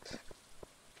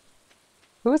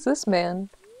 Who is this man?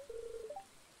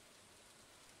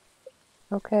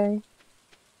 Okay.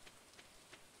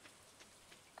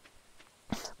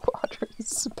 Water is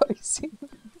spicy.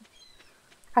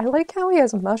 I like how he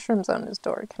has mushrooms on his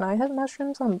door. Can I have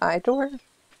mushrooms on my door?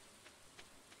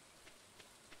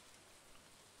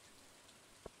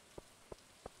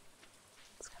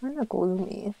 It's kind of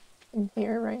gloomy in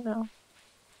here right now.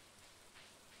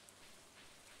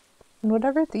 And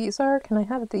whatever these are, can I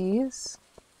have these?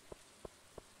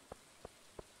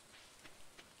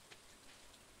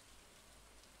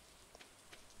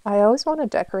 I always want to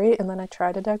decorate and then I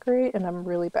try to decorate and I'm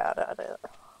really bad at it.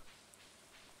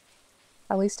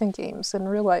 At least in games. In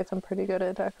real life I'm pretty good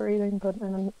at decorating, but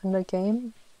in the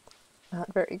game,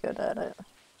 not very good at it.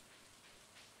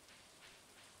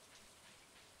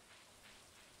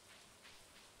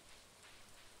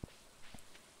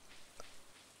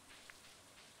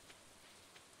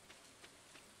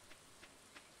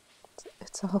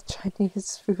 It's all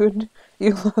Chinese food.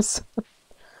 You love some.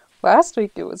 Last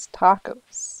week it was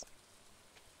tacos.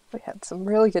 We had some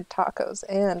really good tacos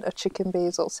and a chicken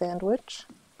basil sandwich.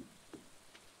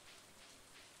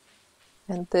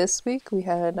 And this week we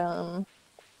had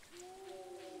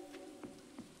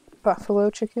buffalo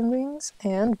chicken wings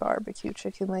and barbecue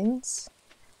chicken wings.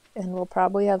 And we'll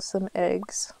probably have some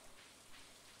eggs.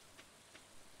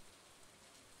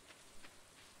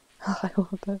 I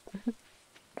love that.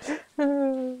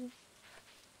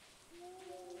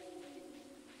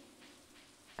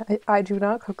 I do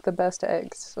not cook the best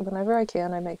eggs. Whenever I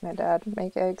can, I make my dad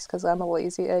make eggs because I'm a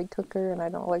lazy egg cooker and I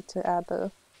don't like to add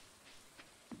the,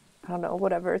 I don't know,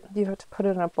 whatever. You have to put it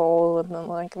in a bowl and then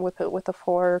like whip it with a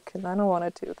fork, and I don't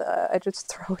want to do that. I just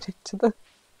throw it into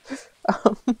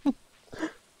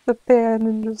the pan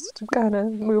and just kind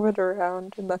of move it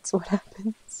around, and that's what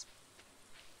happens.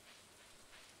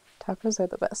 Tacos are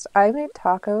the best. I made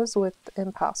tacos with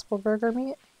Impossible Burger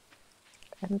meat,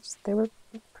 and they were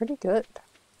pretty good.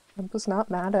 I was not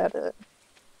mad at it.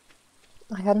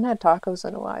 I hadn't had tacos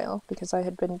in a while because I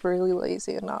had been really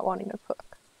lazy and not wanting to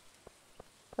cook.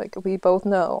 Like, we both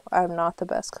know I'm not the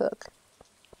best cook.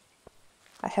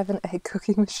 I have an egg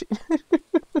cooking machine.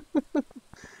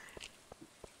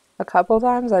 A couple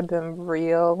times I've been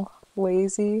real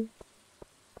lazy.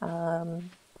 And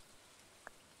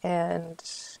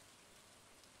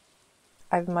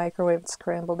I've microwaved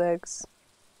scrambled eggs.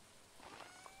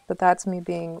 But that's me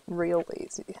being real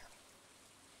lazy.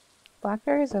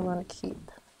 Blackberries I want to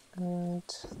keep. And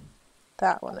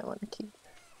that one I want to keep.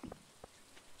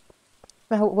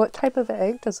 Now, what type of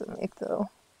egg does it make, though?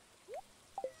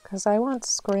 Because I want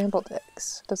scrambled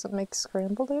eggs. Does it make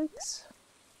scrambled eggs?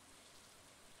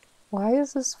 Why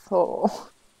is this full?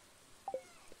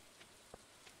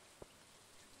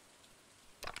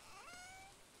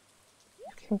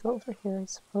 You can go over here, I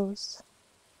suppose.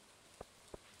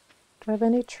 Do I have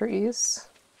any trees?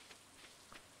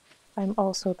 I'm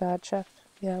also a bad chef.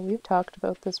 Yeah, we've talked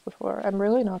about this before. I'm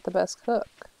really not the best cook.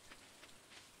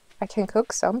 I can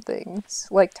cook some things,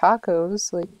 like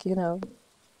tacos, like, you know.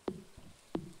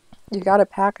 You got a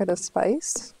packet of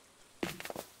spice?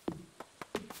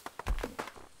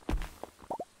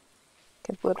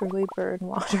 Could literally burn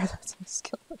water, that's my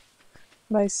skill.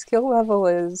 My skill level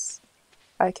is,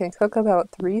 I can cook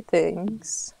about 3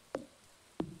 things.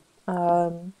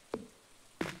 And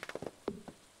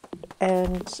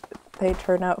they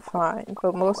turn out fine,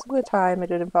 but most of the time it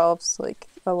involves like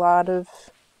a lot of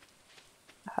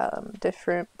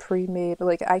different pre-made,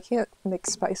 like I can't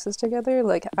mix spices together,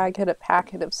 like I get a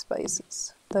packet of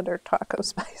spices that are taco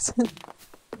spices.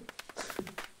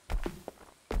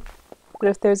 But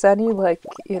if there's any, like,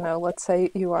 you know, let's say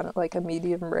you want like a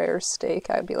medium rare steak,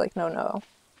 I'd be like, no,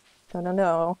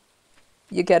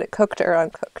 you get it cooked or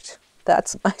uncooked.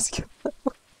 That's my skill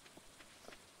level.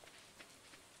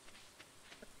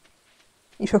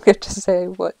 You don't get to say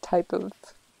what type of...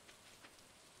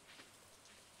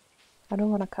 I don't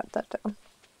want to cut that down.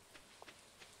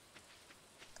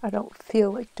 I don't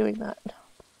feel like doing that.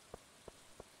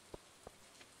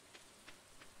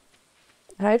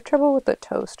 And I have trouble with the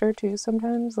toaster too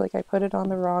sometimes. Like I put it on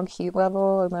the wrong heat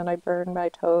level and then I burn my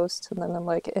toast and then I'm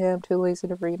like, I'm too lazy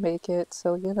to remake it,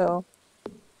 so you know.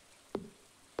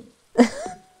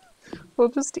 We'll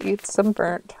just eat some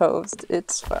burnt toast.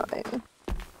 It's fine.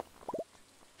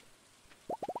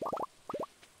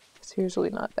 It's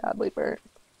usually not badly burnt.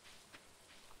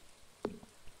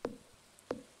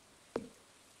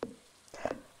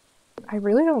 I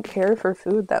really don't care for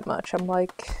food that much. I'm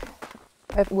like,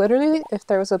 literally, if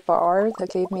there was a bar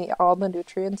that gave me all the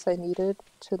nutrients I needed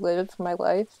to live my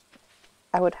life,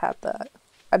 I would have that.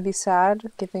 I'd be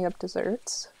sad giving up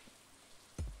desserts,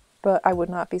 but I would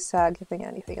not be sad giving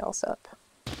anything else up.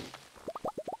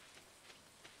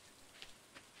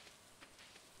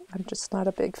 I'm just not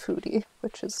a big foodie,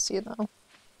 which is, you know,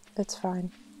 it's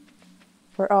fine.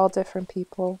 We're all different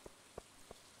people.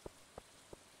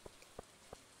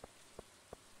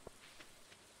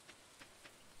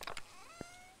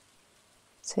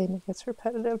 Saying it gets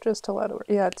repetitive, just a lot of work.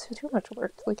 Yeah, it's too much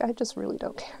work. Like, I just really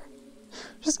don't care.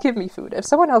 Just give me food. If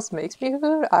someone else makes me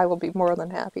food, I will be more than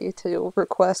happy to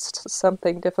request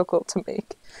something difficult to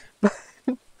make. But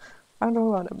I don't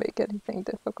want to make anything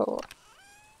difficult.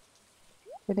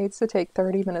 It needs to take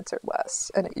 30 minutes or less,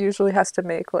 and it usually has to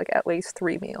make like at least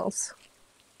 3 meals.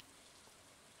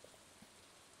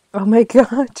 Oh my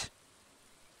god.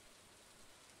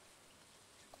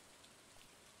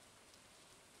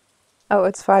 Oh,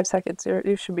 it's 5 seconds.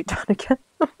 You should be done again.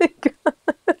 Oh my god.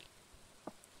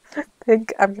 I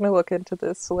think I'm gonna look into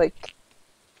this like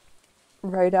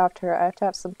right after. I have to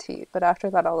have some tea, but after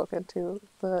that I'll look into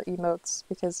the emotes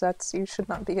because you should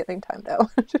not be getting timed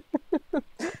out.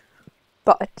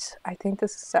 But I think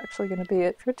this is actually gonna be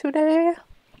it for today.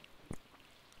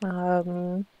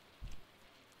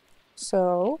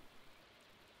 So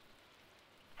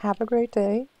have a great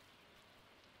day.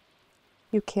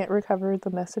 You can't recover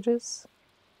the messages?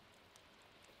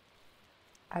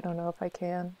 I don't know if I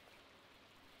can.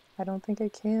 I don't think I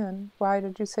can. Why,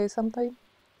 did you say something?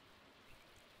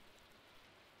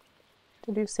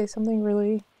 Did you say something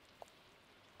really?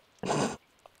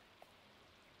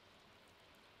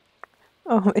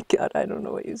 Oh my god, I don't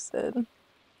know what you said.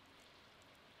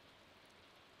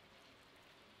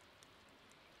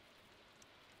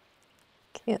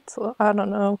 Cancel. I don't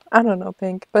know. I don't know,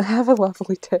 Pink, but have a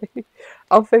lovely day.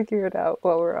 I'll figure it out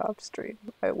while we're off stream.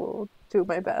 I will do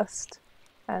my best.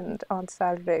 And on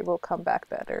Saturday, we'll come back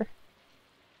better.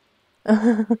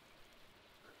 I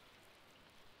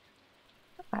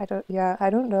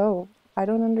don't know. I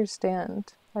don't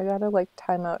understand. I gotta, like,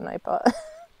 time out Nightbot.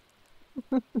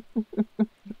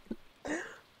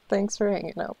 Thanks for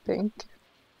hanging out, Pink.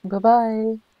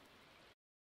 Bye-bye.